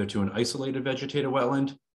either to an isolated vegetated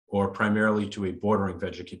wetland or primarily to a bordering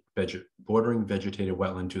vegetated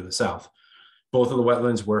wetland to the south. Both of the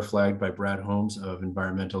wetlands were flagged by Brad Holmes of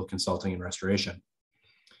Environmental Consulting and Restoration.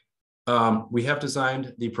 We have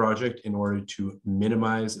designed the project in order to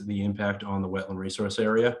minimize the impact on the wetland resource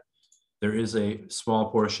area. There is a small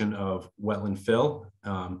portion of wetland fill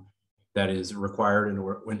that is required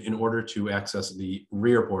in order to access the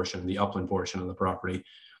rear portion, the upland portion of the property,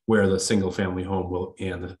 where the single family home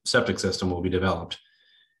and the septic system will be developed.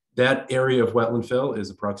 That area of wetland fill is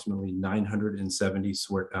approximately 970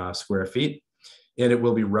 square feet. And it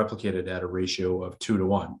will be replicated at a ratio of 2 to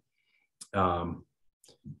 1.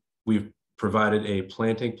 We've provided a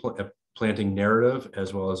planting narrative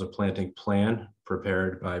as well as a planting plan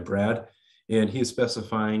prepared by Brad, and he's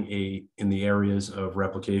specifying in the areas of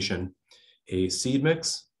replication a seed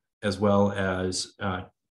mix as well as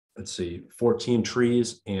 14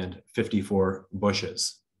 trees and 54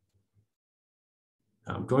 bushes.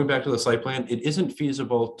 Going back to the site plan, it isn't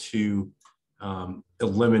feasible to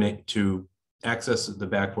access the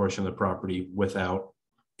back portion of the property without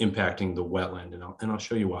impacting the wetland, and I'll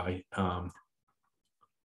show you why.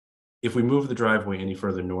 If we move the driveway any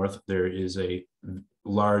further north, there is a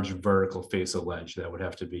large vertical face of ledge that would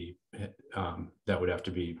have to be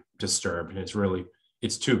disturbed, and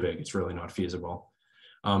it's too big. It's really not feasible.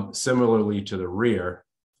 Similarly to the rear,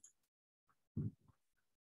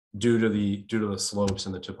 due to the slopes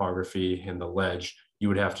and the topography and the ledge, you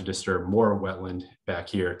would have to disturb more wetland back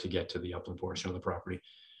here to get to the upland portion of the property.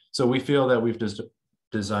 So we feel that we've just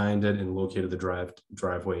designed it and located the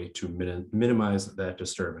driveway to minimize that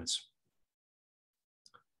disturbance.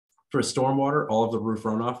 For stormwater, all of the roof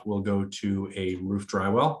runoff will go to a roof dry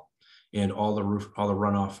well, and all the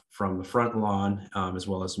runoff from the front lawn, as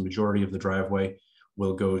well as the majority of the driveway,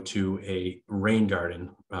 will go to a rain garden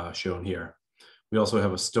shown here. We also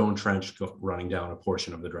have a stone trench running down a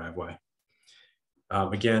portion of the driveway.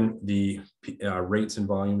 Again, the rates and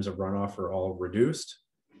volumes of runoff are all reduced.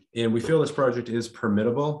 And we feel this project is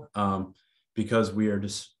permittable because we are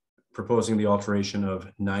just proposing the alteration of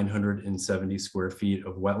 970 square feet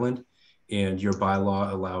of wetland, and your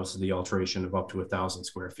bylaw allows the alteration of up to 1,000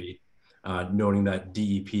 square feet, noting that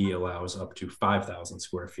DEP allows up to 5,000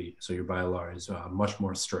 square feet. So your bylaw is much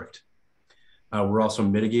more strict. We're also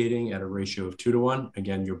mitigating at a ratio of 2 to 1.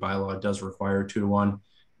 Again, your bylaw does require 2 to 1,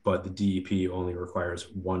 but the DEP only requires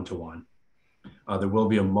 1 to 1. There will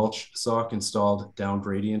be a mulch sock installed down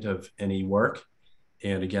gradient of any work.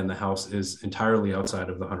 And again, the house is entirely outside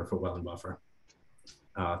of the 100-foot wetland buffer.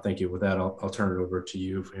 Thank you. With that, I'll turn it over to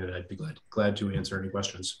you, and I'd be glad to answer any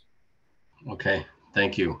questions. Okay,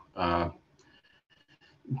 thank you.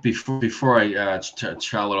 Before I,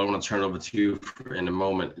 Charlotte, I want to turn it over to you in a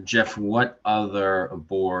moment. Jeff, what other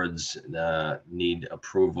boards need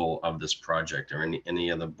approval of this project, or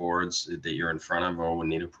any other boards that you're in front of or would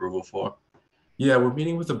need approval for? Yeah, we're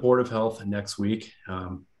meeting with the Board of Health next week,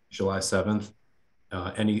 July 7th.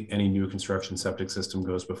 Any new construction septic system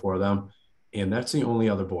goes before them, and that's the only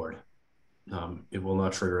other board. It will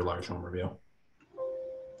not trigger a large home review.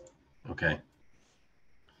 Okay.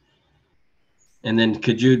 And then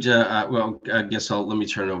could you, well, I guess let me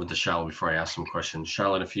turn it over to Charlotte before I ask some questions.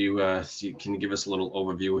 Charlotte, if you, can you give us a little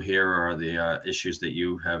overview here, or the issues that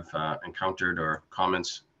you have encountered or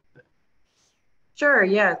comments? Sure,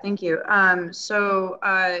 yeah, thank you.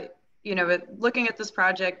 You know, looking at this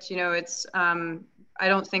project, you know, it's, I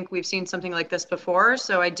don't think we've seen something like this before.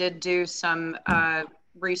 So I did do some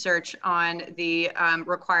research on the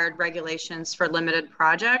required regulations for limited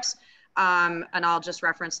projects. And I'll just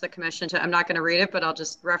reference the commission to, I'm not going to read it, but I'll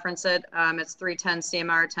just reference it. It's 310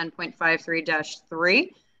 CMR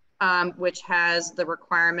 10.53-3, which has the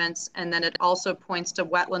requirements. And then it also points to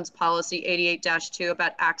wetlands policy 88-2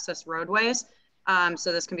 about access roadways.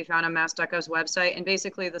 So this can be found on Mass.gov's website. And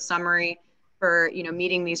basically the summary for, you know,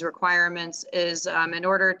 meeting these requirements is in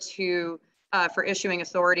order to, for issuing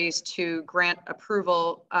authorities to grant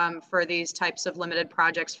approval for these types of limited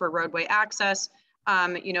projects for roadway access,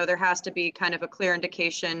 you know, there has to be kind of a clear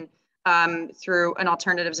indication through an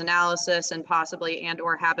alternatives analysis and possibly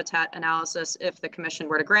and/or habitat analysis, if the commission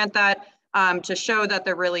were to grant that, to show that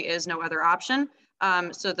there really is no other option.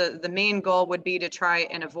 So the main goal would be to try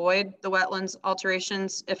and avoid the wetlands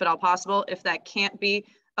alterations, if at all possible. If that can't be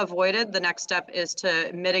avoided, the next step is to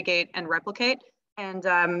mitigate and replicate. And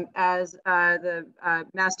as the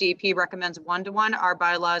Mass DEP recommends 1-to-1, our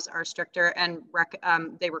bylaws are stricter, and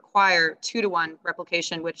they require 2-to-1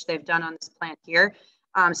 replication, which they've done on this plant here.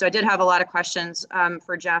 So I did have a lot of questions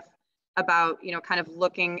for Jeff about, you know, kind of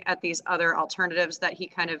looking at these other alternatives that he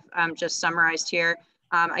kind of just summarized here.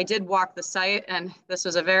 I did walk the site, and this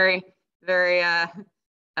was a very, very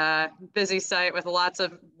busy site with lots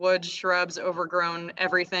of wood, shrubs, overgrown,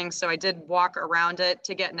 everything. So I did walk around it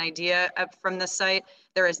to get an idea from the site.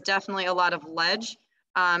 There is definitely a lot of ledge.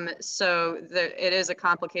 So it is a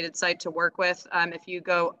complicated site to work with. If you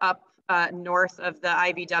go up north of the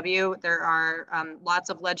IVW, there are lots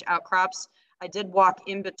of ledge outcrops. I did walk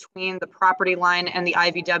in between the property line and the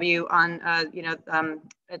IVW on, you know,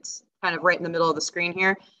 it's kind of right in the middle of the screen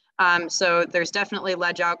here. So there's definitely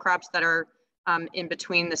ledge outcrops that are in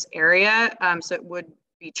between this area. So it would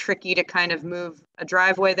be tricky to kind of move a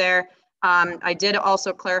driveway there. I did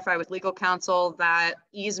also clarify with legal counsel that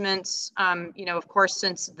easements, you know, of course,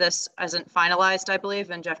 since this isn't finalized, I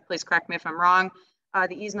believe, and Jeff, please correct me if I'm wrong,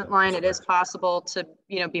 the easement line, it is possible to,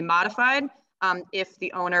 you know, be modified if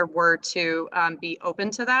the owner were to be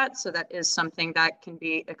open to that. So that is something that can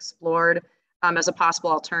be explored as a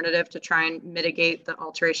possible alternative to try and mitigate the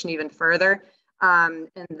alteration even further. And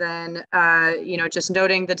then, you know, just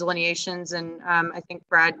noting the delineations, and I think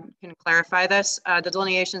Brad can clarify this. The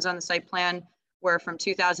delineations on the site plan were from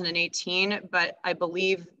 2018, but I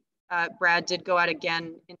believe Brad did go out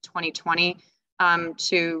again in 2020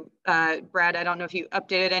 Brad, I don't know if you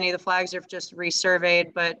updated any of the flags or if just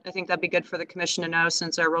resurveyed, but I think that'd be good for the commission to know,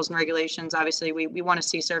 since our rules and regulations, obviously we want to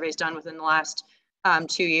see surveys done within the last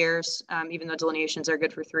 2 years, even though delineations are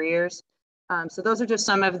good for 3 years. So those are just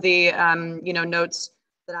some of the notes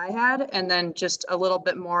that I had, and then just a little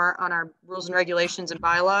bit more on our rules and regulations and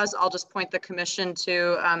bylaws. I'll just point the commission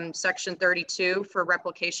to section 32 for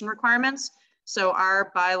replication requirements. So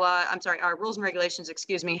our our rules and regulations,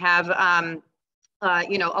 have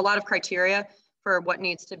a lot of criteria for what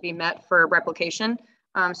needs to be met for replication.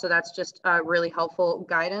 So that's just really helpful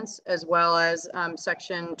guidance, as well as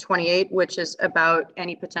section 28, which is about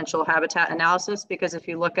any potential habitat analysis, because if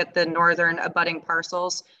you look at the northern abutting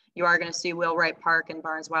parcels, you are going to see Wheelwright Park and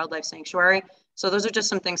Barnes Wildlife Sanctuary. So those are just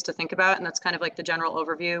some things to think about. And that's kind of like the general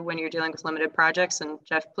overview when you're dealing with limited projects. And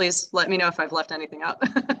Jeff, please let me know if I've left anything out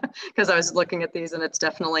because I was looking at these and it's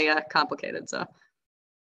definitely complicated. So.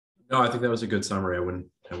 No, I think that was a good summary. I wouldn't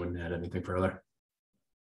add anything further.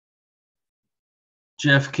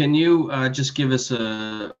 Jeff, can you just give us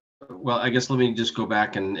well, I guess let me just go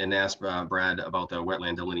back and ask Brad about the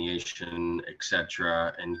wetland delineation, et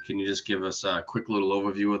cetera. And can you just give us a quick little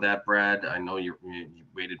overview of that, Brad? I know you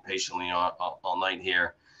waited patiently all night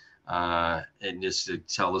here. And just to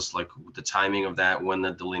tell us like the timing of that, when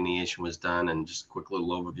the delineation was done, and just a quick little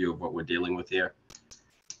overview of what we're dealing with here.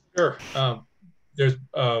 Sure. There's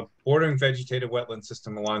a bordering vegetated wetland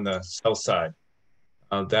system along the south side.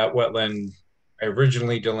 That wetland I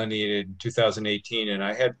originally delineated in 2018, and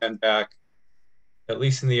I had been back, at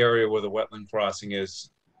least in the area where the wetland crossing is,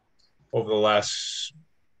 over the last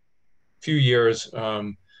few years.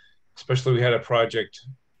 Especially we had a project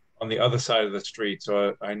on the other side of the street,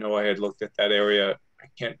 so I know I had looked at that area.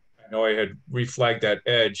 I know I had reflagged that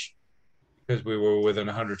edge because we were within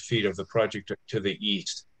 100 feet of the project to the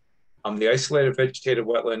east. The isolated vegetated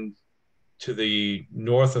wetland to the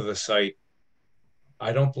north of the site,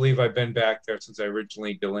 I don't believe I've been back there since I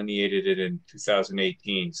originally delineated it in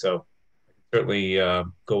 2018. So I can certainly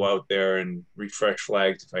go out there and refresh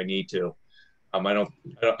flags if I need to. I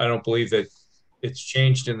don't believe that it's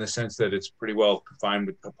changed in the sense that it's pretty well confined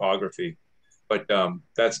with topography, but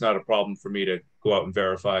that's not a problem for me to go out and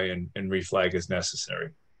verify and reflag as necessary.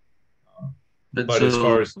 But so, as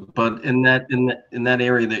far as in that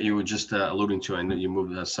area that you were just alluding to, I know you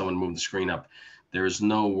moved someone moved the screen up. There is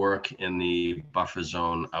no work in the buffer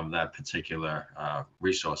zone of that particular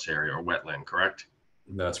resource area or wetland, correct?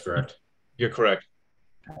 That's correct. You're correct.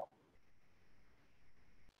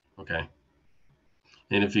 Okay.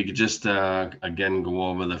 And if you could just again go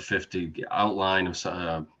over the 50 outline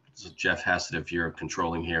of Jeff Hassett, if you're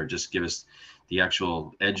controlling here, just give us the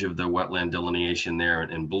actual edge of the wetland delineation there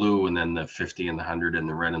in blue, and then the 50 and the 100 in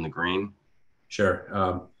the red and the green.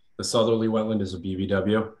 Sure. The southerly wetland is a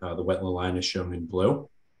BVW. The wetland line is shown in blue.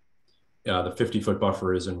 The 50-foot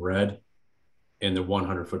buffer is in red, and the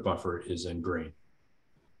 100-foot buffer is in green.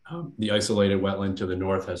 The isolated wetland to the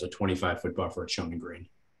north has a 25-foot buffer shown in green.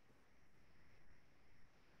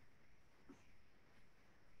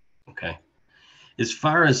 Okay. As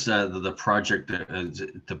far as the project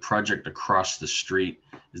across the street,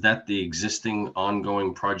 is that the existing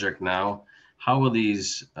ongoing project now? How are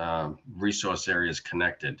these resource areas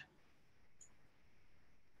connected?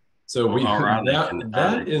 So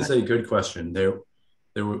that is a good question.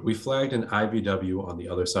 We flagged an IVW on the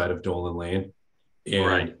other side of Dolan Lane, and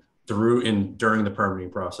right. during the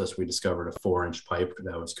permitting process, we discovered a 4-inch pipe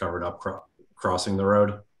that was covered up crossing the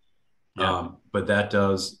road. Yeah. But that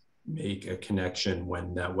does make a connection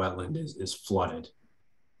when that wetland is flooded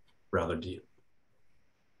rather deep.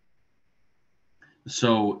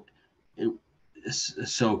 So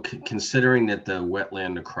considering that the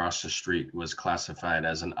wetland across the street was classified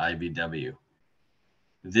as an IVW,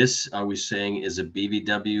 this, are we saying, is a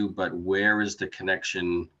BVW, but where is the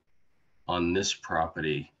connection on this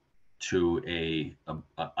property to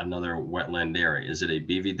another wetland area? Is it a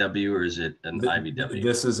BVW or is it an IVW?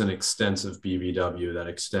 This is an extensive BVW that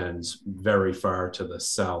extends very far to the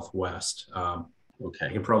southwest. Okay. I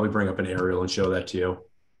can probably bring up an aerial and show that to you.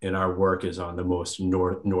 And our work is on the most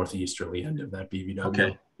northeasterly end of that BVW.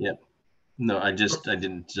 Okay. Yep. No, I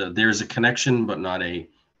didn't. There's a connection, but not a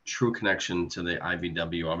true connection to the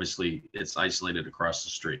IVW. Obviously, it's isolated across the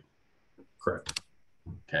street. Correct.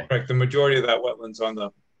 Okay. Correct. The majority of that wetland's on the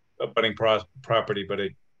abutting property, but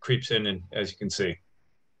it creeps in, and as you can see,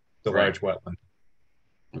 the large wetland.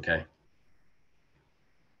 Okay.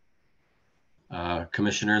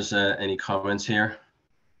 Commissioners, any comments here?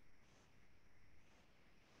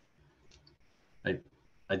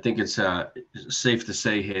 I think it's safe to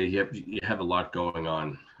say here you have a lot going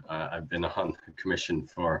on. I've been on the commission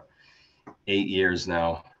for 8 years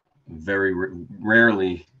now. Very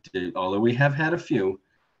rarely, although we have had a few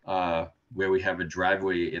where we have a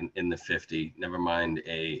driveway in the 50. Never mind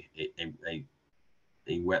a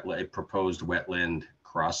proposed wetland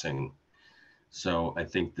crossing. So I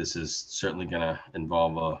think this is certainly going to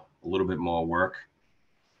involve a little bit more work.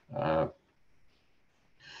 I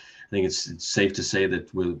think it's safe to say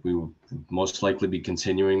that we will most likely be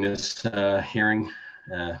continuing this hearing.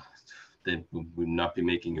 That we will not be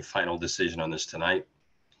making a final decision on this tonight.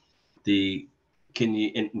 And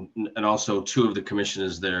also 2 of the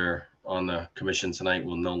commissioners there on the commission tonight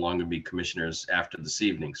will no longer be commissioners after this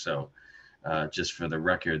evening. So just for the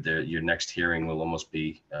record, your next hearing will almost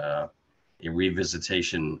be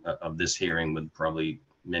revisitation of this hearing with probably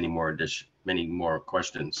many more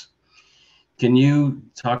questions. Can you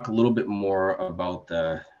talk a little bit more about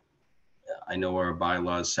I know our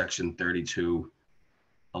bylaws, section 32,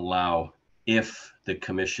 allow, if the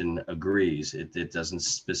commission agrees, it doesn't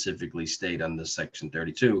specifically state under section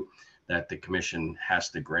 32 that the commission has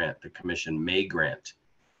to grant. The commission may grant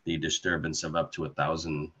the disturbance of up to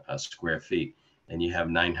 1,000 square feet, and you have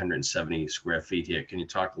 970 square feet here. Can you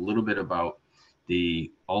talk a little bit about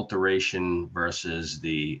the alteration versus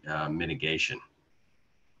the mitigation?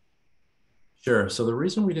 Sure. So the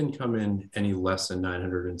reason we didn't come in any less than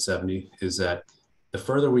 970 is that the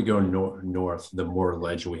further we go north, the more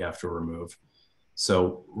ledge we have to remove.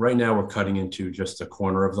 So right now we're cutting into just a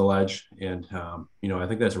corner of the ledge, and you know, I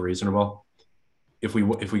think that's reasonable. If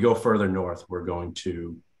we go further north, we're going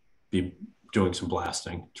to be doing some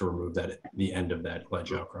blasting to remove the end of that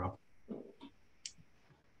ledge outcrop.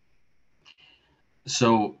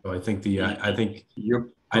 So I think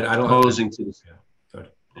you're proposing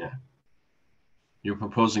You're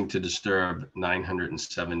proposing to disturb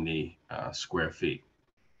 970 square feet.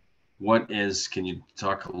 Can you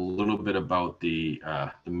talk a little bit about the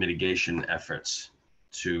mitigation efforts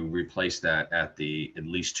to replace that at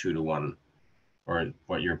least 2-to-1, or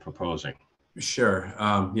what you're proposing? Sure.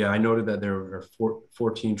 Yeah, I noted that there are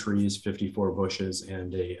 14 trees, 54 bushes,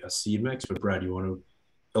 and a seed mix. But Brad, you want to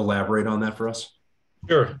elaborate on that for us?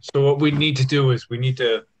 Sure. So what we need to do is we need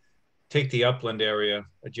to take the upland area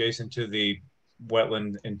adjacent to the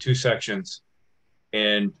wetland in 2 sections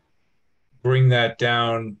and bring that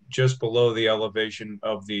down just below the elevation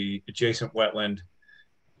of the adjacent wetland,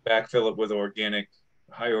 backfill it with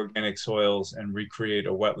high organic soils, and recreate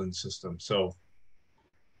a wetland system. So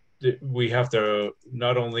we have to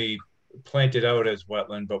not only plant it out as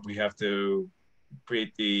wetland, but we have to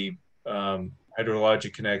create the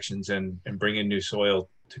hydrologic connections and bring in new soil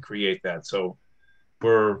to create that. So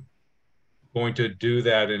we're going to do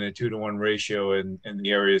that in a 2-to-1 ratio in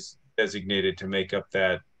the areas designated to make up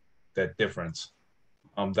that difference.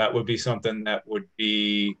 That would be something that would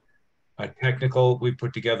be technical. We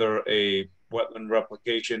put together a wetland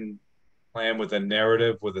replication plan with a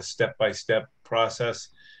narrative, with a step-by-step process,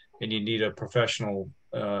 and you need a professional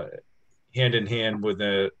hand in hand with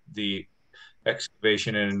the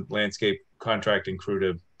excavation and landscape contracting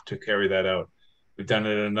crew to carry that out. We've done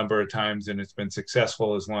it a number of times and it's been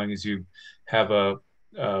successful as long as you have a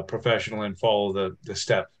professional and follow the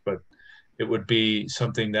steps. But it would be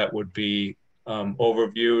something that would be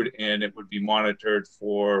overviewed, and it would be monitored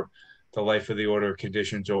for the life of the order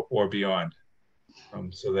conditions or beyond,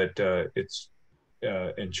 so that it's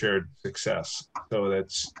ensured success. So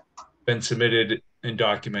that's been submitted and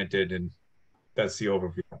documented, and that's the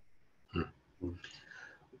overview.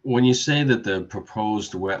 When you say that the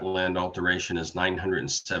proposed wetland alteration is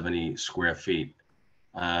 970 square feet,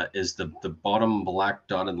 is the bottom black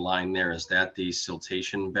dotted line there, is that the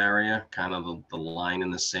siltation barrier, kind of the line in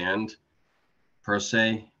the sand per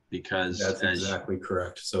se? Because that's exactly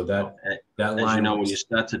correct. So that line, as you know, when you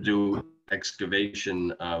start to do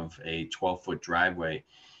excavation of a 12-foot driveway,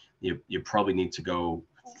 you probably need to go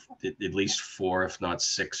at least 4, if not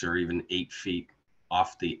 6, or even 8 feet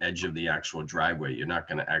off the edge of the actual driveway. You're not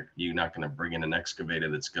going to bring in an excavator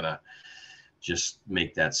that's going to just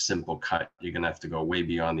make that simple cut. You're going to have to go way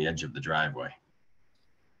beyond the edge of the driveway.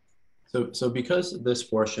 So because this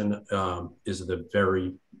portion is the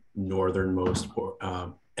very northernmost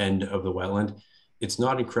end of the wetland, it's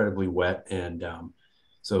not incredibly wet, and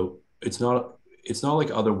so it's not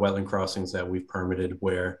like other wetland crossings that we've permitted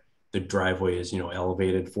where the driveway is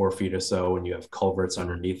elevated 4 feet or so and you have culverts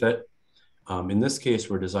underneath it. In this case,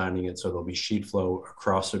 we're designing it so there'll be sheet flow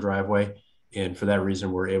across the driveway. And for that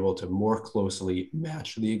reason, we're able to more closely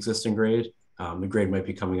match the existing grade. The grade might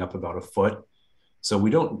be coming up about 1 foot. So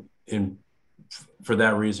for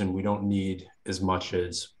that reason, we don't need as much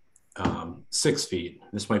as 6 feet.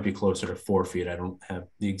 This might be closer to 4 feet. I don't have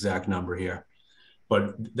the exact number here,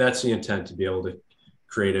 but that's the intent, to be able to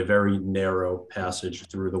create a very narrow passage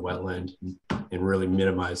through the wetland and really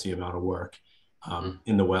minimize the amount of work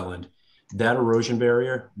in the wetland. That erosion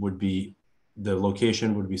barrier the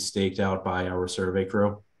location would be staked out by our survey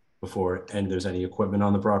crew before there's any equipment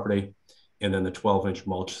on the property. And then the 12-inch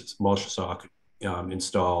mulch sock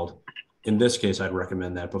installed. In this case, I'd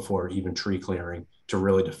recommend that before even tree clearing to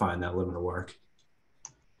really define that limit of work.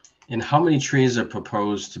 And how many trees are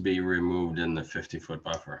proposed to be removed in the 50-foot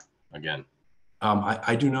buffer again?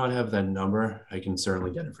 I do not have that number. I can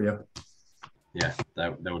certainly get it for you. Yeah,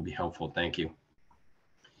 that would be helpful. Thank you.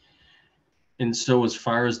 And so as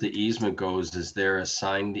far as the easement goes, is there a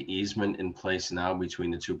signed easement in place now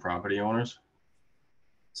between the two property owners?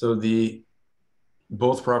 So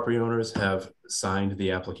both property owners have signed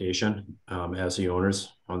the application as the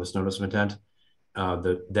owners on this notice of intent.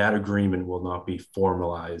 That agreement will not be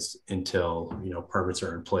formalized until, permits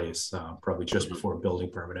are in place, probably just before a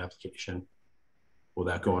building permit application. Will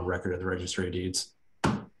that go on record at the registry of deeds?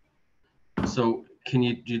 So can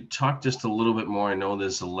you talk just a little bit more? I know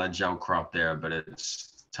there's a ledge outcrop there, but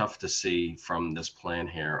it's tough to see from this plan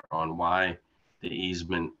here on why the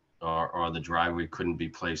easement or the driveway couldn't be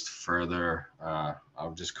placed further.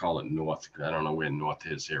 I'll just call it north. I don't know where north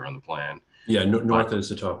is here on the plan. Yeah, north is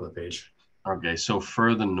the top of the page. Okay, so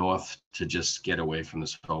further north to just get away from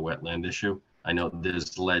this whole wetland issue. I know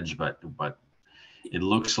there's ledge, but it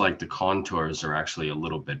looks like the contours are actually a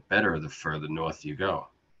little bit better the further north you go.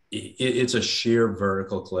 It's a sheer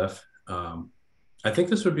vertical cliff. I think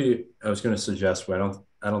this would be, I was going to suggest, but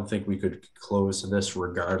I don't think we could close this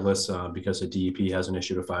regardless because the DEP hasn't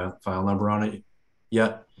issued a file number on it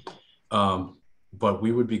yet. But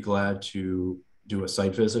we would be glad to do a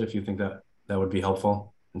site visit if you think that would be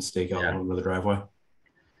helpful and stake out over the driveway.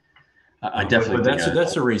 I definitely but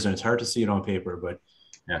that's the reason. It's hard to see it on paper, but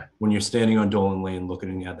yeah, when you're standing on Dolan Lane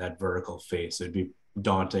looking at that vertical face, it'd be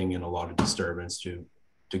daunting and a lot of disturbance to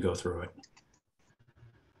go through it.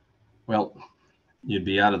 Well, you'd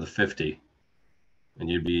be out of the 50 and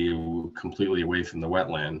you'd be completely away from the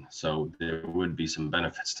wetland. So there would be some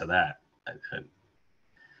benefits to that.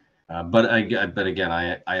 But again,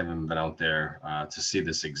 I haven't been out there to see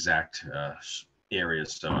this exact area.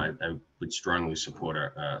 So I would strongly support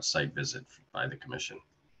a site visit by the commission.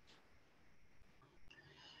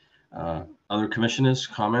 Other commissioners,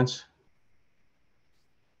 comments?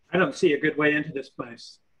 I don't see a good way into this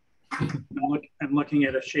place. I'm looking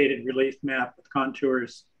at a shaded relief map with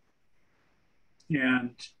contours,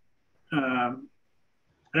 and I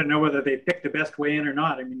don't know whether they picked the best way in or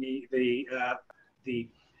not. I mean, the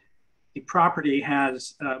property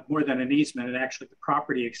has more than an easement, and actually the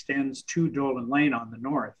property extends to Dolan Lane on the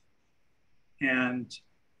north. And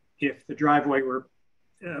if the driveway were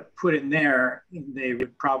put in there, they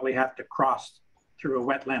would probably have to cross through a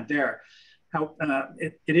wetland there.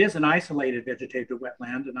 It is an isolated vegetated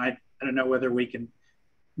wetland, and I don't know whether we can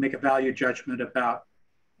make a value judgment about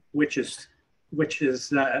which is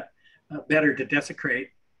better to desecrate.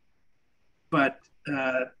 But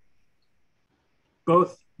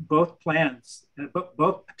both plans,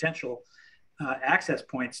 both potential access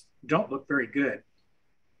points don't look very good.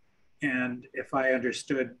 And if I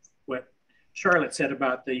understood what Charlotte said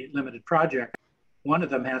about the limited project, one of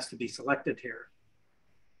them has to be selected here.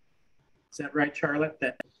 Is that right, Charlotte?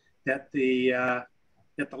 That the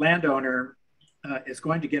landowner is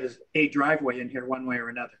going to get a driveway in here one way or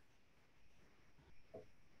another.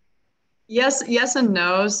 Yes and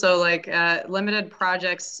no. So like limited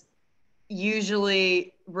projects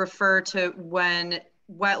usually refer to when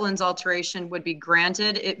wetlands alteration would be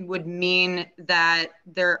granted. It would mean that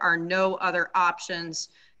there are no other options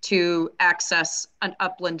to access an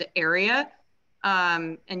upland area.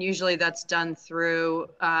 And usually that's done through,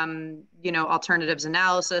 alternatives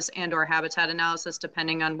analysis and or habitat analysis,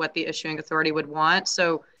 depending on what the issuing authority would want.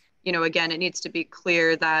 So, again, it needs to be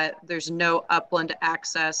clear that there's no upland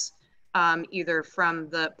access either from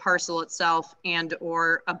the parcel itself and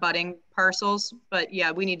or abutting parcels. But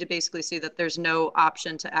yeah, we need to basically see that there's no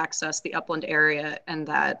option to access the upland area, and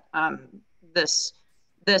that this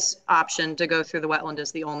option to go through the wetland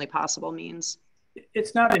is the only possible means.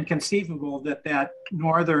 It's not inconceivable that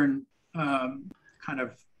northern kind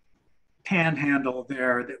of panhandle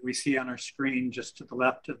there that we see on our screen just to the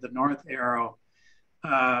left of the north arrow,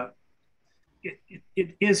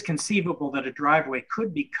 it is conceivable that a driveway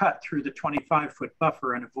could be cut through the 25-foot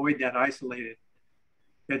buffer and avoid that isolated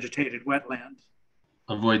vegetated wetland.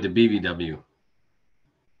 Avoid the BVW.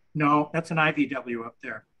 No, that's an IVW up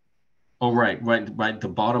there. Oh, right. The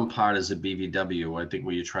bottom part is a BVW. I think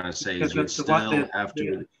what you're trying to say is you still have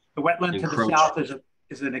to. The wetland to the south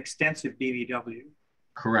is an extensive BVW.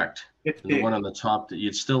 Correct. It's the one on the top,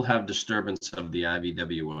 you'd still have disturbance of the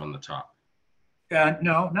IVW on the top.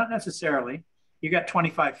 No, not necessarily. You got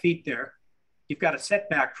 25 feet there. You've got a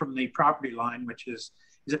setback from the property line, which is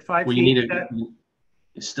it 5 feet? You need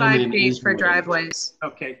still 5 need feet for driveways.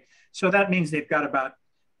 Okay, so that means they've got about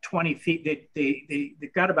 20 feet.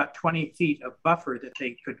 They've got about 20 feet of buffer that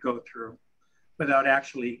they could go through without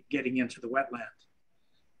actually getting into the wetland.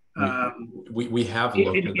 We have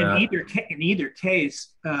looked at that. In either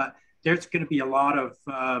case, there's going to be a lot of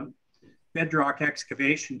bedrock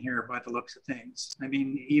excavation here by the looks of things. I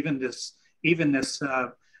mean, even this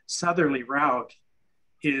southerly route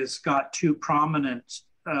is got two prominent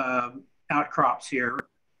outcrops here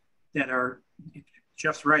that are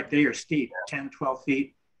just right. They are steep, 10, 12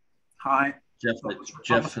 feet high.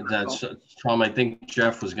 Jeff, that's Tom. I think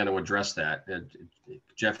Jeff was going to address that.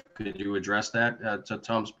 Jeff, could you address that to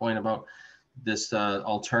Tom's point about this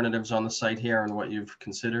alternatives on the site here and what you've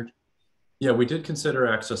considered? Yeah, we did consider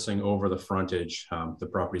accessing over the frontage, the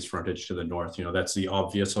property's frontage to the north. You know, that's the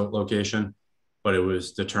obvious location, but it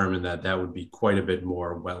was determined that that would be quite a bit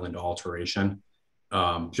more wetland alteration,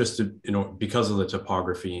 just to, you know, because of the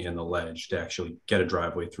topography and the ledge, to actually get a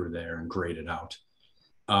driveway through there and grade it out.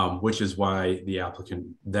 Which is why the applicant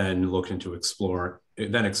then looked into explored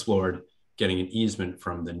getting an easement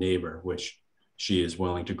from the neighbor, which she is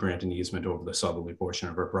willing to grant an easement over the southerly portion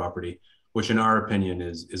of her property, which in our opinion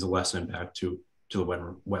is less impact to the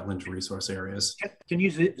wetland resource areas. Can you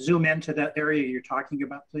zoom into that area you're talking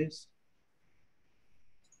about, please?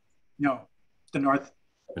 No, the north.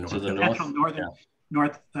 So the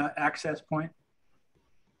north access point.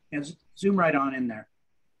 And zoom right on in there.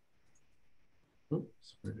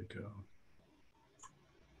 Oops, where'd it go?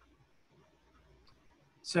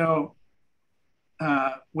 So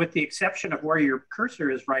with the exception of where your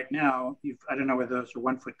cursor is right now, I don't know whether those are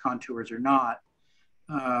 1 foot contours or not.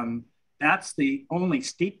 That's the only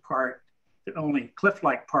steep part, the only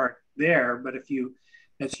cliff-like part there. But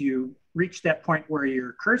as you reach that point where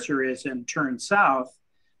your cursor is and turn south,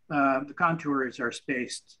 the contours are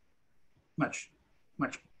spaced much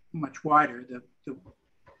wider.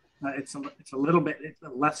 It's a little bit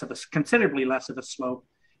less of considerably less of a slope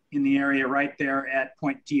in the area right there at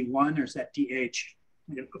point D1, or is that DH?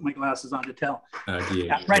 I'm gonna put my glasses on to tell.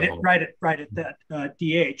 DH. Right at that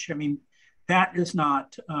DH. I mean, that is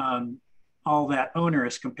not all that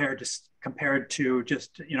onerous compared to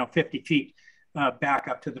just 50 feet back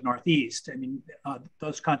up to the northeast. I mean,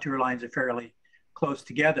 those contour lines are fairly close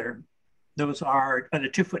together. Those are the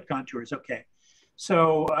 2 foot contours. Okay,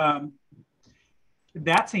 so.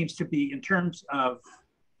 That seems to be, in terms of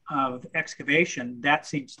excavation, that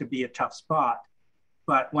seems to be a tough spot.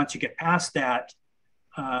 But once you get past that,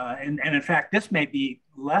 and in fact, this may be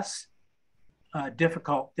less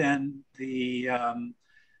difficult than the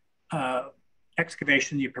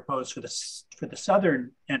excavation you propose for the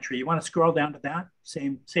southern entry. You want to scroll down to that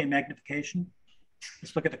same magnification.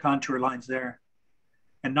 Let's look at the contour lines there,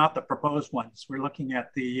 and not the proposed ones. We're looking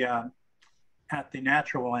at the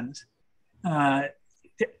natural ones.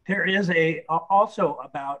 There is also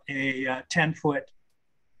about a 10 foot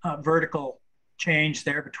vertical change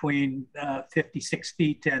there between 56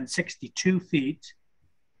 feet and 62 feet,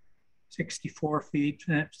 64 feet,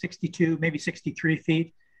 62, maybe 63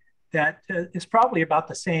 feet. That is probably about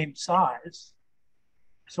the same size.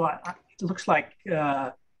 So it looks like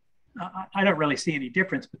I don't really see any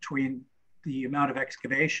difference between the amount of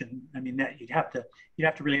excavation. I mean, that you'd have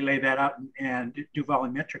to really lay that out and do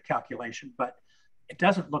volumetric calculation, but it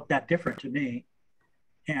doesn't look that different to me.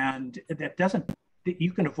 And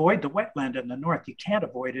you can avoid the wetland in the north. You can't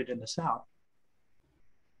avoid it in the south.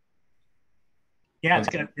 Yeah,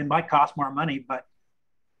 it might cost more money, but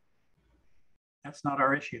that's not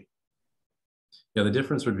our issue. Yeah, the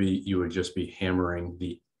difference would be you would just be hammering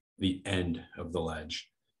the end of the ledge,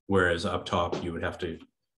 whereas up top you would have to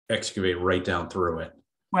excavate right down through it.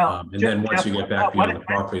 Well, and then once you get back beyond the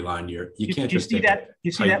property line, you can't just see that.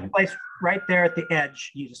 You see that place right there at the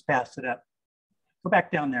edge. You just passed it up. Go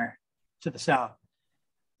back down there to the south.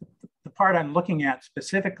 The part I'm looking at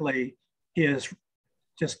specifically is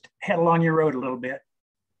just head along your road a little bit.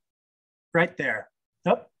 Right there.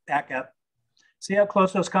 Oh, back up. See how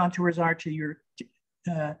close those contours are to your,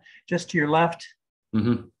 just to your left?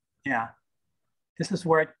 Mm-hmm. Yeah. This is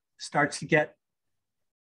where it starts to get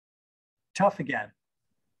tough again.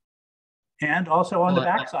 And also on the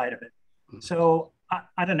backside of it. So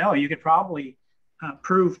I don't know, you could probably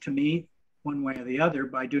prove to me one way or the other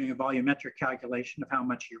by doing a volumetric calculation of how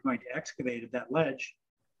much you're going to excavate at that ledge.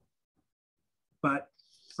 But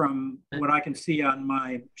from what I can see on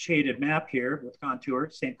my shaded map here with contour,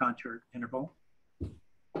 same contour interval,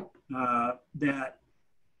 that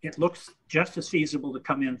it looks just as feasible to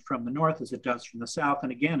come in from the north as it does from the south.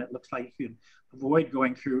 And again, it looks like you can avoid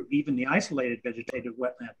going through even the isolated vegetative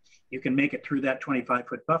wetland. You can make it through that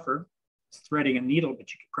 25-foot buffer. It's threading a needle,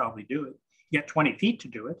 but you could probably do it. You get 20 feet to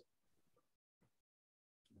do it.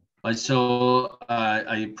 So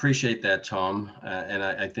I appreciate that, Tom, and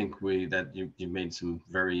I think you made some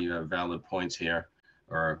very valid points here,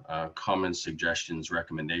 or comments, suggestions,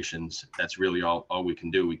 recommendations. That's really all we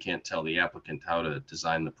can do. We can't tell the applicant how to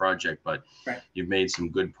design the project, but right. You've made some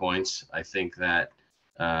good points. I think that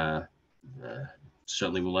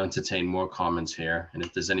certainly will entertain more comments here. And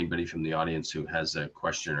if there's anybody from the audience who has a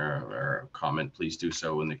question or a comment, please do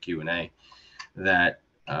so in the Q&A. That,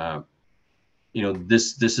 you know,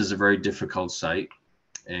 this is a very difficult site.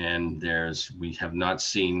 And we have not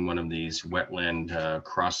seen one of these wetland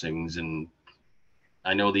crossings. And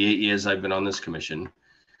I know the 8 years I've been on this commission,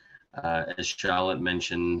 as Charlotte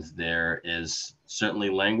mentioned, there is certainly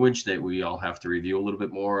language that we all have to review a little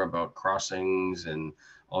bit more about crossings and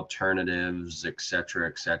alternatives, et cetera,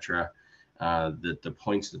 et cetera. The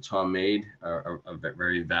points that Tom made are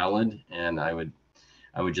very valid. And I would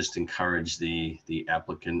just encourage the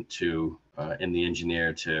applicant to, and the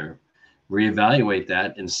engineer to reevaluate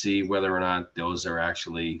that and see whether or not those are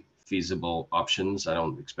actually feasible options. I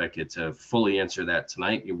don't expect you to fully answer that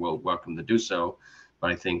tonight. You're welcome to do so.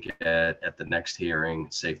 But I think at the next hearing,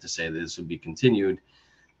 it's safe to say that this will be continued,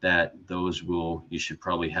 that you should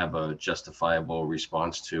probably have a justifiable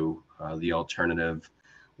response to the alternative,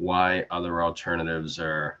 why other alternatives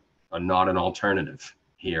are not an alternative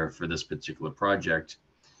here for this particular project.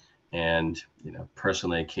 And, you know,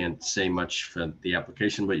 personally, I can't say much for the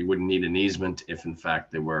application, but you wouldn't need an easement if in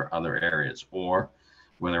fact there were other areas, or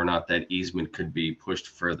whether or not that easement could be pushed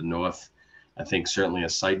further north. I think certainly a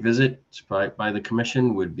site visit by the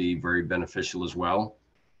commission would be very beneficial as well.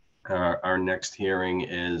 Our next hearing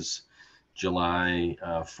is July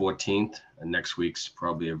 14th, and next week's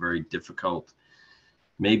probably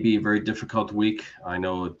maybe a very difficult week. I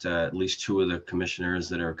know at least 2 of the commissioners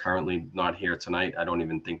that are currently not here tonight, I don't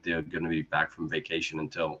even think they're going to be back from vacation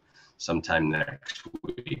until sometime next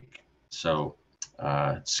week. So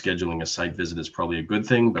scheduling a site visit is probably a good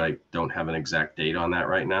thing, but I don't have an exact date on that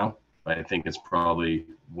right now. But I think it's probably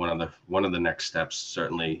one of the next steps,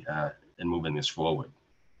 certainly, in moving this forward.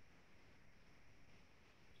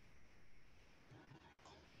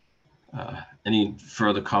 Any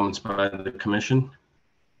further comments by the commission?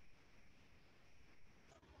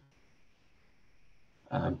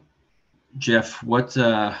 Jeff, what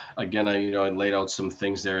again? I laid out some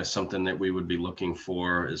things there as something that we would be looking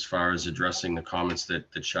for as far as addressing the comments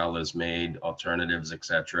that Charlotte has made, alternatives,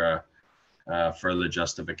 etc. Further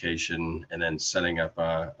justification, and then setting up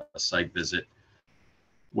a site visit.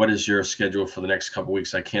 What is your schedule for the next couple of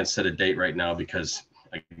weeks? I can't set a date right now because,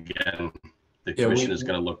 again, the commission is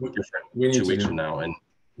going to look different 2 weeks from now. And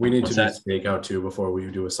we need to do stakeout too before we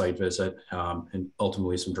do a site visit, and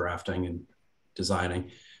ultimately some drafting and designing.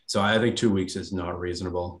 So I think 2 weeks is not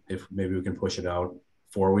reasonable. If maybe we can push it out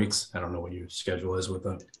 4 weeks. I don't know what your schedule is with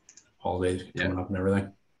the holidays coming up and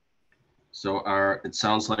everything. So it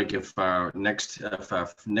sounds like if our next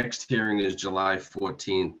hearing is July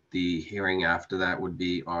 14th, the hearing after that would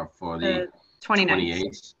be for the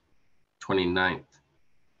 28th, 29th.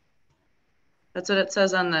 That's what it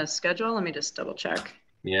says on the schedule. Let me just double check.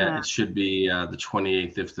 Yeah, it should be the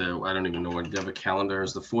 28th. I don't even know what, do you have a calendar?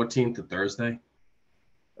 Is the 14th a Thursday?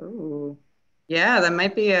 Oh, yeah, that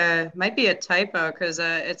might be a typo, because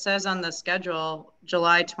it says on the schedule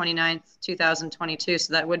July 29th, 2022.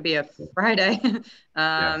 So that would be a Friday.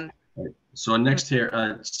 Yeah. So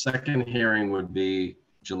second hearing would be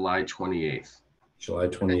July 28th. July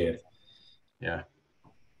 28th. Yeah.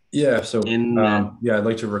 Yeah. So yeah, I'd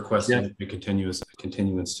like to request a continuance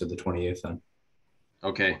to the 28th then.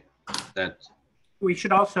 Okay. We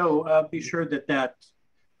should also be sure that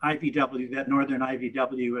IVW, that northern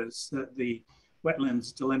IVW, is the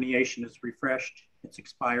wetlands delineation is refreshed. It's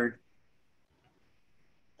expired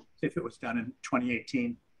if it was done in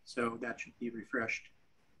 2018. So that should be refreshed.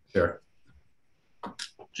 Sure.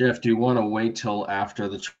 Jeff, do you want to wait till after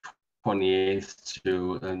the 28th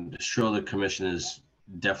to ensure the commission is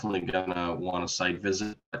definitely gonna want a site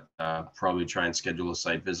visit, probably try and schedule a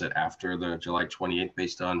site visit after the July 28th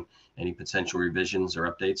based on any potential revisions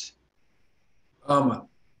or updates?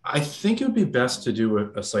 I think it would be best to do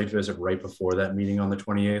a site visit right before that meeting on the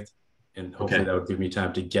 28th. And hopefully that would give me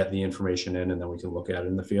time to get the information in, and then we can look at it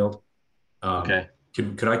in the field. Okay.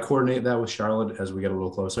 Could I coordinate that with Charlotte as we get a little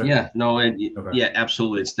closer? Yeah, no, yeah,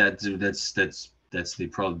 absolutely. That's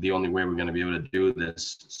probably the only way we're going to be able to do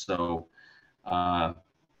this. So,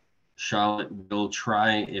 Charlotte, will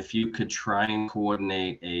try, if you could try and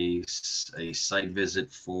coordinate a site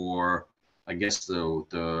visit for, I guess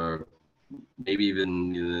the maybe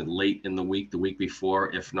even late in the week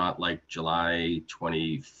before, if not like July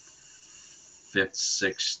 25th,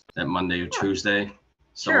 6th, that Monday or Tuesday.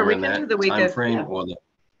 Sure, we can do the week of, frame, or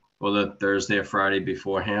the Thursday or Friday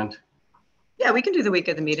beforehand. Yeah, we can do the week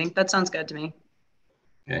of the meeting. That sounds good to me.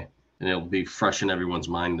 Okay, and it'll be fresh in everyone's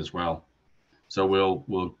mind as well. So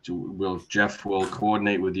Jeff will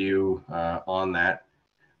coordinate with you on that.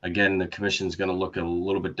 Again, the commission's going to look a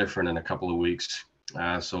little bit different in a couple of weeks.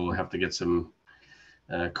 So we'll have to get some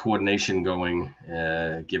coordination going,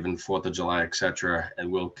 given 4th of July, etc.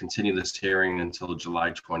 And we'll continue this hearing until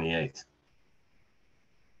July 28th.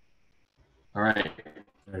 All right.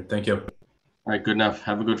 All right. Thank you. All right. Good enough.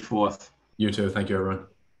 Have a good 4th. You too. Thank you, everyone.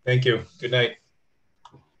 Thank you. Good night.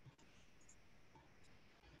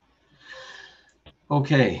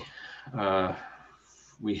 Okay.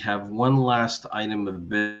 We have one last item of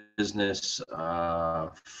business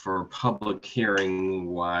for public hearing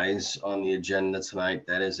wise on the agenda tonight.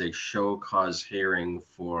 That is a show cause hearing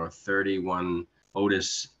for 31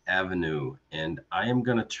 Otis Avenue. And I am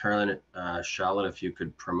going to turn it, Charlotte, if you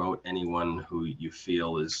could promote anyone who you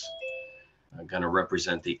feel is going to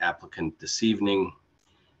represent the applicant this evening.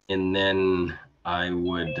 And then I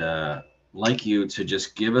would like you to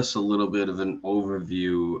just give us a little bit of an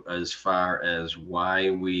overview as far as why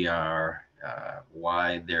we are,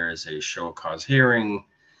 why there is a show cause hearing,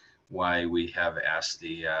 why we have asked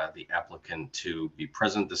the applicant to be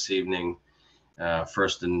present this evening.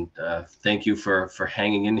 First, and thank you for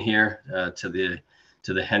hanging in here to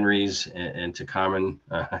the Henrys and to Carmen.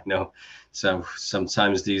 I know, so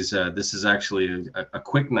sometimes these this is actually a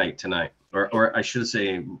quick night tonight, or I should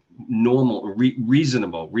say normal,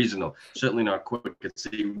 reasonable, certainly not quick. It's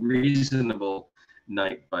a reasonable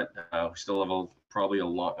night, but we still have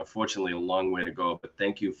unfortunately a long way to go. But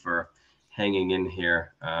thank you for hanging in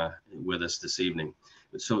here with us this evening.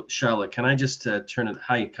 So Charlotte, can I just turn it,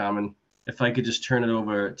 hi Carmen, if I could just turn it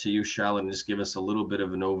over to you, Charlotte, and just give us a little bit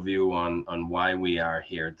of an overview on why we are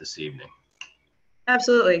here this evening.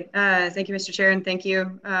 Absolutely. Thank you, Mr. Chair, and thank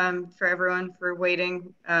you for everyone for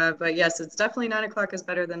waiting. But yes, it's definitely 9 o'clock is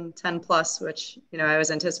better than 10 plus, which, I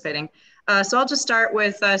was anticipating. So I'll just start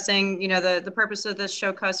with saying, the purpose of this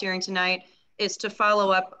show cause hearing tonight is to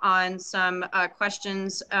follow up on some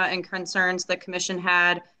questions and concerns the commission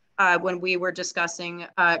had when we were discussing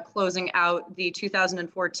closing out the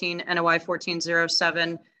 2014 NOI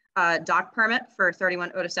 1407 dock permit for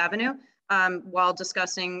 31 Otis Avenue. While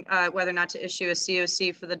discussing whether or not to issue a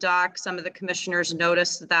COC for the dock, some of the commissioners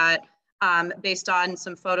noticed that based on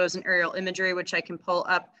some photos and aerial imagery, which I can pull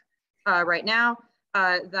up right now,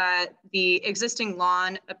 that the existing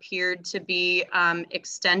lawn appeared to be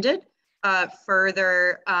extended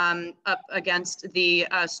further up against the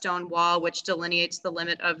stone wall, which delineates the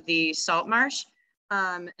limit of the salt marsh.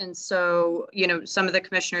 And so, some of the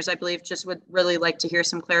commissioners, I believe, just would really like to hear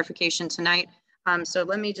some clarification tonight. So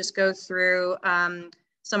let me just go through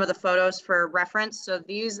some of the photos for reference. So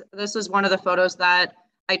this is one of the photos that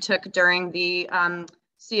I took during the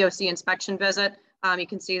COC inspection visit. You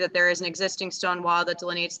can see that there is an existing stone wall that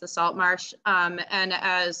delineates the salt marsh. And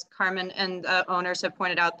as Carmen and the owners have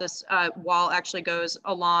pointed out, this wall actually goes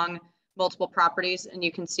along multiple properties, and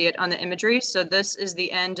you can see it on the imagery. So this is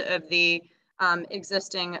the end of the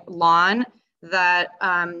existing lawn that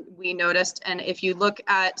we noticed. And if you look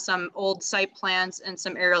at some old site plans and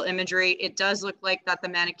some aerial imagery, it does look like that the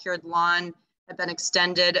manicured lawn had been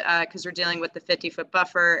extended because we're dealing with the 50-foot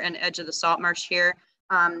buffer and edge of the salt marsh here.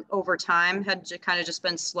 Over time had kind of just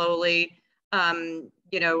been slowly,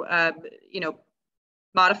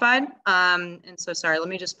 modified. And so, sorry, let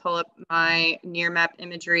me just pull up my near map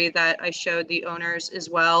imagery that I showed the owners as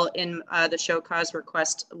well in the show cause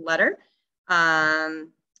request letter.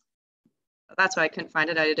 That's why I couldn't find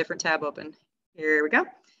it. I had a different tab open. Here we go.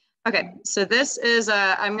 Okay, so this is,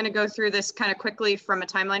 I'm going to go through this kind of quickly from a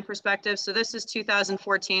timeline perspective. So this is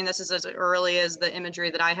 2014. This is as early as the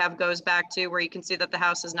imagery that I have goes back to, where you can see that the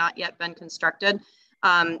house has not yet been constructed.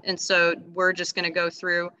 And so we're just going to go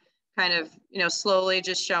through kind of, slowly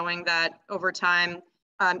just showing that over time,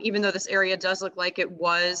 even though this area does look like it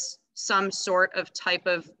was some sort of type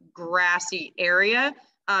of grassy area,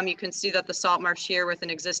 you can see that the salt marsh here with an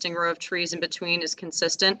existing row of trees in between is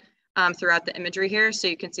consistent throughout the imagery here. So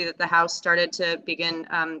you can see that the house started to begin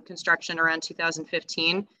construction around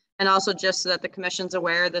 2015. And also, just so that the commission's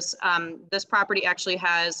aware, this property actually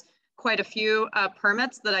has quite a few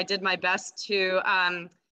permits that I did my best to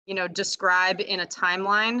describe in a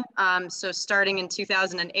timeline. So starting in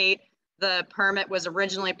 2008, the permit was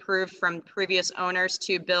originally approved from previous owners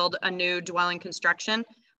to build a new dwelling construction.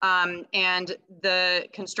 And the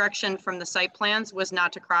construction from the site plans was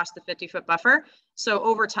not to cross the 50-foot buffer. So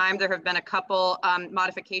over time, there have been a couple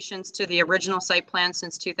modifications to the original site plan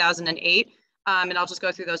since 2008. And I'll just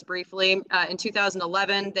go through those briefly. In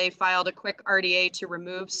 2011, they filed a quick RDA to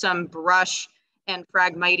remove some brush and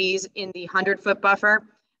phragmites in the 100-foot buffer.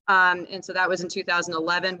 And so that was in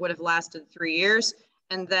 2011, would have lasted 3 years.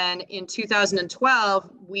 And then in 2012,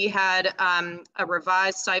 we had a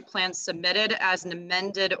revised site plan submitted as an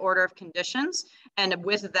amended order of conditions. And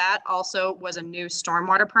with that also was a new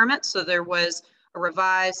stormwater permit. So there was a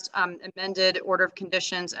revised amended order of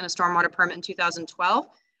conditions and a stormwater permit in 2012.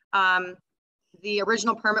 The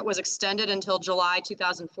original permit was extended until July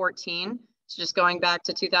 2014. So just going back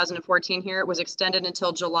to 2014 here, it was extended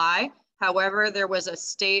until July. However, there was a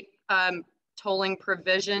state tolling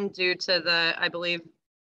provision due to the, I believe,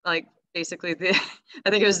 like basically the, I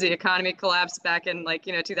think it was the economy collapse back in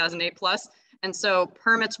 2008 plus. And so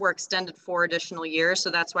permits were extended 4 additional years. So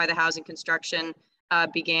that's why the housing construction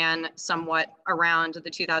began somewhat around the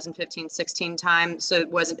 2015-16 time. So it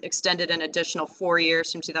was extended an additional 4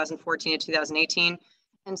 years from 2014 to 2018.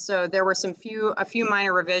 And so there were a few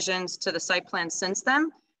minor revisions to the site plan since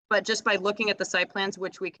then, but just by looking at the site plans,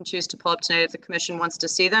 which we can choose to pull up tonight if the commission wants to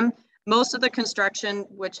see them, most of the construction,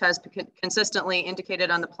 which has consistently indicated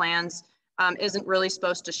on the plans, isn't really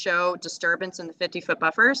supposed to show disturbance in the 50-foot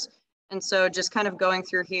buffers. And so just kind of going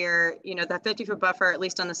through here, that 50-foot buffer, at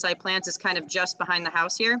least on the site plans, is kind of just behind the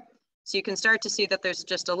house here. So you can start to see that there's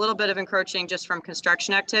just a little bit of encroaching just from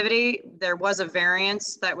construction activity. There was a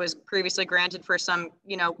variance that was previously granted for some,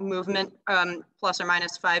 movement plus or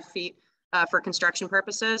minus 5 feet for construction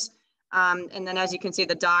purposes. And then as you can see,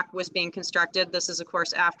 the dock was being constructed. This is of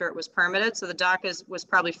course after it was permitted. So the dock was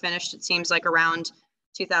probably finished, it seems like around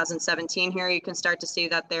 2017 here. You can start to see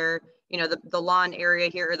that there, the lawn area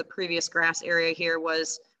here, or the previous grass area here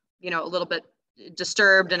was, a little bit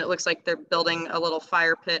disturbed, and it looks like they're building a little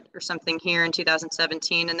fire pit or something here in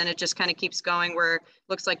 2017. And then it just kind of keeps going where it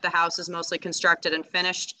looks like the house is mostly constructed and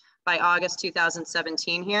finished by August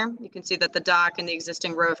 2017 here. You can see that the dock and the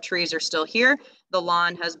existing row of trees are still here. The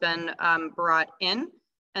lawn has been brought in.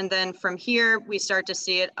 And then from here, we start to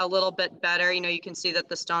see it a little bit better. You can see that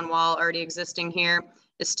the stone wall already existing here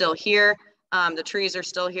is still here. The trees are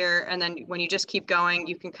still here. And then when you just keep going,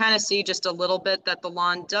 you can kind of see just a little bit that the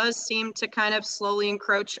lawn does seem to kind of slowly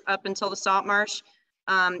encroach up until the salt marsh.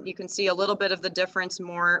 You can see a little bit of the difference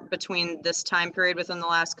more between this time period within the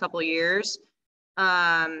last couple of years.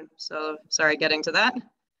 So sorry, getting to that.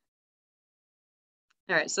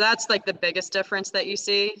 All right, so that's like the biggest difference that you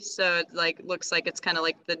see. So it looks like it's kind of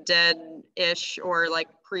like the dead-ish or like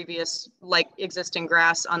previous existing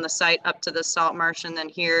grass on the site up to the salt marsh. And then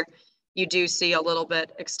here you do see a little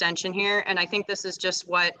bit extension here. And I think this is just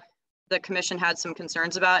what the commission had some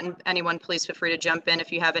concerns about. And anyone, please feel free to jump in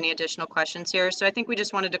if you have any additional questions here. So I think we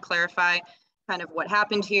just wanted to clarify kind of what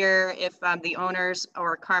happened here, if the owners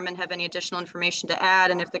or Carmen have any additional information to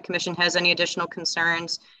add, and if the commission has any additional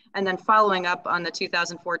concerns. And then following up on the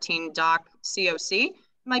 2014 dock COC, it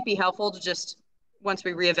might be helpful to just, once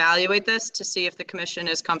we reevaluate this, to see if the commission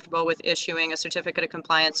is comfortable with issuing a certificate of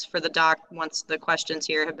compliance for the dock once the questions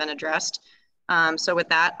here have been addressed. So with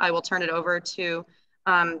that, I will turn it over to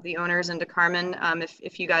the owners and to Carmen.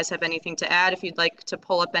 If you guys have anything to add, if you'd like to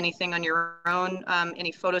pull up anything on your own,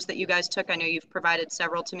 any photos that you guys took. I know you've provided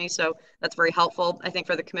several to me, so that's very helpful, I think,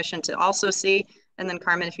 for the commission to also see. And then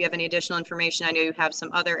Carmen, if you have any additional information, I know you have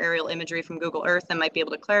some other aerial imagery from Google Earth that might be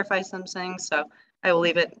able to clarify some things. So I will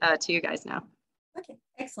leave it to you guys now. Okay,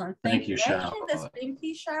 excellent. Thank you, Charlotte. The screen,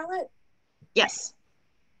 please, Charlotte. Yes.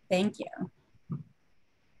 Thank you.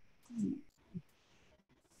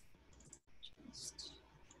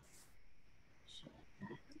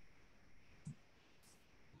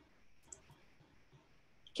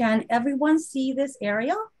 Can everyone see this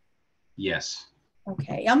area? Yes.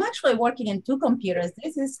 Okay, I'm actually working in 2 computers.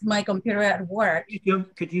 This is my computer at work.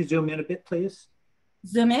 Could you zoom in a bit, please?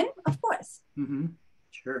 Zoom in, of course. Mm-hmm.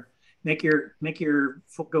 Sure. Make your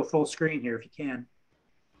go full screen here if you can.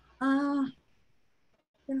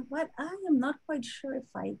 You know what? I am not quite sure if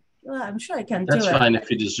I'm sure I can That's do it. fine if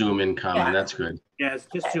you just zoom in, Carmen. Yeah. That's good. Yes,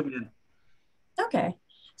 just zoom in. Okay,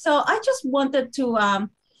 so I just wanted to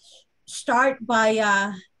start by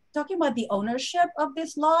talking about the ownership of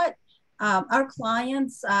this lot. Our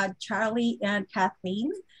clients, Charlie and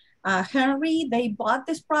Kathleen Henry, they bought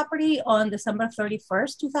this property on December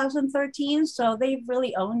 31st, 2013. So they've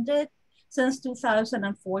really owned it since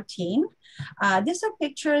 2014. These are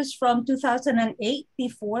pictures from 2008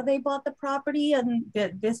 before they bought the property, and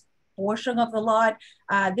this portion of the lot,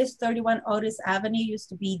 this 31 Otis Avenue used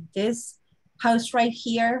to be this house right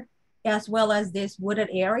here, as well as this wooded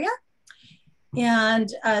area. And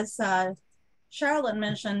as Charlotte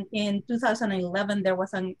mentioned, in 2011, there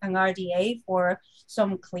was an RDA for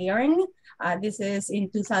some clearing. This is in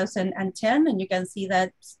 2010, and you can see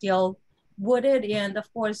that still wooded. And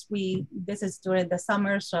of course, this is during the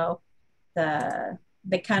summer, so the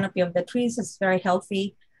canopy of the trees is very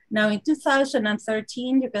healthy. Now in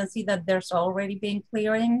 2013, you can see that there's already been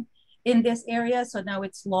clearing in this area. So now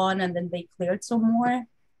it's lawn and then they cleared some more.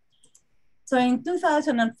 So in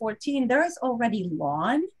 2014, there is already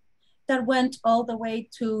lawn that went all the way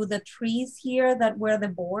to the trees here that were the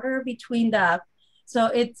border between the, so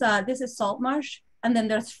it's, this is salt marsh, and then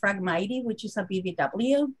there's Phragmite, which is a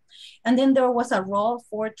BVW. And then there was a row of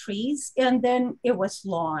 4 trees, and then it was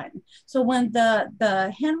lawn. So when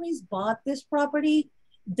the Henrys bought this property,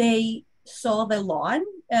 they saw the lawn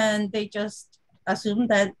and they just assumed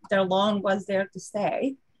that their lawn was there to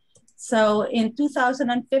stay. So in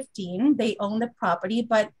 2015, they owned the property,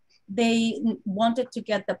 but they wanted to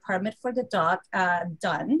get the permit for the dock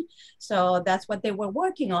done. So that's what they were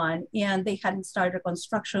working on, and they hadn't started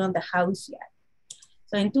construction on the house yet.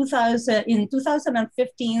 So in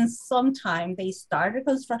 2015, sometime they started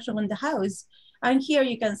construction on the house. And here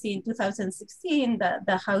you can see in 2016,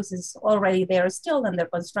 the house is already there, still under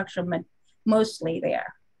construction, but mostly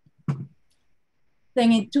there.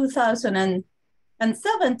 Then in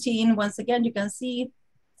 2017, once again, you can see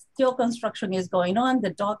still construction is going on. The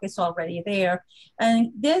dock is already there.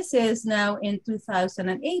 And this is now in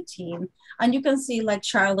 2018. And you can see, like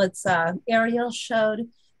Charlotte's aerial showed,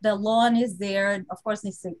 the lawn is there. Of course,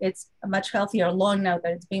 it's a much healthier lawn now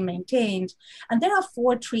that it's being maintained. And there are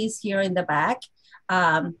 4 trees here in the back.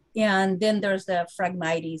 And then there's the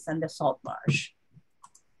Phragmites and the salt marsh.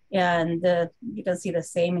 And you can see the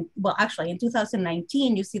same, well, actually in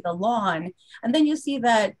 2019, you see the lawn, and then you see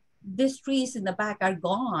that these trees in the back are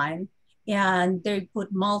gone and they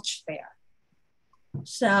put mulch there.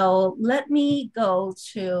 So let me go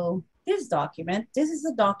to this document. This is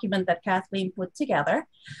a document that Kathleen put together,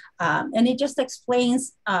 and it just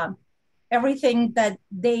explains everything that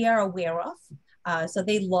they are aware of. So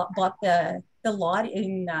they bought the lot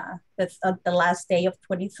in the last day of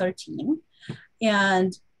 2013,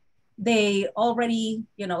 and they already,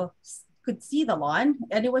 could see the lawn,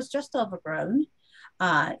 and it was just overgrown.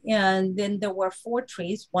 And then there were 4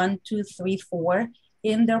 trees, 1, 2, 3, 4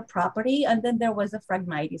 in their property. And then there was the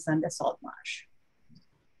Phragmites and the salt marsh.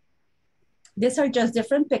 These are just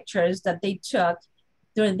different pictures that they took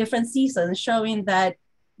during different seasons, showing that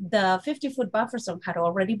the 50-foot buffer zone had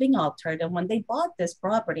already been altered. And when they bought this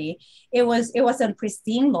property, it wasn't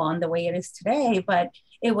pristine lawn the way it is today, but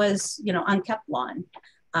it was, unkept lawn.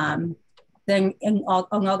 Then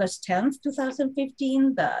on August 10th,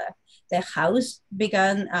 2015, the house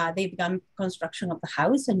began, they began construction of the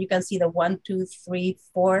house, and you can see the 1, 2, 3,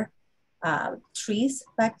 4 trees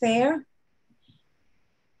back there.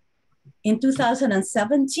 In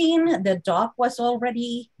 2017, the dock was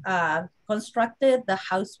already constructed, the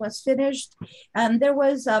house was finished, and there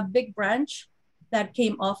was a big branch that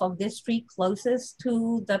came off of this tree closest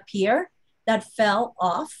to the pier that fell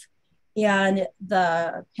off, and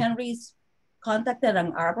the Henrys contacted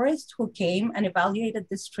an arborist who came and evaluated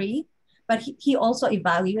this tree, but he also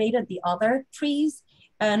evaluated the other trees.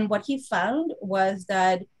 And what he found was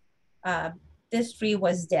that this tree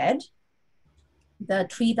was dead. The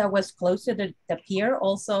tree that was close to the pier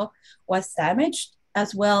also was damaged,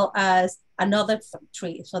 as well as another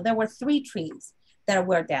tree. So there were 3 trees that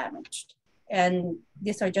were damaged. And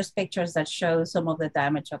these are just pictures that show some of the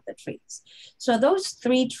damage of the trees. So those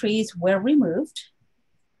 3 trees were removed.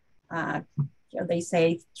 They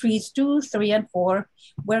say trees 2, 3, and 4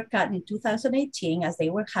 were cut in 2018 as they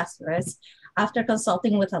were hazardous after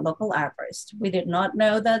consulting with a local arborist. We did not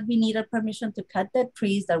know that we needed permission to cut the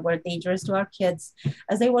trees that were dangerous to our kids,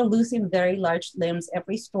 as they were losing very large limbs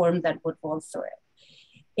every storm that would roll through it.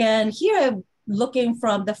 And here, looking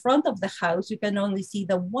from the front of the house, you can only see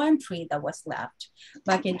the 1 tree that was left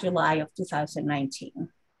back in July of 2019.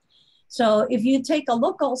 So if you take a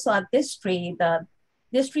look also at this tree,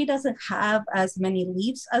 this tree doesn't have as many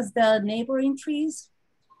leaves as the neighboring trees.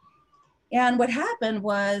 And what happened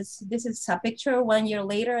was, this is a picture 1 year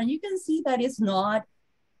later, and you can see that it's not,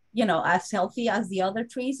 as healthy as the other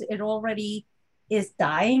trees. It already is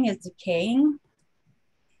dying, it's decaying.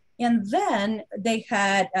 And then they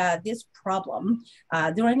had this problem.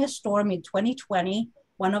 During a storm in 2020,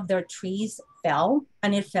 one of their trees fell,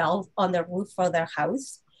 and it fell on the roof of their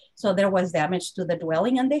house. So there was damage to the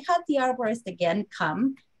dwelling, and they had the arborist again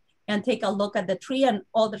come and take a look at the tree and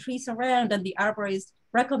all the trees around, and the arborist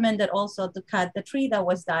recommended also to cut the tree that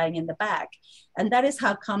was dying in the back. And that is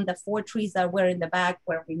how come the 4 trees that were in the back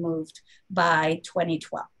were removed by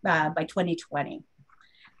 2020.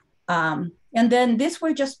 And then these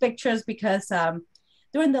were just pictures because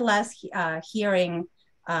during the last hearing,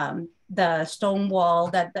 the stone wall,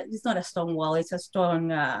 that it's not a stone wall, it's a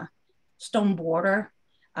stone border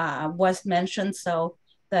was mentioned. So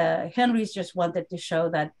the Henrys just wanted to show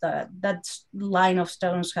that that line of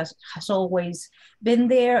stones has always been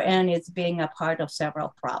there, and it's being a part of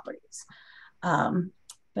several properties.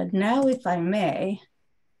 But now, if I may,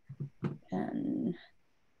 and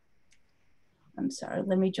I'm sorry,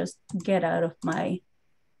 let me just get out of my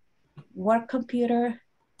work computer.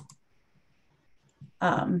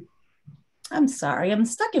 I'm sorry, I'm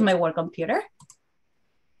stuck in my work computer.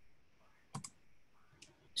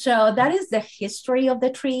 So that is the history of the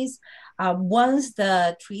trees. Once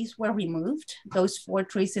the trees were removed, those 4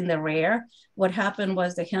 trees in the rear, what happened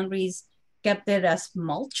was the Henrys kept it as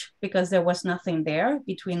mulch because there was nothing there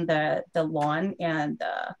between the lawn and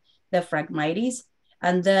the Phragmites.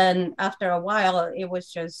 And then after a while, it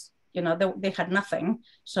was just, you know, they had nothing.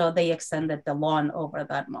 So they extended the lawn over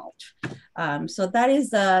that mulch. So that is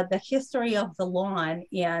the history of the lawn.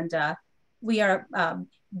 And we are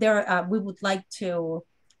there. We would like to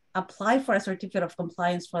apply for a certificate of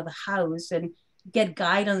compliance for the house and get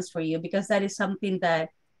guidance for you, because that is something that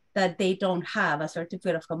they don't have, a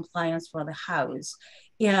certificate of compliance for the house,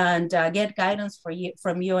 and get guidance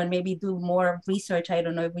from you and maybe do more research. I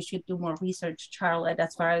don't know if we should do more research, Charlotte,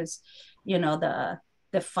 as far as, you know,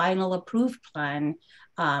 the final approved plan,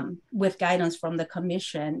 with guidance from the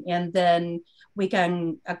commission, and then we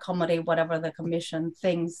can accommodate whatever the commission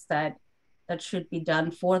thinks that should be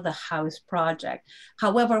done for the house project.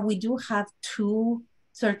 However, we do have 2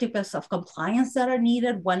 certificates of compliance that are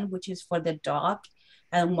needed, one which is for the dock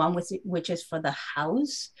and one which is for the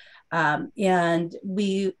house. And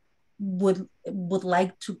we would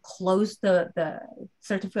like to close the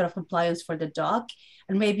certificate of compliance for the dock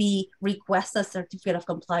and maybe request a certificate of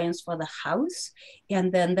compliance for the house.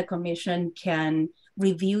 And then the commission can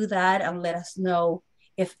review that and let us know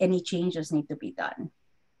if any changes need to be done.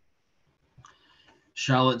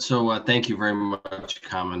 Charlotte, so thank you very much,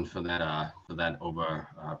 Carmen, for that over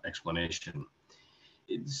explanation.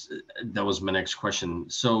 That was my next question.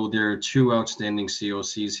 So there are 2 outstanding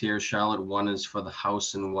COCs here, Charlotte. One is for the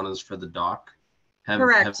house and one is for the dock.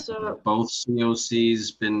 Correct. Have so both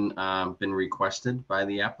COCs been requested by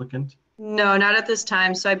the applicant? no, not at this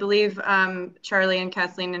time. So I believe Charlie and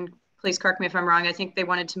Kathleen, and please correct me if I'm wrong, I think they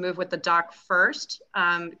wanted to move with the dock first,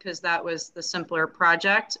 because that was the simpler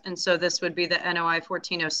project. And so this would be the NOI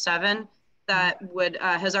 1407 that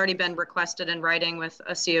has already been requested in writing with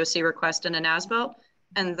a COC request and an as-built.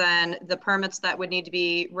 And then the permits that would need to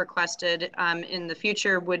be requested in the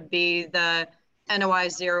future would be the NOI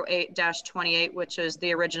 08-28, which is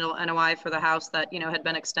the original NOI for the house that, you know, had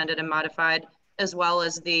been extended and modified, as well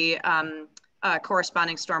as the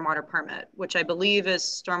corresponding stormwater permit, which I believe is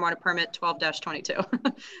stormwater permit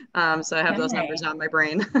 12-22. So I have those numbers not in my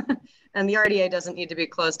brain. And the RDA doesn't need to be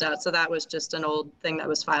closed out. So that was just an old thing that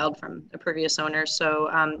was filed from a previous owner. So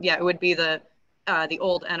yeah, it would be the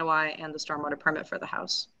old NOI and the stormwater permit for the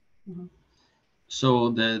house. Mm-hmm. So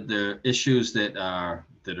the issues that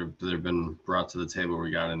have been brought to the table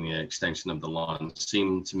regarding the extension of the lawn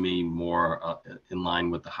seem to me more in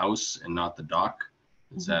line with the house and not the dock.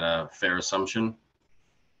 Is that a fair assumption?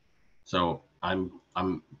 So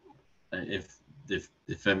if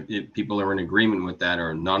people are in agreement with that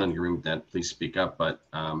or not in agreement with that, please speak up. But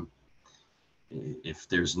if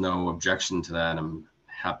there's no objection to that, I'm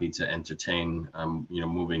happy to entertain, you know,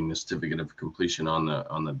 moving the certificate of completion on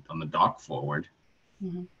the dock forward.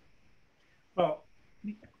 Mm-hmm. Well,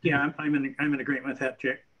 yeah, I'm in agreement with that,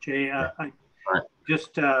 Jay.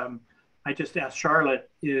 I just asked Charlotte,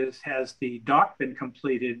 has the dock been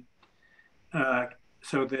completed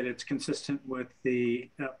so that it's consistent with the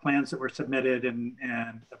plans that were submitted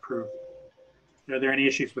and approved? Are there any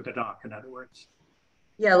issues with the dock, in other words?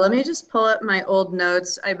 Yeah, let me just pull up my old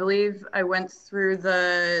notes. I believe I went through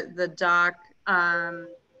the dock. I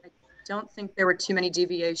don't think there were too many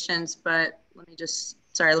deviations, but let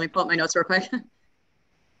me pull up my notes real quick.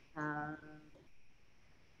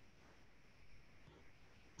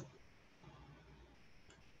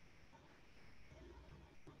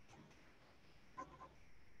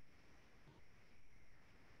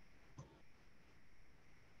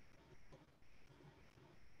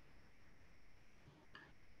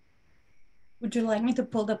 Would you like me to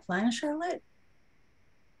pull the plan, Charlotte?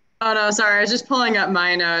 Oh no, sorry. I was just pulling up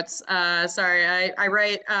my notes. Sorry, I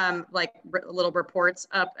write like little reports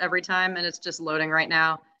up every time, and it's just loading right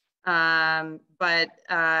now. But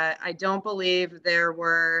I don't believe there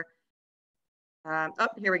were. Oh,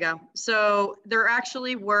 here we go. So there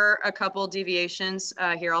actually were a couple deviations.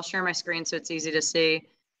 Here, I'll share my screen so it's easy to see.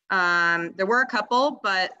 There were a couple,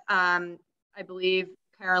 but I believe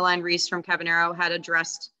Caroline Reese from Cabanero had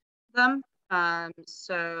addressed them.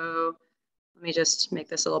 So let me just make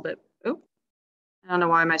this a little bit, I don't know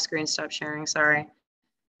why my screen stopped sharing, sorry.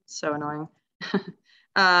 It's so annoying.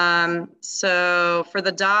 So for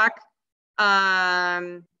the dock,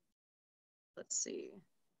 let's see.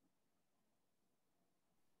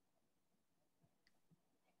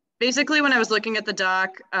 Basically, when I was looking at the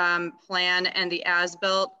dock plan and the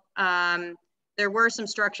as-built, there were some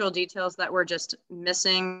structural details that were just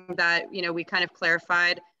missing that, you know, we kind of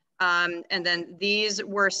clarified. And then these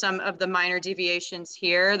were some of the minor deviations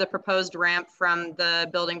here. The proposed ramp from the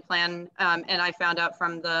building plan, and I found out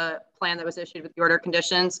from the plan that was issued with the order of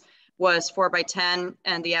conditions, was 4x10,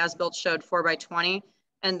 and the as-built showed 4x20.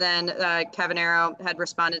 And then Cavanero had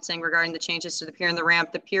responded saying regarding the changes to the pier and the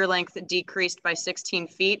ramp, the pier length decreased by 16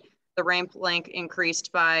 feet. The ramp length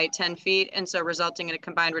increased by 10 feet, and so resulting in a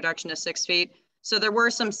combined reduction of 6 feet. So there were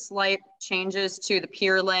some slight changes to the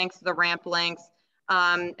pier length, the ramp length,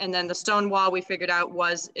 and then the stone wall we figured out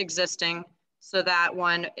was existing. So that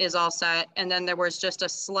one is all set. And then there was just a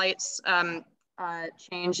slight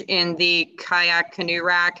change in the kayak canoe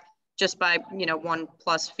rack just by, you know,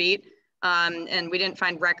 1+ feet. And we didn't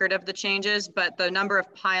find record of the changes, but the number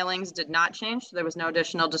of pilings did not change. So there was no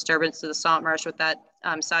additional disturbance to the salt marsh with that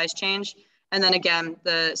size change. And then again,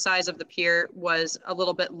 the size of the pier was a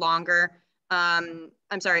little bit longer.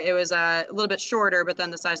 I'm sorry, it was a little bit shorter, but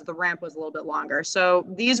then the size of the ramp was a little bit longer. So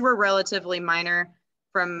these were relatively minor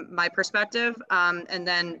from my perspective. And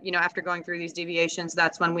then, you know, after going through these deviations,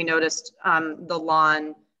 that's when we noticed the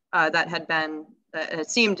lawn that it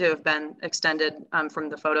seemed to have been extended from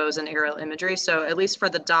the photos and aerial imagery. So at least for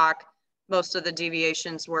the dock, most of the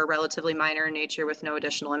deviations were relatively minor in nature with no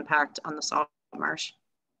additional impact on the salt marsh.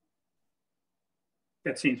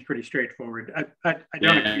 That seems pretty straightforward. I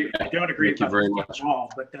don't agree about the wall,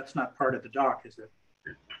 but that's not part of the dock, is it?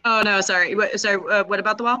 Oh no, sorry. What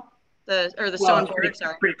about the wall? The stone boarding?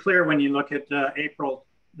 Sorry. It's pretty clear when you look at the April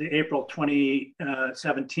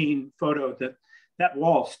 2017 photo that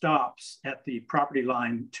wall stops at the property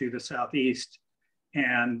line to the southeast,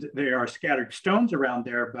 and there are scattered stones around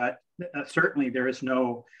there, but certainly there is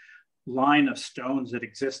no line of stones that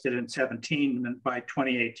existed in 17, and by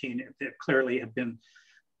 2018, it clearly had been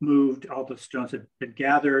moved. All the stones had been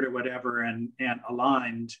gathered or whatever and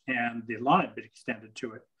aligned, and the lawn had been extended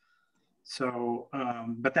to it. So,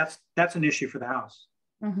 but that's an issue for the house.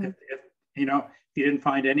 Mm-hmm. If you know, if you didn't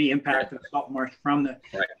find any impact of salt marsh from the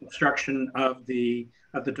construction of the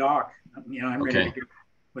dock, you know, I'm ready to go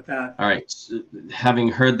with that. All right. So, having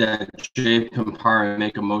heard that, Jay Pimpari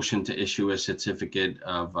make a motion to issue a certificate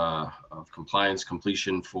of compliance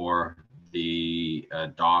completion for the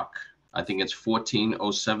dock. I think it's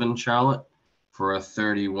 1407 Charlotte for a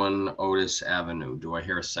 31 Otis Avenue. Do I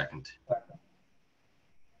hear a second?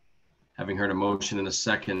 Having heard a motion and a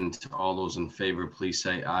second, all those in favor, please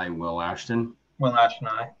say aye. Will Ashton? Will Ashton,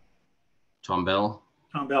 aye. Tom Bell?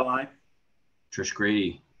 Tom Bell, aye. Trish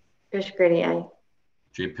Grady? Trish Grady, aye.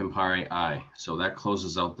 Jay Pimpari, aye. So that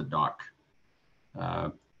closes out the dock.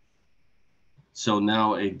 So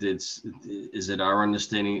now is it our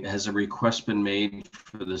understanding, has a request been made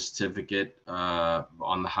for the certificate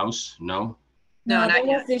on the house? No? No, there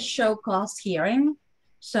was this show cause hearing.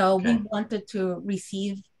 So we wanted to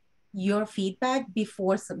receive your feedback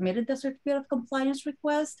before submitted the certificate of compliance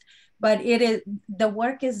request, but the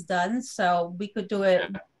work is done, so we could do it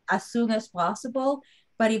as soon as possible.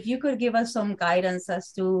 But if you could give us some guidance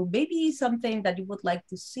as to maybe something that you would like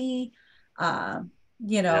to see,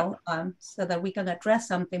 you know, so that we can address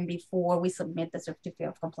something before we submit the certificate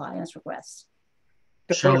of compliance request.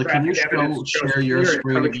 Charlotte, can you share your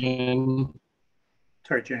screen again?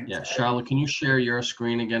 Sorry, James. Yeah, Charlotte, can you share your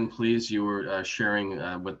screen again, please? You were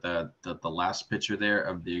sharing with the last picture there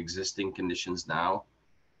of the existing conditions now.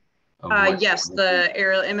 Yes, the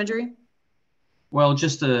aerial imagery. Well,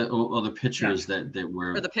 just the pictures that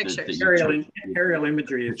were. Or the pictures. Aerial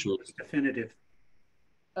imagery is definitive.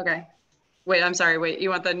 Okay. Wait, I'm sorry. Wait, you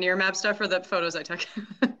want the near map stuff or the photos I took?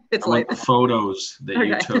 It's late. The photos that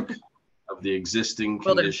you took of the existing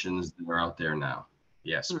conditions that are out there now.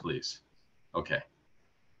 Yes, please. Okay.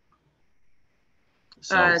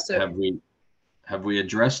 So have we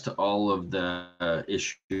addressed all of the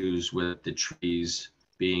issues with the trees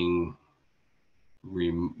being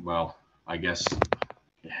well, I guess,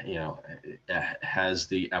 you know, has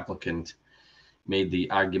the applicant made the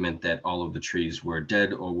argument that all of the trees were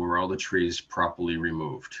dead, or were all the trees properly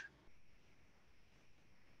removed?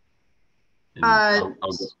 Yeah,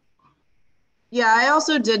 I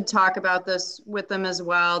also did talk about this with them as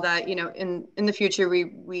well, that, you know, in the future,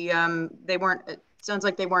 they weren't, it sounds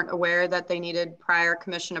like they weren't aware that they needed prior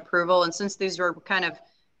commission approval. And since these were kind of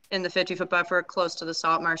in the 50-foot buffer close to the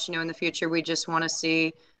salt marsh, you know, in the future, we just want to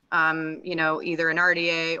see you know, either an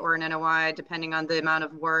RDA or an NOI, depending on the amount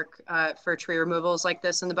of work for tree removals like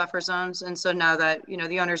this in the buffer zones. And so now that, you know,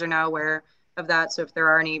 the owners are now aware of that. So if there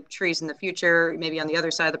are any trees in the future, maybe on the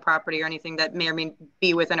other side of the property or anything that may or may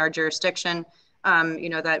be within our jurisdiction, you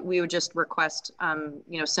know, that we would just request,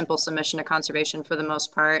 you know, simple submission to conservation for the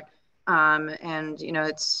most part. And, you know,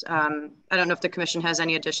 it's, I don't know if the commission has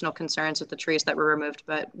any additional concerns with the trees that were removed,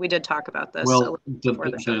 but we did talk about this. Well,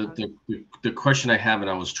 the question I have, and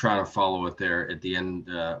I was trying to follow it there at the end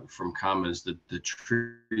from comments, that the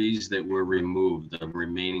trees that were removed, the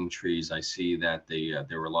remaining trees, I see that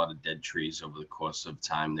there were a lot of dead trees over the course of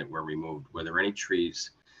time that were removed. Were there any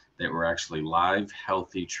trees that were actually live,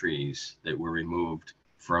 healthy trees that were removed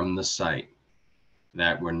from the site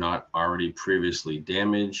that were not already previously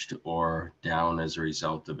damaged or down as a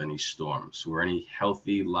result of any storms? Were any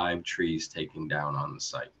healthy live trees taken down on the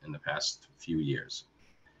site in the past few years?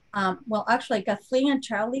 Well, actually, Kathleen and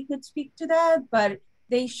Charlie could speak to that, but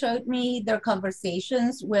they showed me their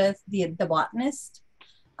conversations with the botanist.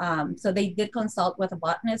 So they did consult with a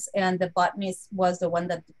botanist, and the botanist was the one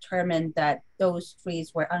that determined that those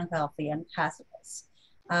trees were unhealthy and hazardous.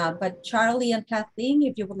 But Charlie and Kathleen,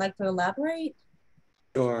 if you would like to elaborate.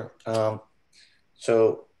 Sure. You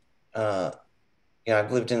know,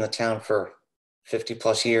 I've lived in the town for 50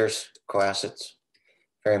 plus years. Cohasset's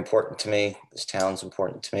very important to me. This town's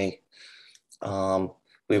important to me.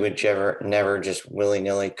 We would never just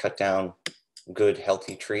willy-nilly cut down good,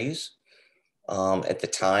 healthy trees. At the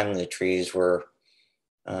time, the trees were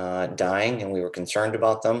dying and we were concerned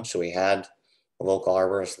about them. So we had a local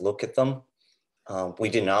arborist look at them. We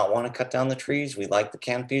did not want to cut down the trees. We like the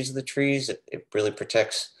canopies of the trees. It really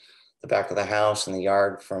protects the back of the house and the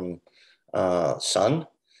yard from sun.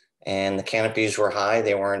 And the canopies were high.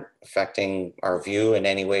 They weren't affecting our view in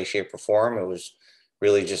any way, shape, or form. It was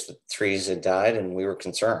really just the trees had died and we were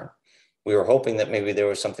concerned. We were hoping that maybe there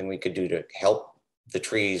was something we could do to help the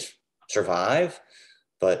trees survive,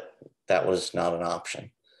 but that was not an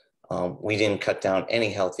option. We didn't cut down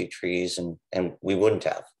any healthy trees and we wouldn't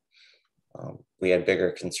have. We had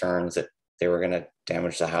bigger concerns that they were going to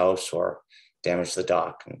damage the house or damage the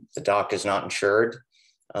dock. And the dock is not insured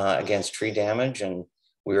against tree damage. And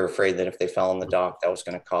we were afraid that if they fell on the dock, that was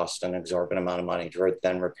going to cost an exorbitant amount of money to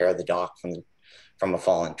then repair the dock from a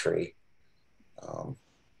fallen tree.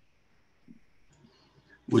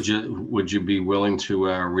 Would you be willing to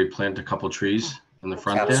replant a couple trees in the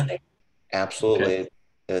front there? Absolutely. Okay.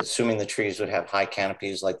 Assuming the trees would have high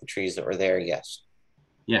canopies like the trees that were there, yes.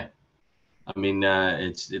 Yeah. I mean,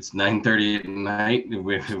 it's 9:30 at night.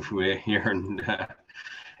 We're here, and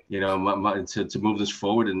you know, to move this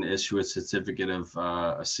forward and issue a certificate of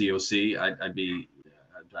a COC,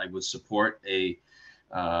 I would support a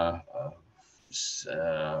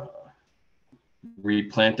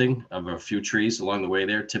replanting of a few trees along the way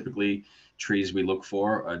there. Typically, trees we look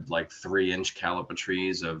for are like 3-inch caliper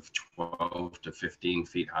trees of 12 to 15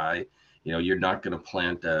 feet high. You know, you're not going to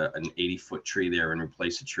plant an 80-foot tree there and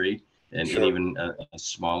replace a tree. And, Sure. and even a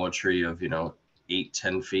smaller tree of, you know,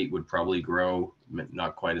 8-10 feet would probably grow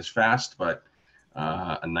not quite as fast, but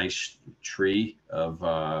a nice tree of,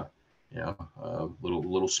 you know, a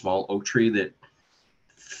little small oak tree that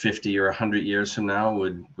 50 or 100 years from now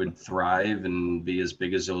would thrive and be as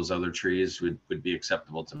big as those other trees would be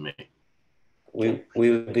acceptable to me. We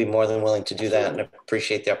would be more than willing to do that and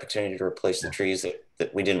appreciate the opportunity to replace the trees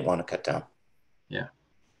that we didn't want to cut down. Yeah.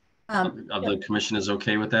 Are the commissioners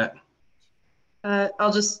okay with that?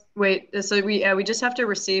 I'll just wait. So we just have to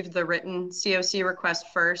receive the written COC request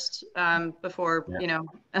first before, you know,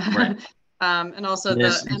 Right. and also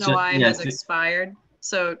Yes, the so- NOI yeah, has expired.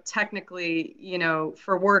 So technically, you know,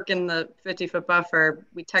 for work in the 50-foot buffer,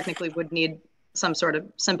 we technically would need some sort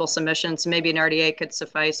of simple submission. So maybe an RDA could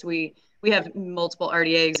suffice. We have multiple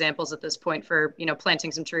RDA examples at this point for, you know,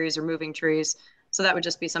 planting some trees or moving trees. So that would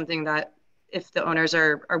just be something that if the owners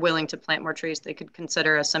are willing to plant more trees, they could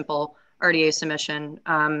consider a simple RDA submission,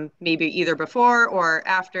 maybe either before or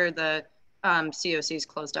after the COC is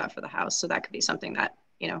closed out for the house. So that could be something that,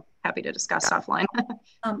 you know, happy to discuss offline.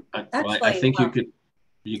 I think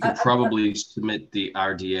you could probably submit the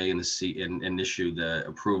RDA and the and issue the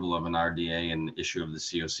approval of an RDA and issue of the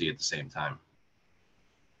COC at the same time.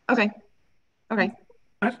 Okay. Okay.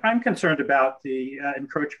 I'm concerned about the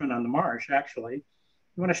encroachment on the marsh, actually.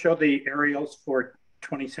 You want to show the aerials for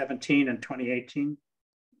 2017 and 2018?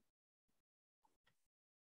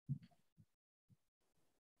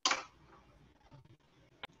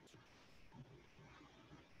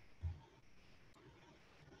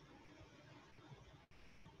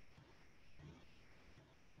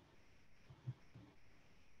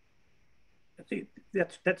 See,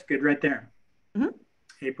 that's good right there. Mhm.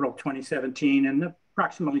 April 2017, and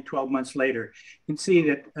approximately 12 months later. You can see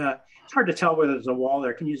that it's hard to tell whether there's a wall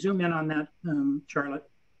there. Can you zoom in on that, Charlotte?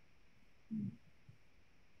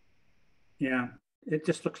 Yeah, it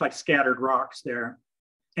just looks like scattered rocks there.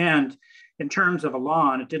 And in terms of a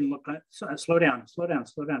lawn, it didn't look like, slow down.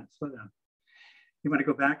 You want to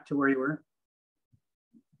go back to where you were?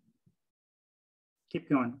 Keep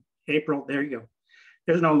going. April, there you go.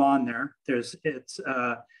 There's no lawn there.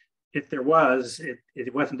 If there was,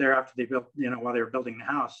 it wasn't there after they built, while they were building the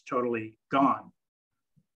house, totally gone.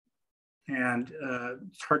 And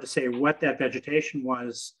it's hard to say what that vegetation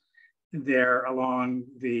was there along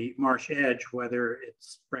the marsh edge, whether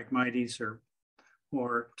it's Phragmites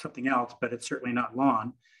or something else, but it's certainly not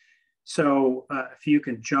lawn. So if you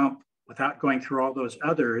can jump without going through all those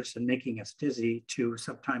others and making us dizzy to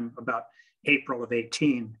sometime about April of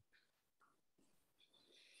 18.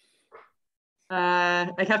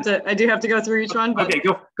 I do have to go through each one. But... Okay,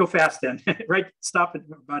 go fast then. Right, stop at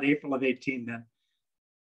about April of 18 then.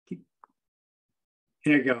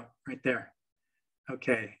 There you go, right there.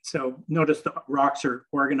 Okay, so notice the rocks are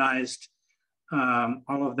organized.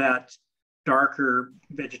 All of that darker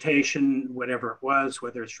vegetation, whatever it was,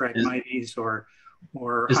 whether it's Phragmites or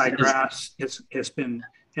high grass, it's been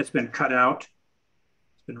cut out.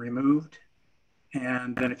 It's been removed.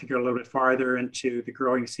 And then if you go a little bit farther into the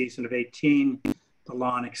growing season of 18, the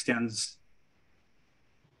lawn extends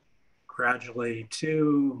gradually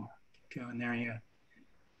to, keep going there, yeah.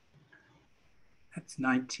 That's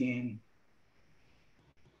 19.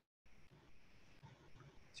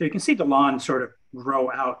 So you can see the lawn sort of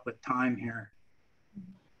grow out with time here.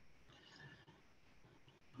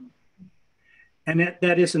 And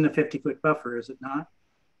that is in the 50-foot buffer, is it not?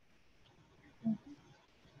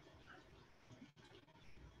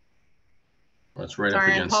 That's right.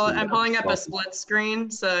 Sorry, up against I'm pulling up a split screen,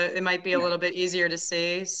 so it might be a little bit easier to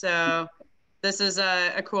see. So this is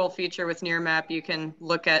a cool feature with Nearmap. You can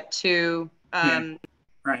look at two.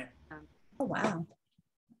 Right. Oh, wow.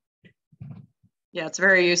 Yeah, it's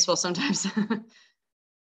very useful sometimes.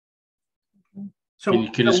 So,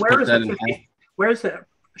 can you where is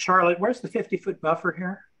Charlotte, where's the 50-foot buffer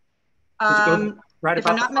here? Right if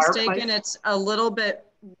I'm not mistaken, it's a little bit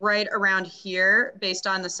right around here based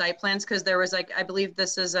on the site plans, because there was I believe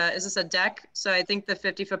is this a deck? So I think the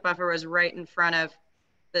 50-foot buffer was right in front of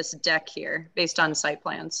this deck here based on site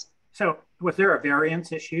plans. So was there a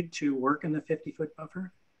variance issued to work in the 50-foot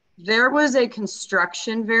buffer? There was a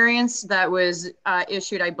construction variance that was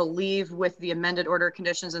issued, I believe, with the amended order of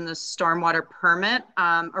conditions in the stormwater permit.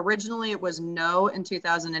 Originally, it was no in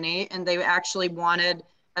 2008, and they actually wanted,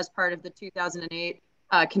 as part of the 2008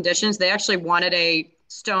 conditions, they actually wanted a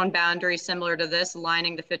stone boundary similar to this,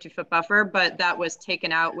 lining the 50-foot buffer, but that was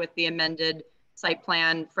taken out with the amended site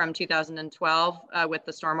plan from 2012 with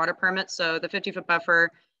the stormwater permit. So the 50-foot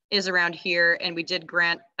buffer is around here, and we did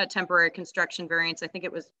grant a temporary construction variance. I think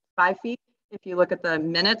it was 5 feet, if you look at the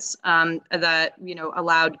minutes, that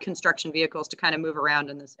allowed construction vehicles to kind of move around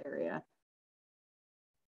in this area.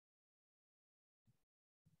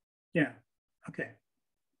 Yeah. Okay.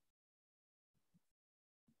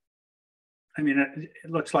 I mean,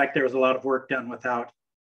 it looks like there was a lot of work done without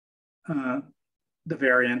the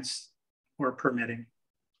variance or permitting.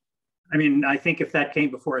 I mean, I think if that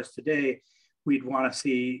came before us today, we'd want to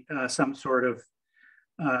see some sort of,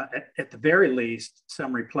 at the very least,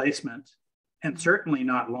 some replacement, and certainly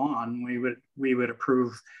not lawn. We would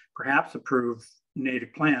perhaps approve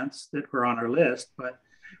native plants that were on our list, but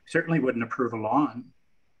certainly wouldn't approve a lawn.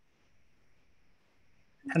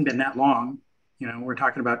 It hadn't been that long. We're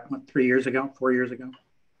talking about what, 4 years ago?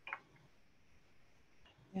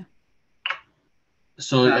 Yeah.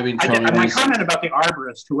 So I mean, my comment about the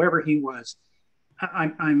arborist, whoever he was,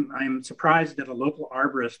 I'm surprised that a local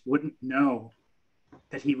arborist wouldn't know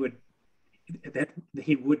that he would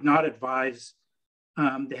not advise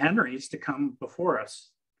the Henrys to come before us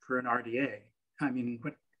for an RDA. I mean,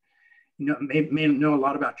 may know a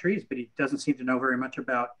lot about trees, but he doesn't seem to know very much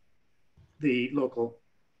about the local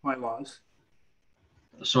bylaws.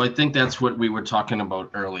 So I think that's what we were talking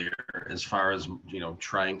about earlier, as far as,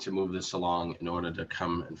 trying to move this along in order to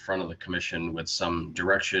come in front of the commission with some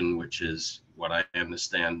direction, which is what I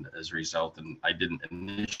understand as a result. And I didn't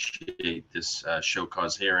initiate this show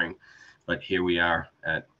cause hearing, but here we are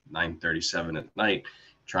at 9:37 at night,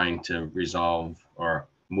 trying to resolve or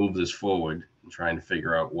move this forward and trying to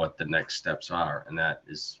figure out what the next steps are. And that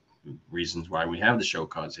is reasons why we have the show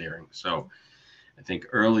cause hearing. So I think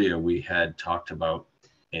earlier we had talked about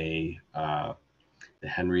a the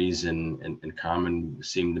Henrys and Carmen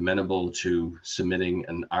seemed amenable to submitting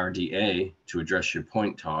an RDA to address your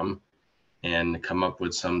point, Tom, and come up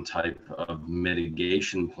with some type of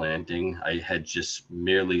mitigation planting. I had just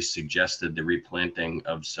merely suggested the replanting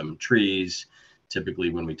of some trees. Typically,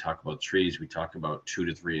 when we talk about trees, we talk about 2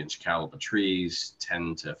 to 3 inch caliber trees,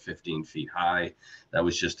 10 to 15 feet high. That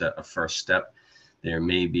was just a first step. There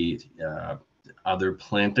may be other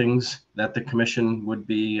plantings that the commission would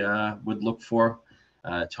look for.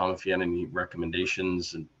 Tom, if you had any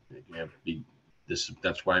recommendations, and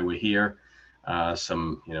that's why we're here.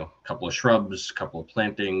 Some, couple of shrubs, couple of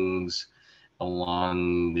plantings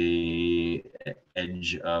along the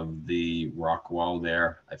edge of the rock wall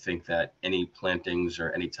there. I think that any plantings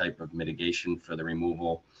or any type of mitigation for the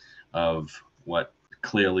removal of what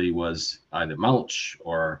clearly was either mulch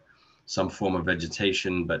or some form of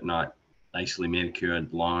vegetation, but not nicely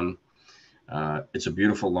manicured lawn. It's a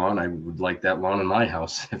beautiful lawn. I would like that lawn in my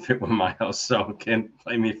house if it were my house, so can't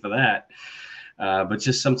blame me for that. But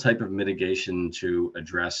just some type of mitigation to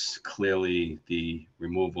address clearly the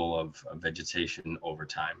removal of vegetation over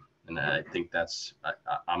time. And I think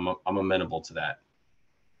I'm amenable to that.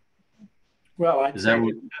 Well,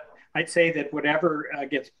 I'd say that whatever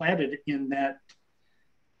gets planted in that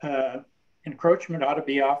encroachment ought to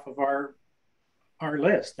be off of our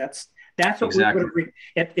list. That's what exactly. We would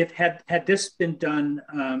have, if had this been done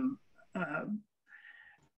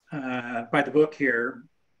by the book here,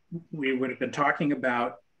 we would have been talking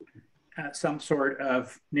about some sort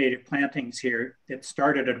of native plantings here that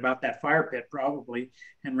started at about that fire pit probably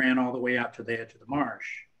and ran all the way out to the edge of the marsh.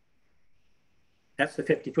 That's the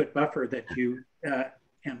 50-foot buffer that you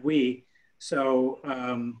and we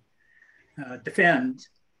defend,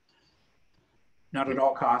 not at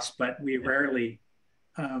all costs, but we rarely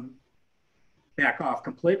back off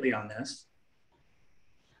completely on this.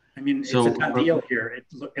 I mean, it's a done deal here.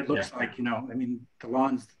 It looks like,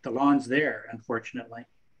 the lawn's there, unfortunately.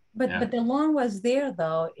 But the lawn was there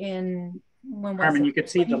though Carmen, you could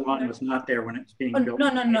see the lawn was not there when it was being built. No.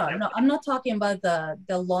 I'm not talking about the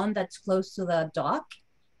lawn that's close to the dock.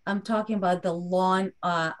 I'm talking about the lawn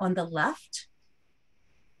on the left.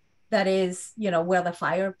 That is, where the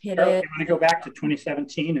fire pit is. You want to go back to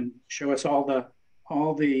 2017 and show us all the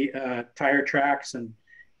tire tracks and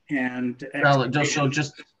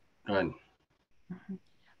just go ahead.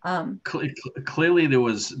 Clearly there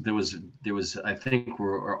was I think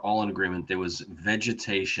we're all in agreement, there was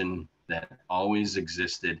vegetation that always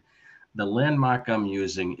existed. The landmark I'm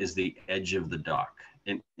using is the edge of the dock.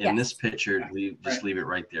 In this picture, leave it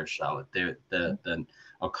right there, Charlotte.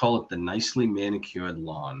 I'll call it the nicely manicured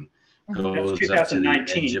lawn goes up to the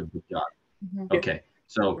edge of the dock. Okay,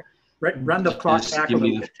 so run the clock back a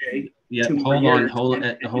little bit, Jay. Yeah, hold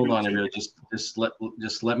on. I really just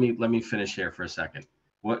let me finish here for a second.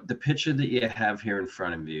 What the picture that you have here in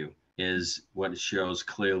front of you is what it shows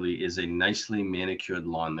clearly is a nicely manicured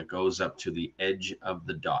lawn that goes up to the edge of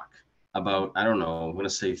the dock. About, I don't know, I'm going to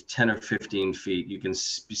say 10 or 15 feet. You can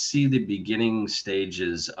see the beginning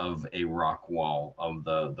stages of a rock wall of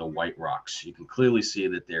the white rocks. You can clearly see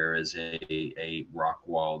that there is a rock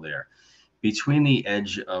wall there. Between the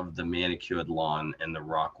edge of the manicured lawn and the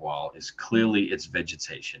rock wall is clearly it's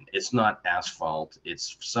vegetation. It's not asphalt.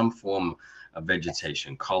 It's some form of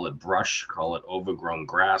vegetation. Call it brush, call it overgrown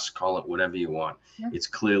grass, call it whatever you want. It's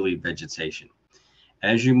clearly vegetation.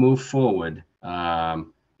 As you move forward,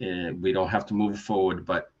 we don't have to move forward,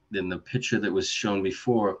 but in the picture that was shown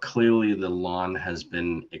before, clearly the lawn has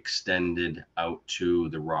been extended out to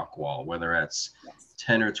the rock wall, whether that's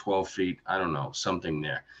 10 or 12 feet, I don't know, something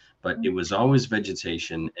there. But it was always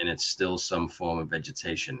vegetation, and it's still some form of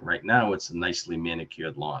vegetation. Right now, it's a nicely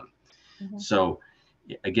manicured lawn. So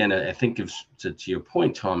again, I think to your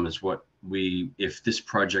point, Tom, is what if this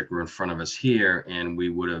project were in front of us here, and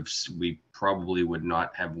we probably would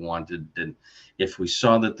not have wanted that. If we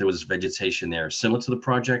saw that there was vegetation there, similar to the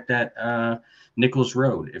project at Nichols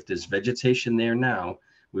Road, if there's vegetation there now,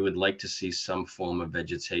 we would like to see some form of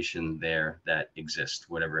vegetation there that exists,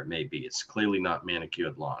 whatever it may be. It's clearly not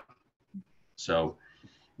manicured lawn. So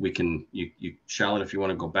we can, Charlotte, if you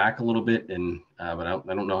want to go back a little bit, and but I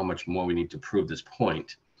don't know how much more we need to prove this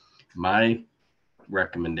point. My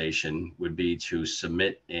recommendation would be to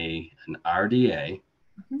submit an RDA,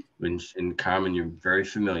 and Carmen, you're very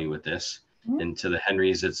familiar with this, and to the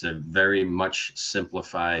Henrys, it's a very much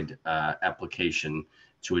simplified application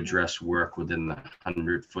to address work within the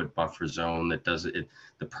 100-foot buffer zone. That does it.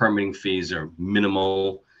 The permitting fees are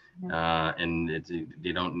minimal, and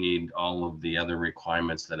they don't need all of the other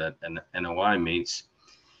requirements that an NOI meets.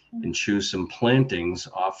 and choose some plantings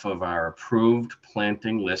off of our approved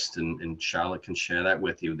planting list. And Charlotte can share that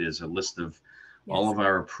with you. There's a list of all of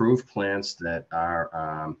our approved plants that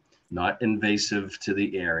are not invasive to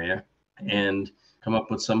the area, and come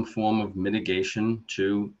up with some form of mitigation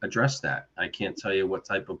to address that. I can't tell you what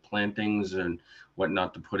type of plantings and what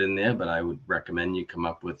not to put in there, but I would recommend you come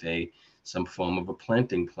up with some form of a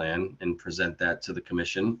planting plan and present that to the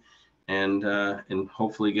commission, and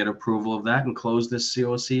hopefully get approval of that and close this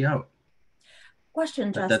COC out.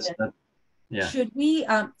 Question, But Justin. Yeah. Should we,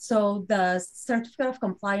 so the certificate of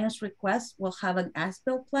compliance request will have an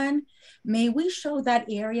as-built plan. May we show that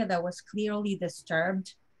area that was clearly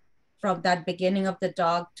disturbed from that beginning of the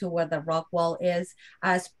dog to where the rock wall is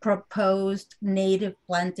as proposed native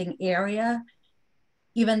planting area,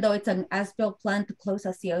 even though it's an as-built plan to close a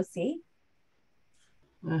COC?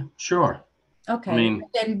 Sure. Okay, I mean,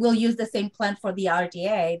 then we'll use the same plan for the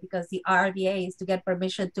RDA, because the RDA is to get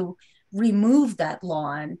permission to remove that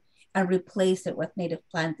lawn and replace it with native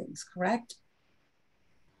plantings, correct?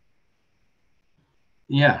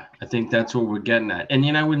 Yeah, I think that's what we're getting at.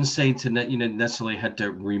 And, I wouldn't say necessarily had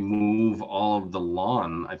to remove all of the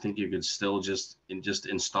lawn. I think you could still just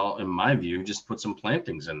install, in my view, just put some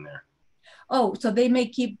plantings in there. Oh, so they may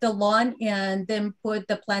keep the lawn and then put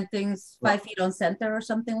the plantings 5 feet on center or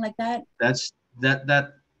something like that? That's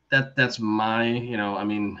my, I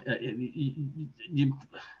mean,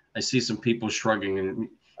 I see some people shrugging, and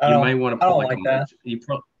you might want to put like a mulch,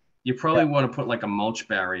 you probably want to put like a mulch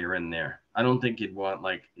barrier in there. I don't think you'd want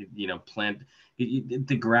plant,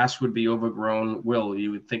 the grass would be overgrown. Will,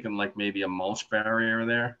 you would thinking like maybe a mulch barrier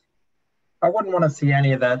there? I wouldn't want to see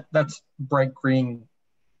any of that. That's bright green,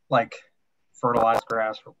 like fertilized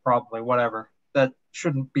grass or probably whatever. That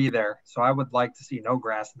shouldn't be there. So I would like to see no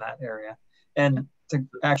grass in that area. And to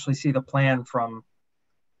actually see the plan from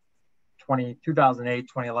 2008,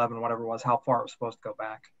 2011, whatever it was, how far it was supposed to go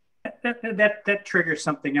back. That triggers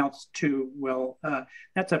something else too, Will.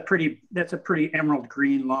 That's a pretty emerald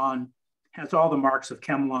green lawn, has all the marks of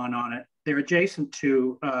ChemLawn on it. They're adjacent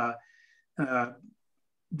to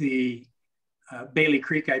the Bailey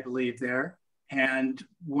Creek, I believe, there. And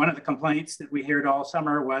one of the complaints that we heard all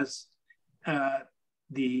summer was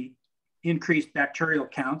the increased bacterial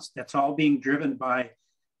counts. That's all being driven by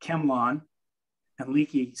ChemLawn and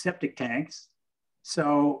leaky septic tanks.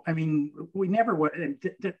 So, I mean, we never would.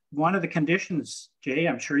 One of the conditions, Jay,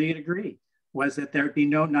 I'm sure you'd agree, was that there'd be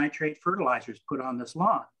no nitrate fertilizers put on this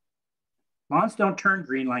lawn. Lawns don't turn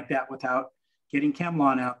green like that without getting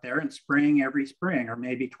ChemLawn out there and spraying every spring, or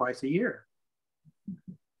maybe twice a year.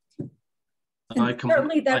 I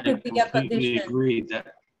completely agree.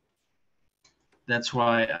 That's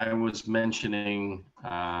why I was mentioning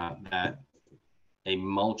that a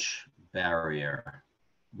mulch barrier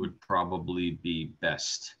would probably be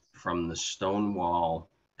best from the stone wall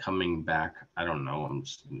coming back. I don't know,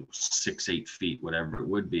 6-8 feet, whatever it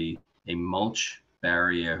would be. A mulch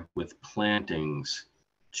barrier with plantings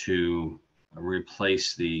to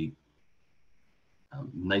replace the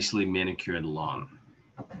nicely manicured lawn.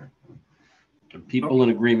 Are people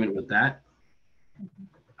in agreement with that?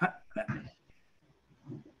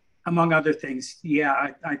 Among other things,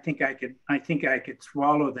 yeah, I think I could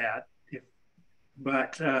swallow that,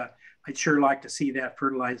 but I'd sure like to see that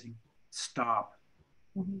fertilizing stop.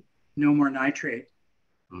 No more nitrate.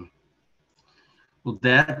 Well,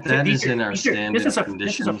 that is in our standard conditions.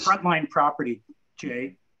 This is a frontline property,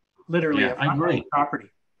 Jay. Literally a frontline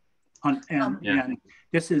property. And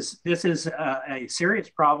this is a serious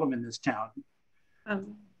problem in this town.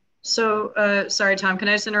 Sorry, Tom, can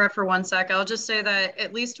I just interrupt for 1 sec? I'll just say that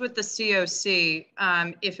at least with the COC,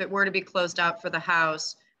 if it were to be closed out for the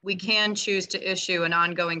house, we can choose to issue an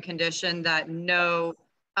ongoing condition that no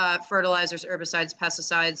fertilizers, herbicides,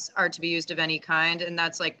 pesticides are to be used of any kind. And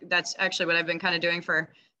that's actually what I've been kind of doing for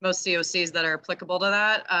most COCs that are applicable to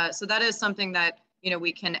that. So that is something that,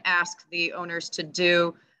 we can ask the owners to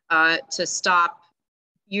do to stop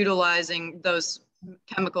utilizing those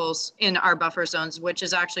chemicals in our buffer zones, which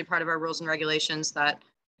is actually part of our rules and regulations that,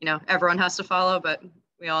 everyone has to follow, but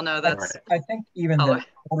we all know that's. I think even the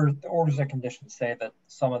orders and conditions say that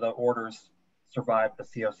some of the orders survive the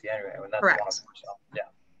COC anyway, and that's correct. One of them, so, yeah.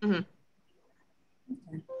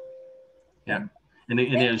 Yeah, and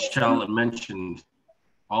as Charlotte mentioned,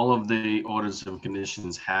 all of the orders and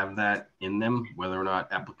conditions have that in them. Whether or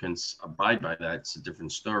not applicants abide by that, it's a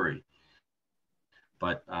different story.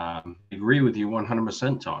 But I agree with you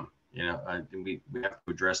 100%, Tom. We have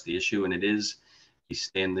to address the issue, and it is a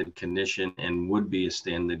standard condition and would be a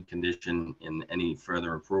standard condition in any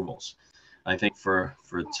further approvals. I think for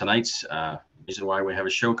tonight's reason why we have a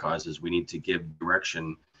show cause is we need to give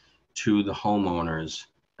direction to the homeowners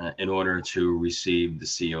in order to receive the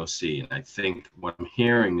COC. And I think what I'm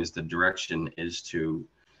hearing is the direction is to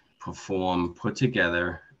put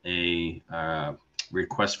together a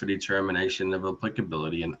request for determination of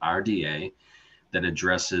applicability, an RDA, that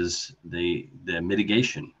addresses the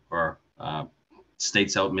mitigation or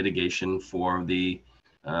states out mitigation for the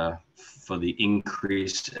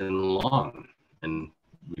increase in lawn. And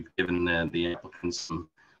we've given the applicants some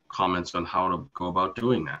comments on how to go about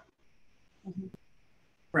doing that.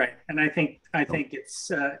 Right, and I think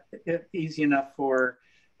it's easy enough for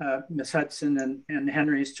Ms. Hudson and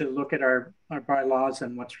Henry's to look at our bylaws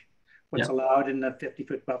and what's allowed in the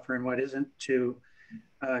 50-foot buffer and what isn't, to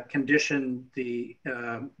condition the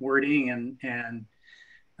wording and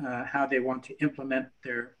how they want to implement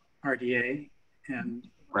their RDA. And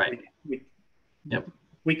right, we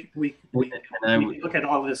look at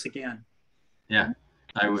all of this again. Yeah.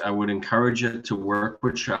 I would encourage you to work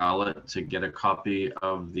with Charlotte to get a copy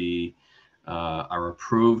of the our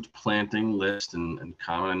approved planting list, and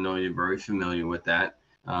Carmen, I know you're very familiar with that,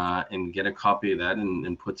 and get a copy of that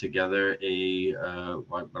and put together a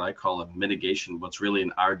what I call a mitigation. What's really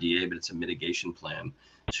an RDA, but it's a mitigation plan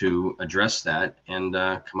to address that, and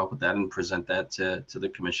come up with that and present that to the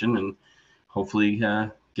commission, and hopefully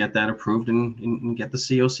get that approved and get the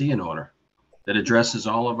COC in order that addresses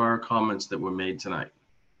all of our comments that were made tonight.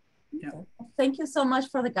 Yeah. Thank you so much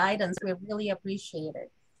for the guidance. We really appreciate it.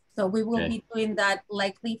 So we will be doing that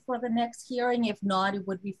likely for the next hearing. If not, it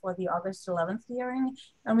would be for the August 11th hearing.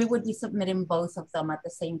 And we would be submitting both of them at the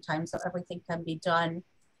same time, so everything can be done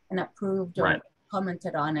and approved or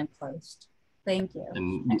commented on and closed. Thank you.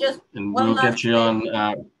 And we'll get you on,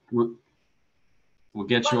 we'll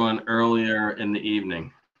get you on earlier in the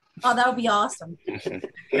evening. Oh, that would be awesome.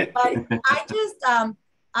 But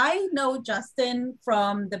I know Justin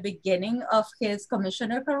from the beginning of his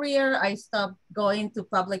commissioner career. I stopped going to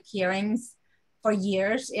public hearings for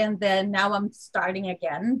years, and then now I'm starting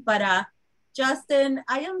again. But Justin,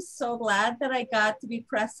 I am so glad that I got to be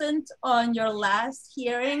present on your last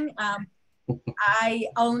hearing. I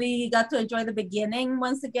only got to enjoy the beginning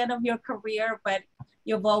once again of your career, but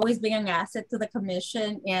you've always been an asset to the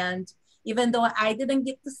commission. And even though I didn't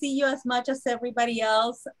get to see you as much as everybody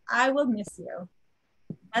else, I will miss you.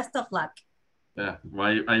 Best of luck. Yeah,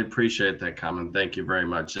 well, I appreciate that comment. Thank you very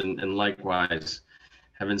much. And likewise,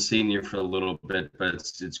 haven't seen you for a little bit, but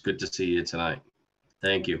it's good to see you tonight.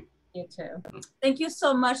 Thank you. You too. Thank you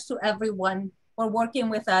so much to everyone for working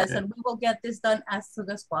with us, and we will get this done as soon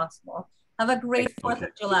as possible. Have a great 4th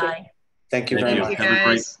of July. Thank you very much. Have a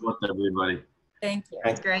great 4th, everybody. Thank you.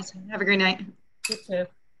 Thanks, guys. Have a great night. You too.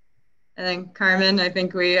 And then Carmen, I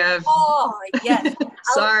think we have. Oh, yes.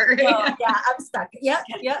 Sorry. Yeah, I'm stuck. Yeah.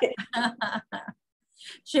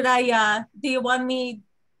 Should I, do you want me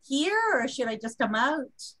here or should I just come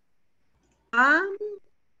out?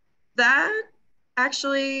 That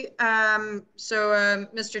actually,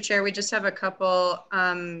 Mr. Chair, we just have a couple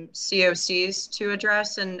COCs to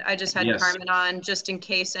address, and I just had Carmen on just in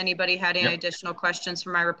case anybody had any additional questions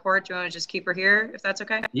for my report. Do you want to just keep her here, if that's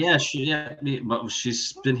okay? Yeah, but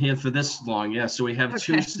she's been here for this long. Yeah, so we have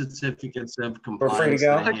 2 certificates of compliance. We're free to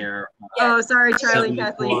go. Here. Oh, sorry, Charlie,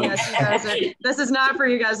 Kathleen. Yes, you guys are, this is not for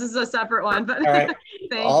you guys. This is a separate one. But all right.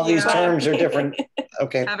 All these terms are different.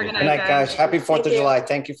 Okay. Have a good night, guys. Happy 4th of July.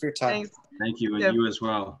 Thank you for your time. Thanks. Thank you, and you as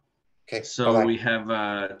well. Okay. So we have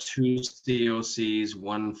 2 COCs,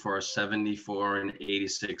 one for 74 and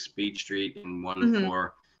 86 Beach Street, and one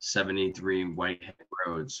for 73 Whitehead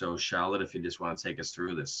Road. So Charlotte, if you just want to take us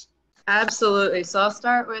through this. Absolutely. So I'll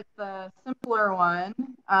start with the simpler one.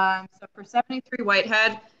 So for 73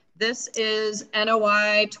 Whitehead, this is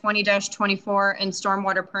NOI 20-24 and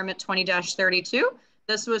stormwater permit 20-32.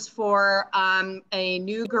 This was for a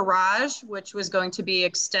new garage, which was going to be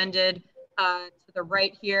extended to the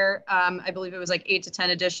right here. I believe it was like 8 to 10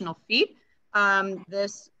 additional feet.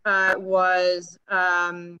 This was,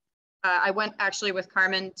 I went actually with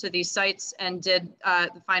Carmen to these sites and did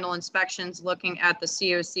the final inspections looking at the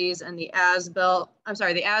COCs and the as-built,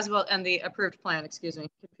 the as-built and the approved plan, excuse me,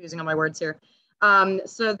 confusing on my words here.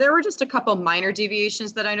 So there were just a couple minor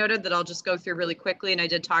deviations that I noted that I'll just go through really quickly, and I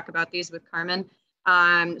did talk about these with Carmen.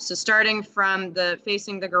 So starting from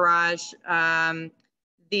facing the garage,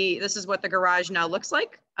 this is what the garage now looks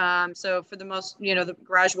like. So for the most, the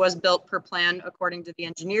garage was built per plan according to the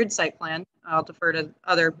engineered site plan. I'll defer to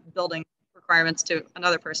other building requirements to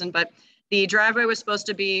another person, but the driveway was supposed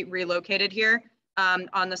to be relocated here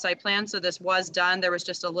on the site plan. So this was done. There was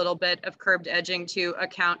just a little bit of curbed edging to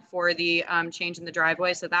account for the change in the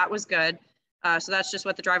driveway. So that was good. So that's just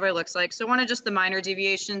what the driveway looks like. So one of just the minor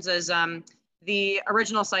deviations is The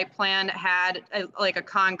original site plan had like a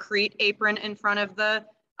concrete apron in front of the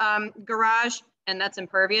garage, and that's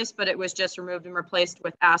impervious, but it was just removed and replaced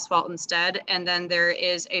with asphalt instead. And then there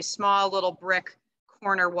is a small little brick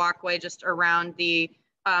corner walkway just around the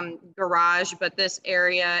garage, but this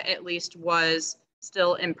area at least was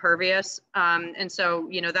still impervious. And so,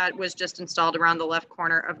 you know, that was just installed around the left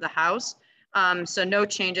corner of the house. So no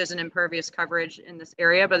changes in impervious coverage in this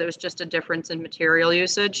area, but it was just a difference in material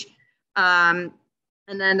usage.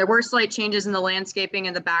 And then there were slight changes in the landscaping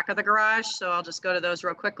in the back of the garage. So I'll just go to those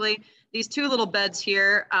real quickly. These two little beds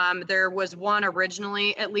here, there was one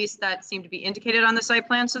originally, at least that seemed to be indicated on the site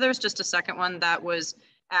plan. So there's just a second one that was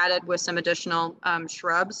added with some additional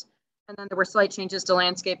shrubs. And then there were slight changes to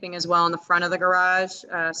landscaping as well in the front of the garage.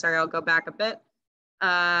 Sorry, I'll go back a bit.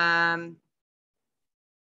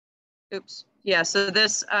 Oops. Yeah, so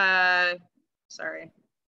this, sorry, I'm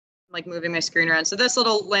like moving my screen around. So this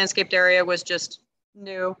little landscaped area was just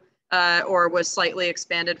new or was slightly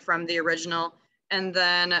expanded from the original. And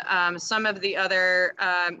then some of the other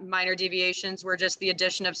minor deviations were just the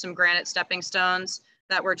addition of some granite stepping stones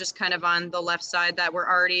that were just kind of on the left side that were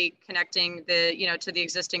already connecting the, you know, to the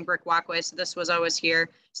existing brick walkway. So this was always here.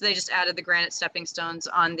 So they just added the granite stepping stones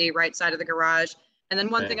on the right side of the garage. And then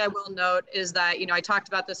one thing I will note is that, you know, I talked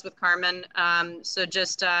about this with Carmen. So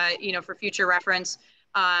just, you know, for future reference,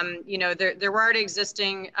 you know, there were already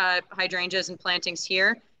existing hydrangeas and plantings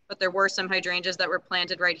here, but there were some hydrangeas that were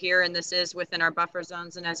planted right here. And this is within our buffer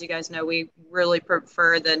zones. And as you guys know, we really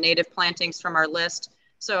prefer the native plantings from our list.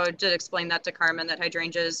 So I did explain that to Carmen, that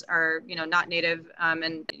hydrangeas are, you know, not native.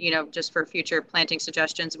 And, you know, just for future planting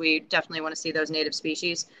suggestions, we definitely want to see those native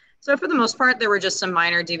species. So for the most part, there were just some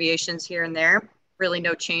minor deviations here and there, really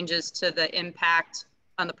no changes to the impact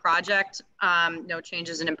on the project, no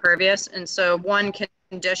changes in impervious. And so one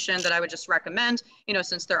condition that I would just recommend, you know,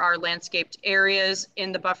 since there are landscaped areas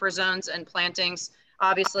in the buffer zones and plantings,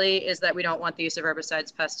 obviously, is that we don't want the use of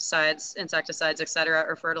herbicides, pesticides, insecticides, et cetera,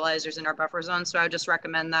 or fertilizers in our buffer zone. So I would just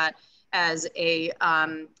recommend that as a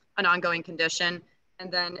an ongoing condition.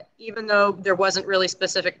 And then even though there wasn't really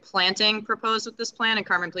specific planting proposed with this plan, and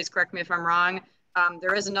Carmen, please correct me if I'm wrong,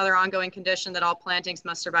 there is another ongoing condition that all plantings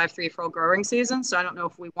must survive 3 full growing seasons. So I don't know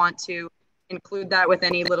if we want to include that with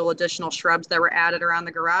any little additional shrubs that were added around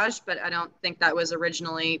the garage, but I don't think that was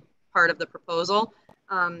originally part of the proposal.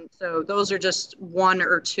 So those are just 1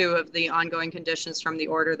 or 2 of the ongoing conditions from the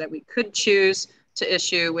order that we could choose to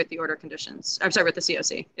issue with the order conditions. I'm sorry, with the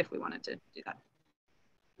COC, if we wanted to do that.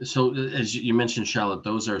 So as you mentioned, Charlotte,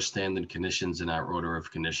 those are standard conditions in our order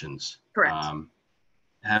of conditions. Correct.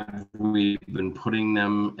 Have we been putting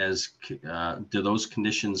them as, do those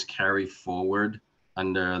conditions carry forward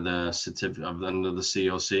under the certificate under the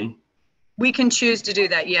COC? We can choose to do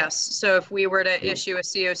that, yes. So if we were to issue a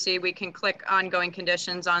COC, we can click ongoing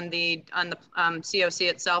conditions on the COC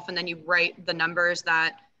itself, and then you write the numbers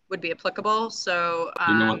that would be applicable. So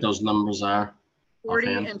you know what those numbers are? 40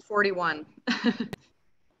 offhand? and 41.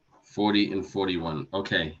 40 and 41.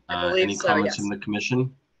 Okay. Any so, comments yes. from the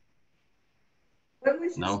commission? When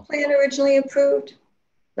was No. this plan originally approved?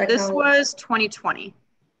 Like This how- was 2020.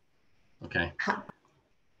 Okay.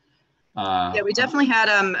 Yeah, we definitely had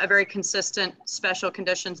a very consistent special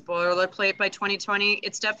conditions boilerplate by 2020.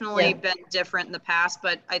 It's definitely been different in the past,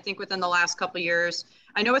 but I think within the last couple of years,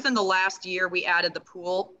 I know within the last year, we added the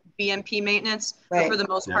pool BMP maintenance, but for the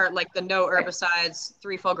most part, like the no herbicides,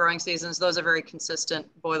 3 full growing seasons, those are very consistent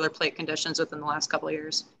boilerplate conditions within the last couple of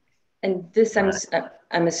years. And this,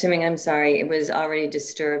 I'm assuming, I'm sorry, it was already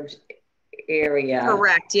disturbed area.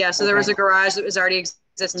 Correct, yeah. So there was a garage that was already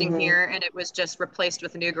existing here, and it was just replaced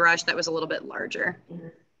with a new garage that was a little bit larger.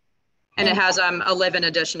 And it has a live-in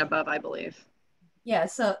addition above, I believe. Yeah,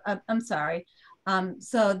 so I'm sorry.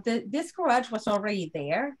 So this garage was already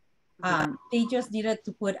there. They just needed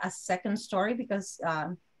to put a second story because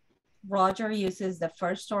Roger uses the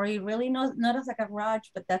first story really not as like a garage,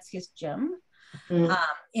 but that's his gym.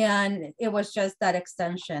 And it was just that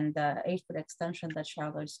extension, the 8-foot extension that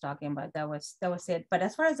Charlotte's talking about. That was it. But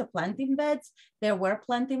as far as the planting beds, there were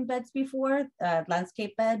planting beds before,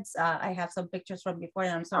 landscape beds. I have some pictures from before,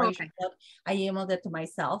 and I'm sorry, I emailed it to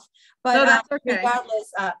myself. But no, that's okay.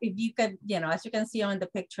 Regardless, if you could, you know, as you can see on the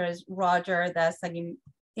pictures, Roger does an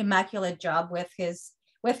immaculate job with his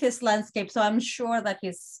landscape. So I'm sure that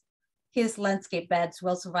his landscape beds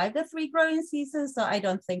will survive the 3 growing seasons. So I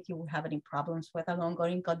don't think you will have any problems with an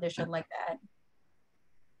ongoing condition like that.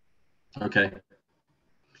 Okay.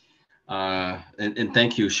 And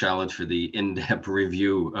thank you, Charlotte, for the in-depth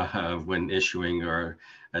review when issuing or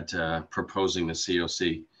at proposing the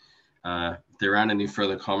COC. If there aren't any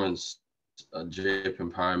further comments, Jay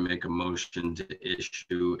Empire make a motion to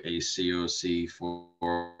issue a COC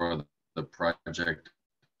for the project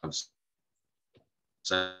of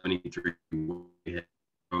 73 Whitehead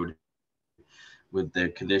Road with the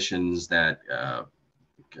conditions that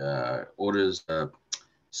orders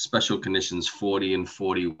special conditions 40 and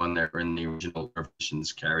 41 that are in the original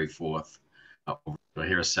provisions carry forth. Do I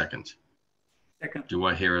hear a second? Second. Do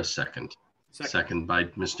I hear a second? Second by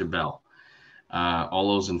Mr. Bell. All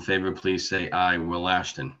those in favor, please say aye. Will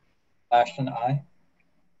Ashton. Ashton, aye.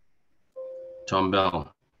 Tom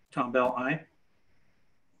Bell. Tom Bell, aye.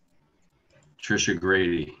 Trisha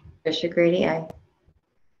Grady. Trisha Grady, aye.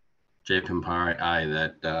 Jay Pampari, aye.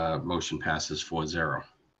 That motion passes 4-0.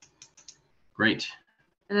 Great.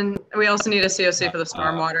 And then we also need a COC for the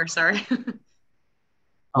stormwater, sorry.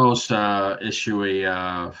 Also, issue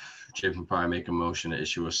a, Jay Pampari make a motion to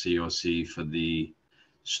issue a COC for the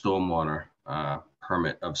stormwater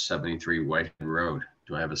permit of 73 Whitehead Road.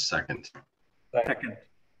 Do I have a second? Second.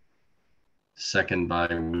 Second by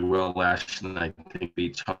Will Ashton. I think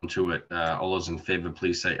beat Tom to it. All those in favor,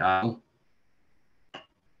 please say aye.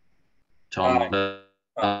 Tom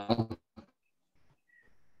Bell.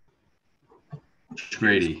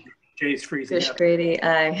 Grady. Jay's freezing Trish up. Grady,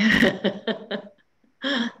 aye.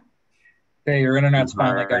 Okay, your internet's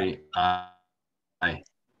finally Aye. Aye.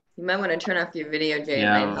 You might want to turn off your video, Jay. It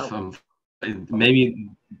Yeah, might help. maybe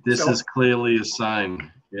this So- is clearly a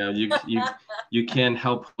sign. Yeah, you can't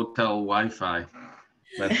help hotel Wi-Fi.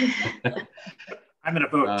 But I'm going to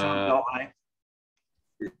vote Tom Bell, aye.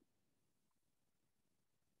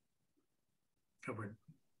 Over.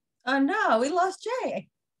 Oh no, we lost Jay.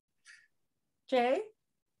 Jay?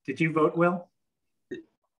 Did you vote, Will?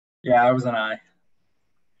 Yeah, I was an aye.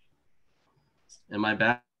 Am I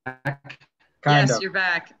back? Kind Yes, of. you're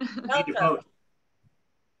back. You need to vote.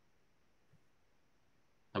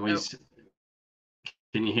 Are we,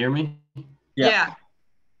 can you hear me? Yeah.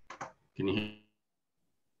 Can you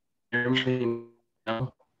hear me?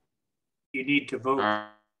 No. You need to vote. I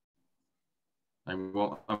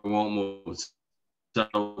won't move.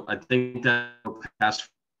 So I think that will pass,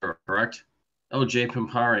 correct? Oh, Jay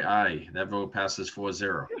Pampari, aye. That vote passes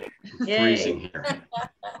 4-0. I'm Yay. freezing here.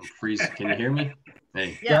 I'm freezing. Can you hear me?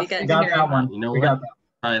 Hey. Yeah, Yep, we got that one. You know We what? got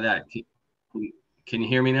Try that. Can you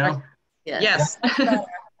hear me now? Yes.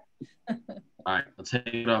 All right, let's take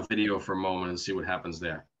it off video for a moment and see what happens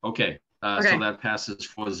there. Okay, Okay. so that passes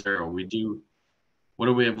 4-0. What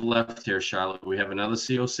do we have left here, Charlotte? We have another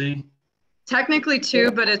COC? Technically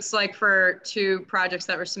two, but it's like for two projects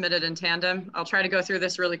that were submitted in tandem. I'll try to go through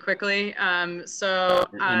this really quickly. And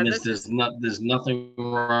there's nothing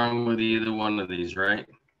wrong with either one of these, right?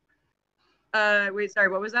 Wait, sorry,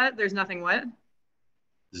 what was that? There's nothing what?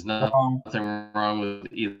 There's nothing wrong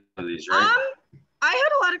with either of these, right? I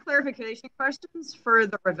had a lot of clarification questions for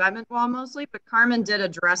the revetment wall mostly, but Carmen did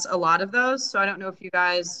address a lot of those. So I don't know if you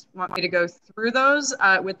guys want me to go through those.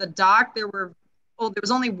 With the dock, there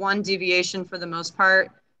was only one deviation for the most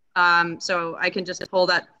part. So I can just pull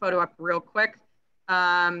that photo up real quick.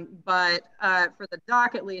 But for the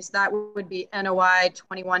dock, at least, that would be NOI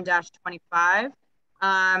 21-25.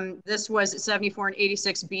 This was 74 and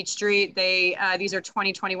 86 Beach Street. These are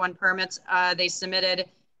 2021 permits. They submitted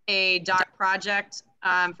a dock project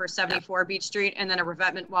for 74 Beach Street and then a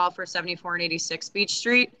revetment wall for 74 and 86 Beach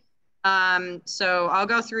Street. So I'll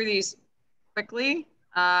go through these quickly.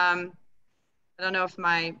 I don't know if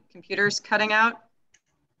my computer's cutting out.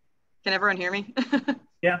 Can everyone hear me?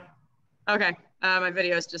 Yeah. Okay, my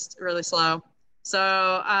video is just really slow. So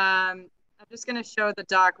I'm just gonna show the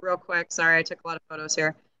dock real quick. Sorry, I took a lot of photos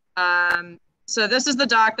here. So this is the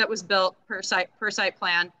dock that was built per site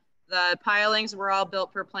plan. The pilings were all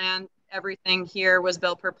built per plan. Everything here was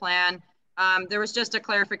built per plan. There was just a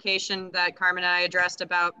clarification that Carmen and I addressed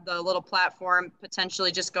about the little platform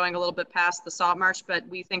potentially just going a little bit past the salt marsh, but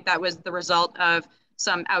we think that was the result of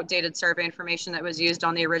some outdated survey information that was used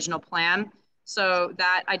on the original plan. So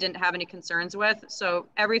that I didn't have any concerns with. So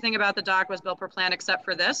everything about the dock was built per plan except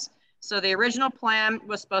for this. So the original plan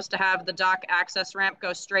was supposed to have the dock access ramp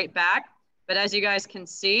go straight back. But as you guys can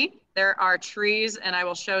see, there are trees and I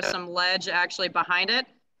will show some ledge actually behind it.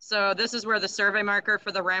 So this is where the survey marker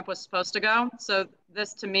for the ramp was supposed to go. So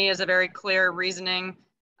this to me is a very clear reasoning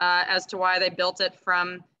as to why they built it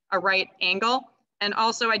from a right angle. And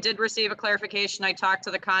also I did receive a clarification. I talked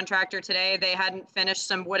to the contractor today. They hadn't finished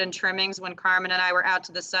some wooden trimmings when Carmen and I were out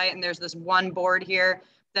to the site, and there's this one board here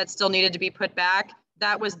that still needed to be put back.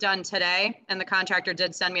 That was done today, and the contractor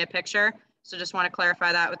did send me a picture. So just want to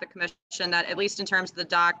clarify that with the commission that at least in terms of the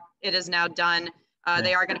dock, it is now done.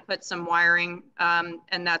 They are going to put some wiring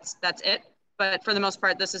and that's it. But for the most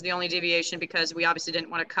part, this is the only deviation because we obviously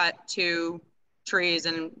didn't want to cut 2 trees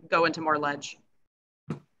and go into more ledge.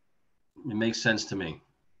 It makes sense to me.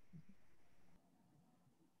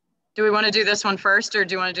 Do we want to do this one first, or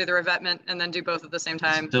do you want to do the revetment and then do both at the same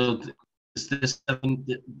time? So is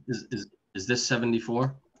this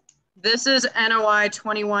 74? This is NOI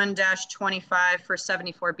 21-25 for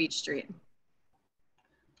 74 Beach Street.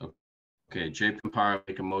 Okay, Jay Pampara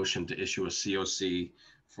make a motion to issue a COC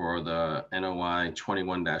for the NOI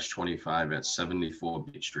 21-25 at 74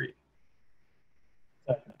 Beach Street.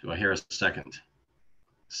 Do I hear a second?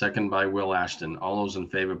 Second by Will Ashton. All those in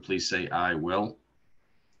favor, please say aye. Will?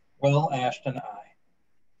 Will Ashton, aye.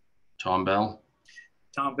 Tom Bell?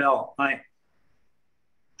 Tom Bell, aye.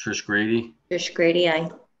 Trish Grady? Trish Grady, aye.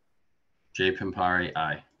 Jay Pampari,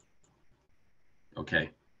 aye.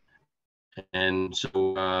 Okay. And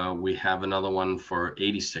so we have another one for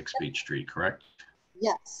 86 Beach Street, correct?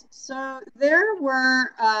 Yes. So there were,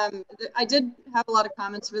 I did have a lot of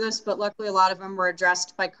comments for this, but luckily a lot of them were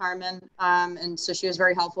addressed by Carmen. And so she was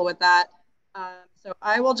very helpful with that. So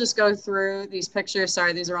I will just go through these pictures.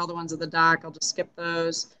 Sorry, these are all the ones of the dock. I'll just skip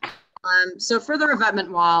those. So for the revetment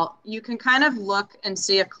wall, you can kind of look and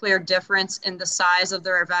see a clear difference in the size of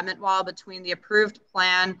the revetment wall between the approved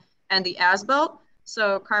plan and the as-built.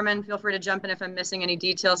 So Carmen, feel free to jump in if I'm missing any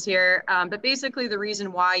details here. But basically the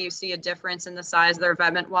reason why you see a difference in the size of the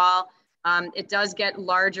revetment wall, it does get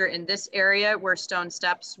larger in this area where stone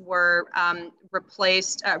steps were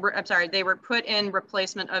replaced. I'm sorry, they were put in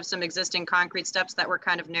replacement of some existing concrete steps that were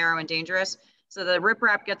kind of narrow and dangerous. So the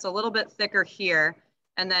riprap gets a little bit thicker here.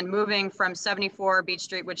 And then moving from 74 Beach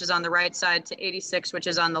Street, which is on the right side, to 86, which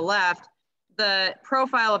is on the left, the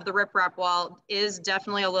profile of the riprap wall is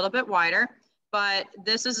definitely a little bit wider. But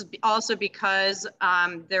this is also because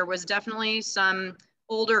there was definitely some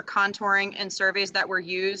older contouring and surveys that were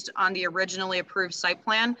used on the originally approved site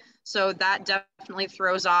plan. So that definitely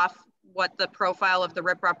throws off what the profile of the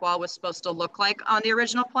riprap wall was supposed to look like on the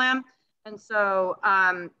original plan. And so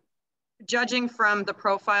judging from the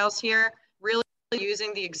profiles here, really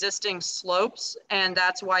using the existing slopes, and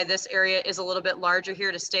that's why this area is a little bit larger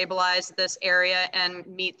here to stabilize this area and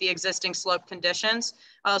meet the existing slope conditions.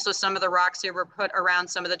 Also, some of the rocks here were put around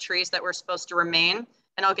some of the trees that were supposed to remain,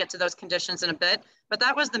 and I'll get to those conditions in a bit. But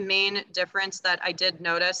that was the main difference that I did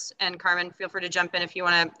notice. And Carmen, feel free to jump in if you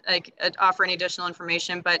want to offer any additional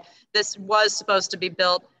information. But this was supposed to be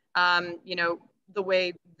built, you know, the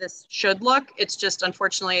way this should look. It's just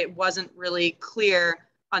unfortunately it wasn't really clear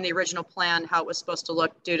on the original plan how it was supposed to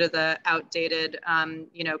look due to the outdated,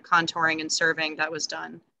 you know, contouring and surveying that was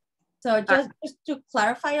done. So just to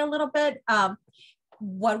clarify a little bit,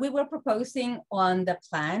 what we were proposing on the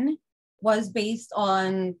plan was based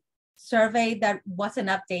on survey that wasn't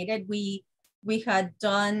updated. We had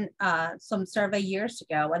done some survey years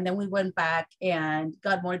ago, and then we went back and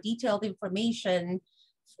got more detailed information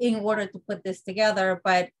in order to put this together,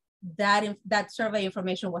 but that survey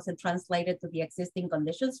information wasn't translated to the existing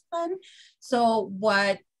conditions plan. So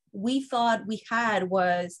what we thought we had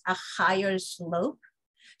was a higher slope.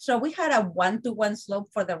 So we had a 1-to-1 slope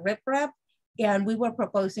for the riprap, and we were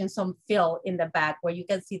proposing some fill in the back where you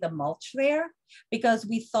can see the mulch there, because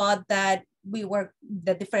we thought that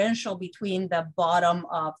the differential between the bottom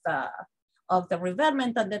of the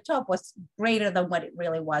revetment on the top was greater than what it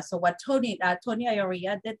really was. So what Tony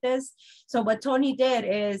Ioria did this. So what Tony did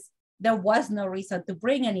is there was no reason to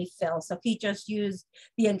bring any fill. So he just used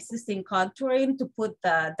the existing contouring to put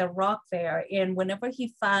the rock there. And whenever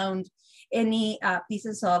he found any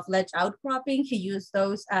pieces of ledge outcropping, he used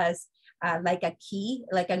those as like a key,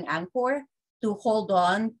 like an anchor to hold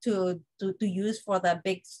on to use for the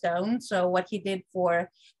big stone. So what he did for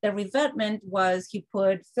the revetment was he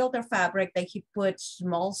put filter fabric, then he put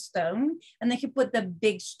small stone, and then he put the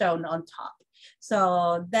big stone on top.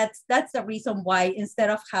 So that's the reason why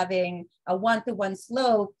instead of having a 1-to-1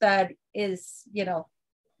 slope that is, you know,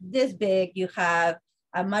 this big, you have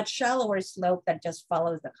a much shallower slope that just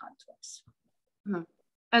follows the contours. Mm-hmm.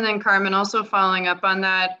 And then Carmen, also following up on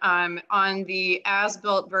that, on the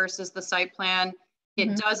as-built versus the site plan,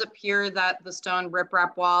 it does appear that the stone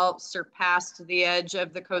riprap wall surpassed the edge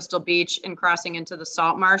of the coastal beach in crossing into the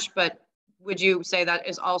salt marsh, but would you say that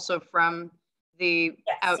is also from the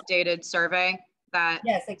outdated survey?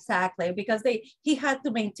 Yes, exactly, because he had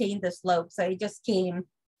to maintain the slope, so he just came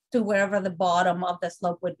to wherever the bottom of the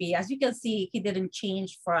slope would be. As you can see, he didn't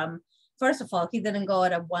change from, first of all, he didn't go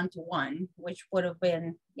at a 1-to-1, which would have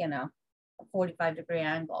been, you know, a 45-degree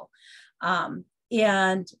angle.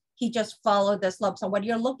 And he just followed the slope. So what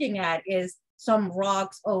you're looking at is some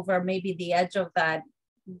rocks over maybe the edge of that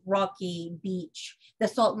rocky beach. The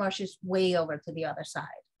salt marsh is way over to the other side.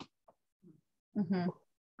 Mm-hmm.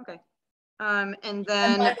 Okay. And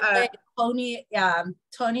then by the way,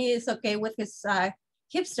 Tony is okay with his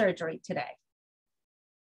hip surgery today.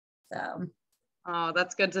 So. Oh,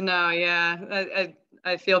 that's good to know. Yeah,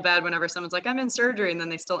 I feel bad whenever someone's like, I'm in surgery, and then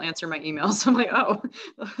they still answer my emails. I'm like, oh,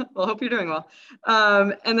 well, hope you're doing well.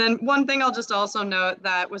 And then one thing I'll just also note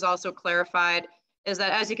that was also clarified is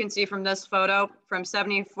that, as you can see from this photo, from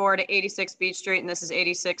 74 to 86 Beach Street, and this is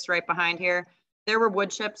 86 right behind here, there were wood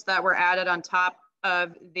chips that were added on top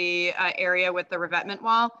of the area with the revetment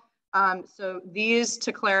wall. So these,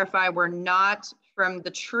 to clarify, were not from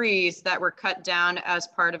the trees that were cut down as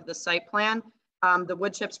part of the site plan. The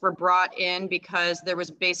wood chips were brought in because there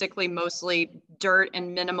was basically mostly dirt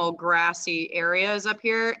and minimal grassy areas up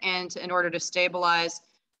here. And in order to stabilize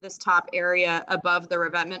this top area above the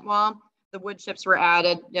revetment wall, the wood chips were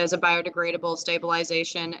added as a biodegradable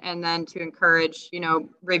stabilization, and then to encourage,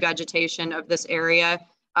 revegetation of this area.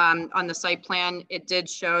 On the site plan, it did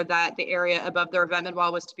show that the area above the revetment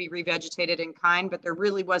wall was to be revegetated in kind, but there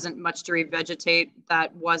really wasn't much to revegetate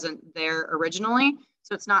that wasn't there originally.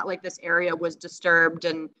 So it's not like this area was disturbed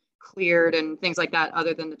and cleared and things like that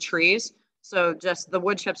other than the trees. So just the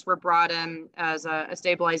wood chips were brought in as a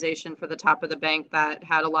stabilization for the top of the bank that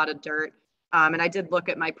had a lot of dirt. And I did look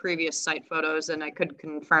at my previous site photos, and I could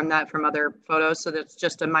confirm that from other photos. So that's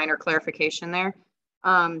just a minor clarification there.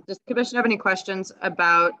 Does the commission have any questions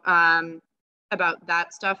about that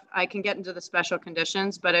stuff? I can get into the special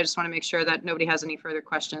conditions, but I just want to make sure that nobody has any further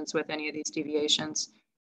questions with any of these deviations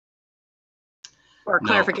or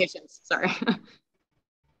clarifications. Sorry.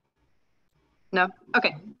 No.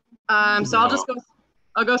 Okay. So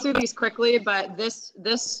I'll go through these quickly, but this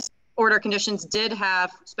order of conditions did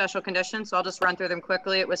have special conditions, so I'll just run through them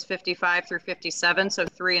quickly. It was 55 through 57, so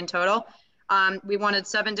 3 in total. We wanted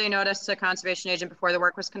 7-day notice to conservation agent before the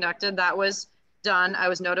work was conducted. That was done. I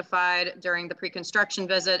was notified during the pre-construction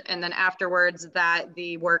visit, and then afterwards that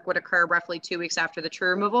the work would occur roughly 2 weeks after the tree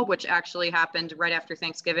removal, which actually happened right after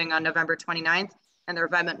Thanksgiving on November 29th, and the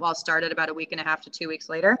revetment wall started about a week and a half to 2 weeks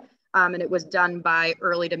later. And it was done by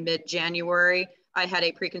early to mid-January. I had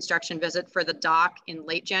a pre-construction visit for the dock in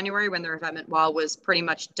late January when the revetment wall was pretty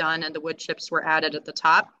much done and the wood chips were added at the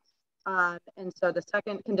top. And so the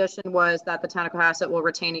second condition was that the town of Cohasset will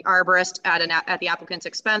retain the arborist at the applicant's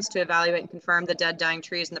expense to evaluate and confirm the dead dying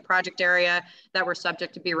trees in the project area that were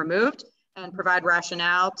subject to be removed, and provide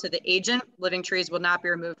rationale to the agent. Living trees will not be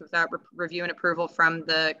removed without review and approval from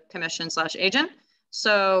the commission/agent.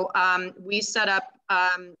 So we set up,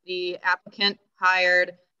 the applicant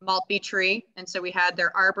hired Maltby Tree, and so we had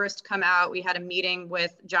their arborist come out. We had a meeting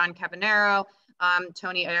with John Cavanero,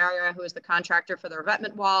 Tony Ayara, who is the contractor for the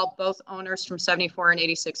revetment wall, both owners from 74 and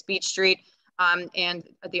 86 Beach Street, and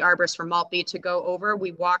the arborist from Maltby to go over.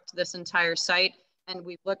 We walked this entire site, and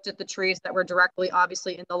we looked at the trees that were directly,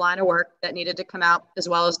 obviously, in the line of work that needed to come out, as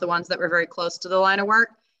well as the ones that were very close to the line of work.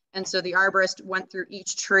 And so the arborist went through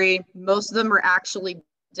each tree. Most of them were actually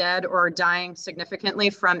dead or dying significantly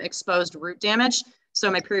from exposed root damage.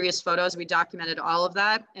 So my previous photos, we documented all of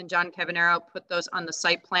that, and John Cavanero put those on the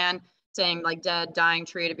site plan, saying like dead, dying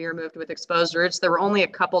tree to be removed with exposed roots. There were only a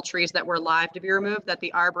couple trees that were live to be removed that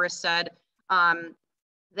the arborist said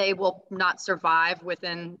they will not survive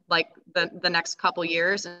within like the next couple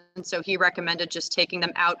years. And so he recommended just taking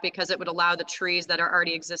them out because it would allow the trees that are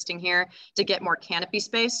already existing here to get more canopy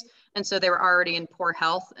space. And so they were already in poor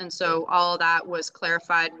health. And so all of that was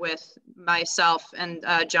clarified with myself and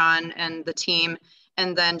John and the team.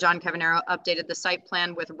 And then John Cavanero updated the site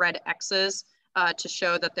plan with red X's to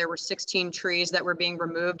show that there were 16 trees that were being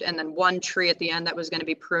removed and then 1 tree at the end that was going to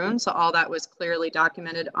be pruned. So all that was clearly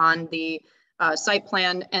documented on the site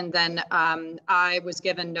plan. And then I was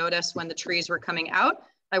given notice when the trees were coming out.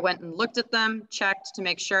 I went and looked at them, checked to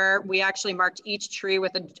make sure. We actually marked each tree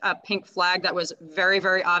with a pink flag that was very,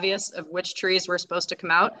 very obvious of which trees were supposed to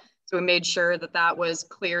come out. So we made sure that that was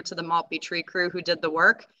clear to the Maltby tree crew who did the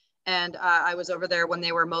work. And I was over there when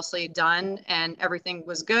they were mostly done and everything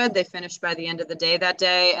was good. They finished by the end of the day that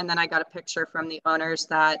day. And then I got a picture from the owners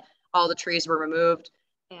that all the trees were removed.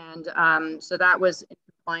 And so that was in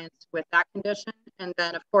compliance with that condition. And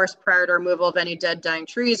then of course, prior to removal of any dead dying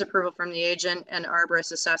trees, approval from the agent and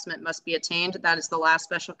arborist assessment must be attained. That is the last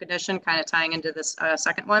special condition, kind of tying into this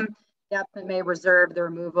second one. The applicant may reserve the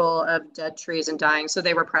removal of dead trees and dying. So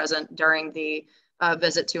they were present during the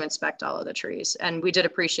visit to inspect all of the trees. And we did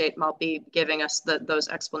appreciate Maltby giving us those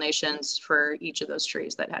explanations for each of those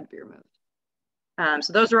trees that had to be removed.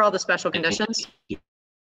 So those are all the special conditions.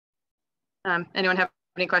 Anyone have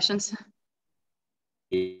any questions?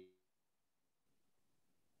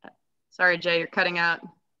 Sorry, Jay, you're cutting out.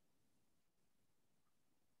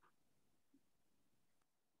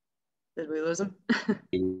 Did we lose him?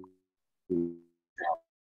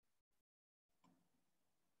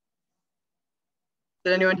 Did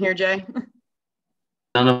anyone hear Jay?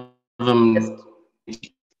 None of them.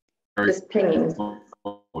 Just pinging.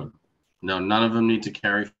 No, none of them need to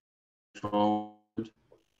carry forward.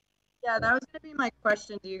 Yeah, that was going to be my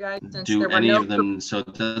question to you guys. Since Do there were any no of them? So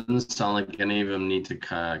it doesn't sound like any of them need to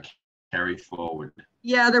carry forward.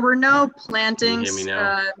 Yeah, there were no Can plantings. you hear me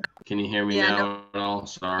now? Can you hear me yeah, now at all?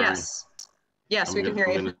 Sorry. Yes. Yes, we can hear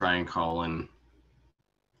I'm you. going to try and call in.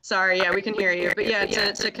 Sorry, yeah, we can hear you. But yeah,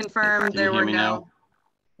 to confirm, Can you there hear were me no. now?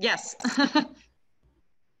 Yes.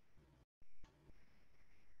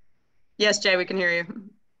 Yes, Jay, we can hear you.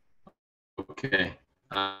 Okay.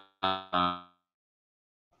 I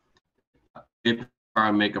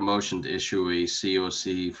make a motion to issue a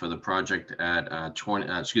COC for the project at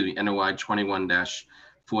NOI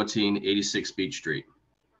 21-1486 Beach Street.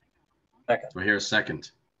 Second. Do I hear a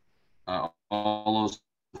second? All those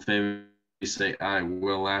in favor say aye.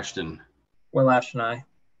 Will Ashton. Will Ashton, aye.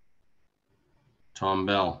 Tom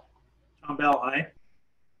Bell. Tom Bell, aye.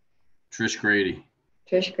 Trish Grady.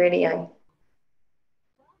 Trish Grady, aye.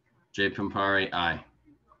 Jay Pampari, aye.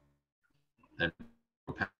 That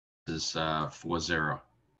passes 4-0.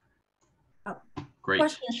 Great.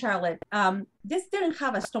 Question, Charlotte. This didn't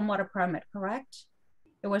have a stormwater permit, correct?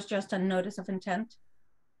 It was just a notice of intent?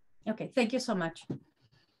 Okay, thank you so much.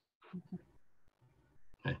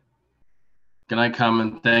 Okay. Good night,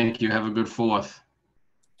 Carmen. Thank you. Have a good 4th.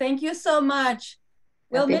 Thank you so much.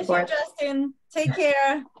 We'll Happy miss you, 4th. Justin. Take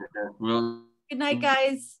care. We'll Good night,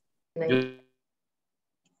 guys. Good night.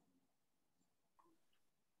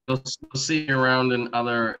 see you around in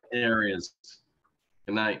other areas.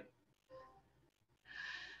 Good night.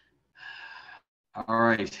 All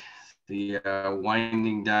right, the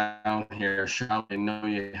winding down here. Charlotte, I know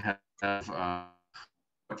you have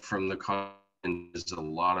from the comments. There's a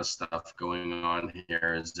lot of stuff going on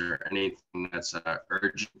here. Is there anything that's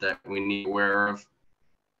urgent that we need to be aware of?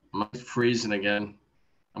 Am I freezing again?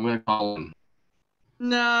 I'm gonna call in.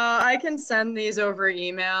 No, I can send these over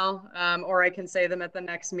email, or I can say them at the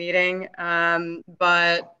next meeting.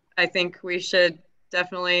 But I think we should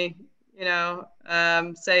definitely,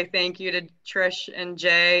 say thank you to Trish and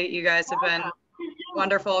Jay. You guys have been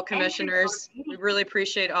wonderful commissioners. We really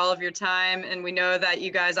appreciate all of your time. And we know that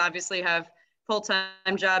you guys obviously have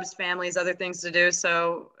full-time jobs, families, other things to do.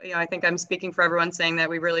 So, I think I'm speaking for everyone saying that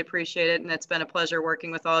we really appreciate it. And it's been a pleasure working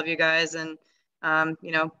with all of you guys. And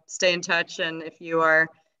stay in touch. And if you are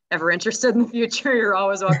ever interested in the future, you're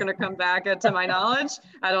always welcome to come back to my knowledge.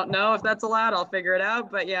 I don't know if that's allowed. I'll figure it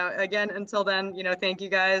out. But yeah, again, until then, thank you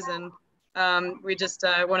guys. And we just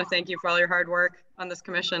want to thank you for all your hard work on this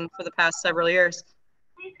commission for the past several years.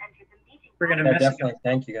 We're going to miss definitely. you guys.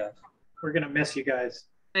 Thank you, guys. We're going to miss you guys.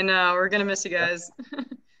 I know. We're going to miss you guys.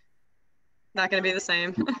 Not going to be the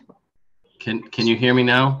same. Can you hear me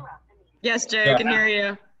now? Yes, Jay, I can hear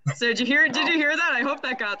you. So did you hear that? I hope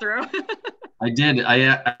that got through. I did. I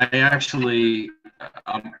actually,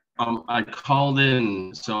 I called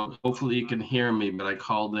in, so hopefully you can hear me, but I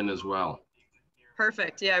called in as well.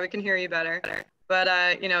 Perfect. Yeah, we can hear you better. But,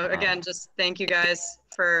 again, just thank you guys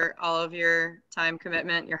for all of your time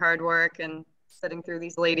commitment, your hard work, and sitting through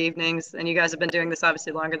these late evenings. And you guys have been doing this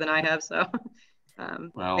obviously longer than I have, so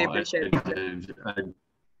we appreciate it.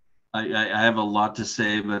 I have a lot to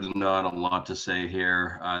say, but not a lot to say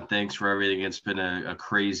here. Thanks for everything. It's been a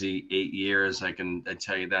crazy 8 years. I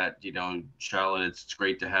tell you that, Charlotte, it's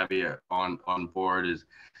great to have you on board. As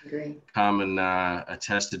Carmen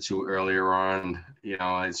attested to earlier on,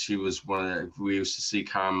 she was we used to see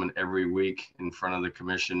Carmen every week in front of the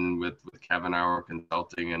commission with Kevin Hour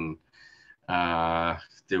Consulting. And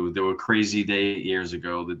there were crazy 8 years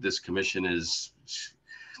ago that this commission is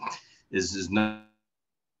not,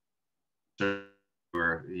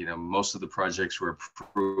 where most of the projects were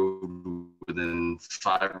approved within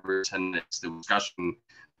 5 or 10 minutes. The discussion,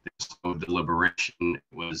 there's no deliberation.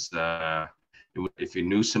 It was if you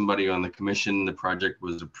knew somebody on the commission, the project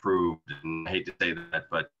was approved. And I hate to say that,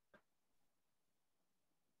 but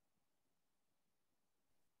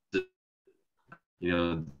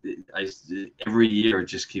every year it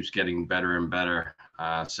just keeps getting better and better.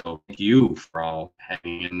 So thank you for all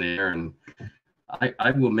hanging in there, and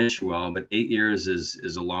I will miss you all, but 8 years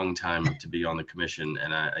is a long time to be on the commission,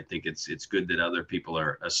 and I think it's good that other people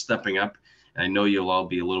are stepping up. And I know you'll all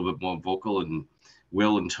be a little bit more vocal. And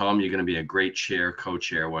Will and Tom, you're going to be a great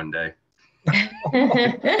co-chair one day.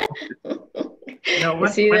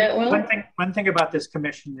 One thing about this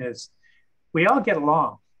commission is we all get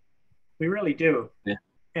along. We really do. Yeah.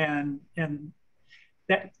 And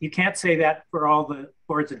that you can't say that for all the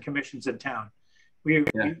boards and commissions in town. We've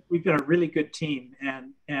been a really good team,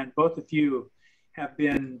 and both of you have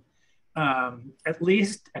been at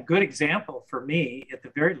least a good example for me, at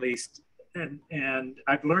the very least. And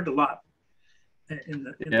I've learned a lot in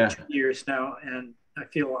the 2 years now, and I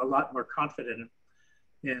feel a lot more confident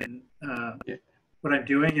in what I'm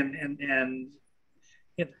doing, and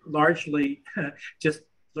it largely just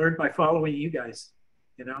learned by following you guys,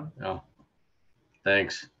 you know? Oh,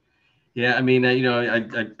 thanks. Yeah, I mean, you know,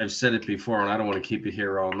 I've said it before, and I don't want to keep you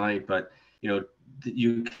here all night, but, you know,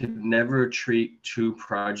 you can never treat two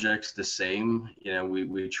projects the same. You know,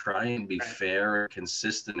 we try and be fair and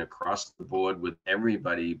consistent across the board with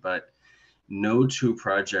everybody, but no two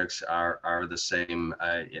projects are the same.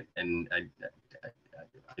 And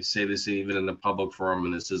I say this even in a public forum,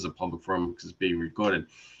 and this is a public forum because it's being recorded.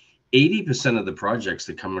 80% of the projects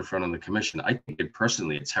that come in front of the commission, I think it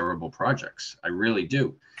personally are terrible projects. I really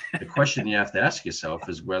do. The question you have to ask yourself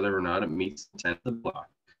is whether or not it meets the intent of the law.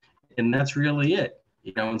 And that's really it.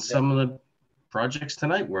 You know, and some of the projects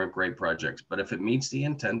tonight weren't great projects, but if it meets the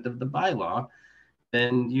intent of the bylaw,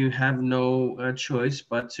 then you have no choice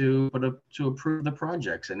but to approve the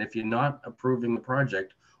projects. And if you're not approving the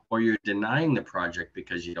project, or you're denying the project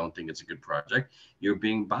because you don't think it's a good project, you're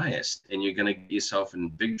being biased, and you're going to get yourself in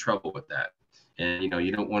big trouble with that. And, you know,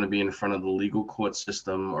 you don't want to be in front of the legal court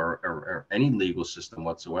system or any legal system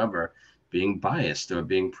whatsoever being biased or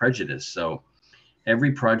being prejudiced. So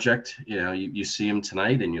every project, you know, you see them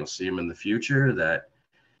tonight and you'll see them in the future that,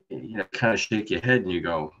 you know, kind of shake your head and you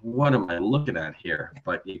go, what am I looking at here?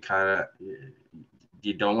 But you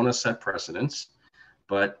don't want to set precedents,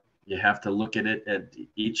 but you have to look at it at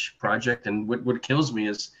each project. And what kills me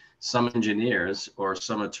is some engineers or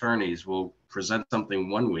some attorneys will present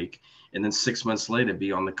something 1 week and then 6 months later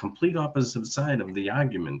be on the complete opposite side of the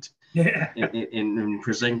argument in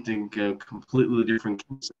presenting a completely different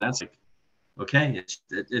case. That's like, okay,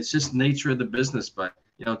 it's just nature of the business. But,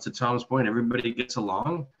 you know, to Tom's point, everybody gets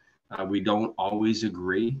along. We don't always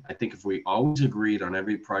agree. I think if we always agreed on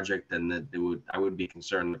every project, then I would be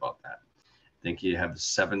concerned about that. I think you have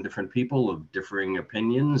 7 different people of differing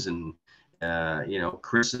opinions, and you know,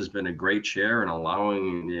 Chris has been a great chair in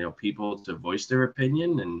allowing, you know, people to voice their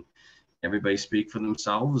opinion and everybody speak for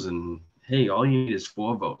themselves. And hey, all you need is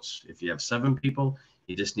 4 votes. If you have 7 people,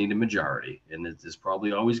 you just need a majority, and there's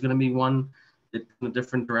probably always going to be one in a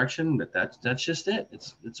different direction, but that's just it.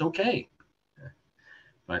 It's okay.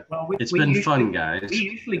 But it's been fun, guys. We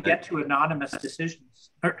usually get to anonymous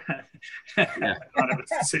decisions. Anonymous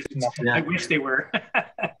decisions. Yeah. I wish they were.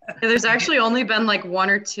 There's actually only been like 1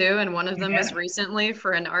 or 2, and one of them is recently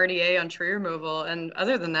for an RDA on tree removal. And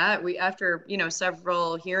other than that, after, you know,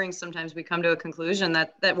 several hearings, sometimes we come to a conclusion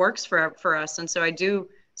that works for us. And so I do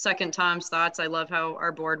second Tom's thoughts. I love how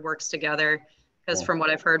our board works together, because from what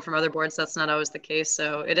I've heard from other boards, that's not always the case.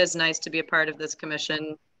 So it is nice to be a part of this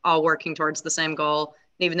commission, all working towards the same goal.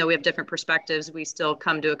 Even though we have different perspectives, we still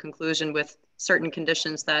come to a conclusion with certain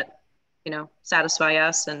conditions that, you know, satisfy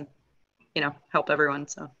us and, you know, help everyone.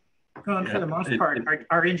 So, well, and for the most part,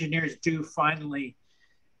 our engineers do finally,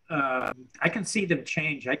 I can see them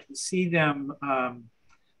change. I can see them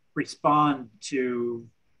respond to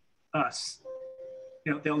us.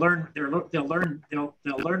 You know, they'll learn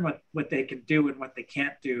what they can do and what they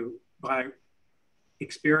can't do by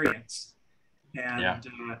experience.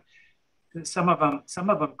 And some of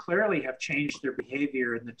them clearly have changed their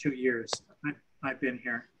behavior in the 2 years I've been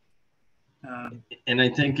here. And I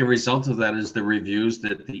think a result of that is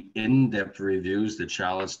the in-depth reviews that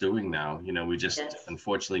Charlotte's doing now. You know, we just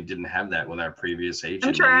unfortunately didn't have that with our previous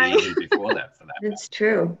agent. I'm and even before that, for that. It's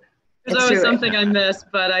true. There's always something I miss,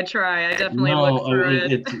 but I try. I definitely look through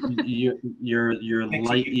it. You're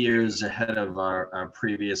light years ahead of our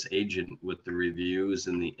previous agent with the reviews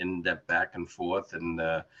and the in-depth back and forth and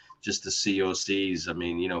just the COCs. I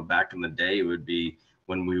mean, you know, back in the day, it would be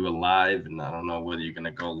when we were live, and I don't know whether you're going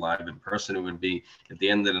to go live in person. It would be at the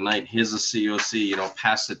end of the night, here's a COC, you know,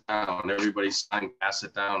 pass it down. Everybody signed, pass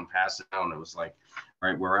it down, pass it down. It was like, all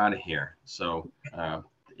right, we're out of here. So,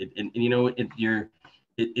 you know,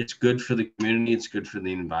 it's good for the community. It's good for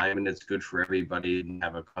the environment. It's good for everybody to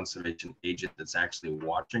have a conservation agent that's actually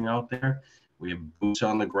watching out there. We have boots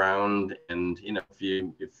on the ground, and you know, if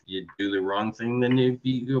you do the wrong thing, then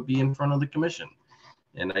you'll be in front of the commission.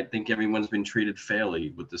 And I think everyone's been treated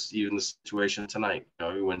fairly with this, even the situation tonight. You know,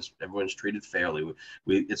 everyone's treated fairly.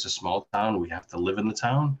 It's a small town. We have to live in the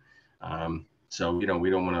town. So you know,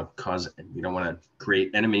 we don't want to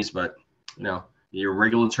create enemies, but you know, you're a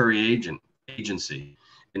regulatory agency.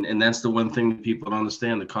 And that's the one thing that people don't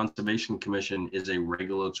understand. The Conservation Commission is a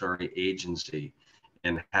regulatory agency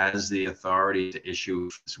and has the authority to issue.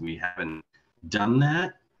 We haven't done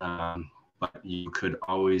that, but you could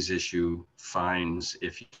always issue fines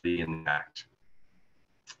if you be in the act.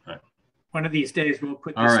 Right. One of these days we'll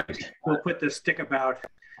put this stick about.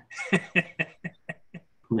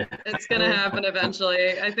 It's going to happen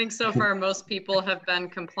eventually. I think so far most people have been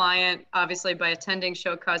compliant, obviously, by attending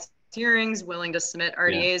show cause hearings, willing to submit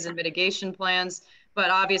RDAs and mitigation plans. But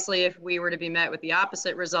obviously, if we were to be met with the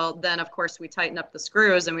opposite result, then of course we tighten up the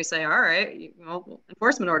screws and we say, all right, well,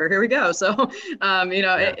 enforcement order, here we go. So,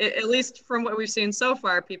 at least from what we've seen so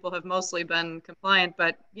far, people have mostly been compliant.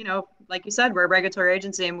 But, like you said, we're a regulatory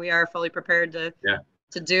agency and we are fully prepared to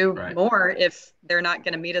do more if they're not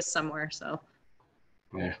going to meet us somewhere. So.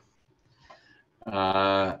 Yeah.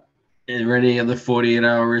 Are there any other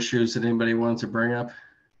 48-hour issues that anybody wants to bring up?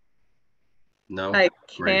 No. I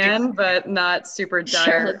can, but not super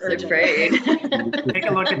dire. Charlotte's afraid. Take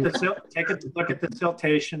a look at the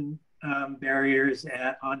siltation barriers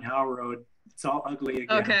on Howe Road. It's all ugly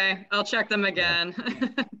again. Okay, I'll check them again.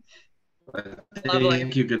 I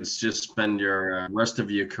think you could just spend your rest of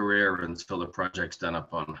your career until the project's done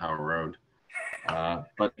up on Howe Road.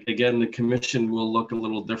 But again, the commission will look a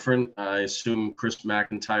little different. I assume Chris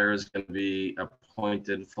McIntyre is going to be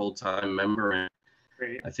appointed full-time member. And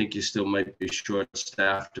I think you still might be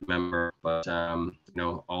short-staffed member, but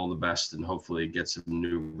all the best, and hopefully get some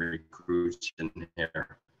new recruits in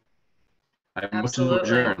here. I motion to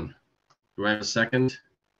adjourn. Do I have a second?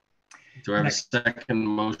 Do I have a second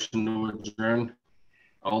motion to adjourn?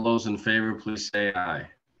 All those in favor, please say aye.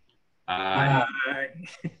 Aye.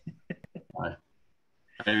 Aye.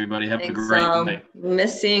 Everybody have a great night.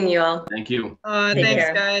 Miss seeing you all. Thank you.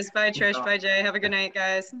 Thanks, guys. Bye, Trish. Bye, Jay. Have a good night,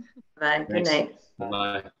 guys. Bye. Good night.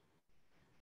 Bye.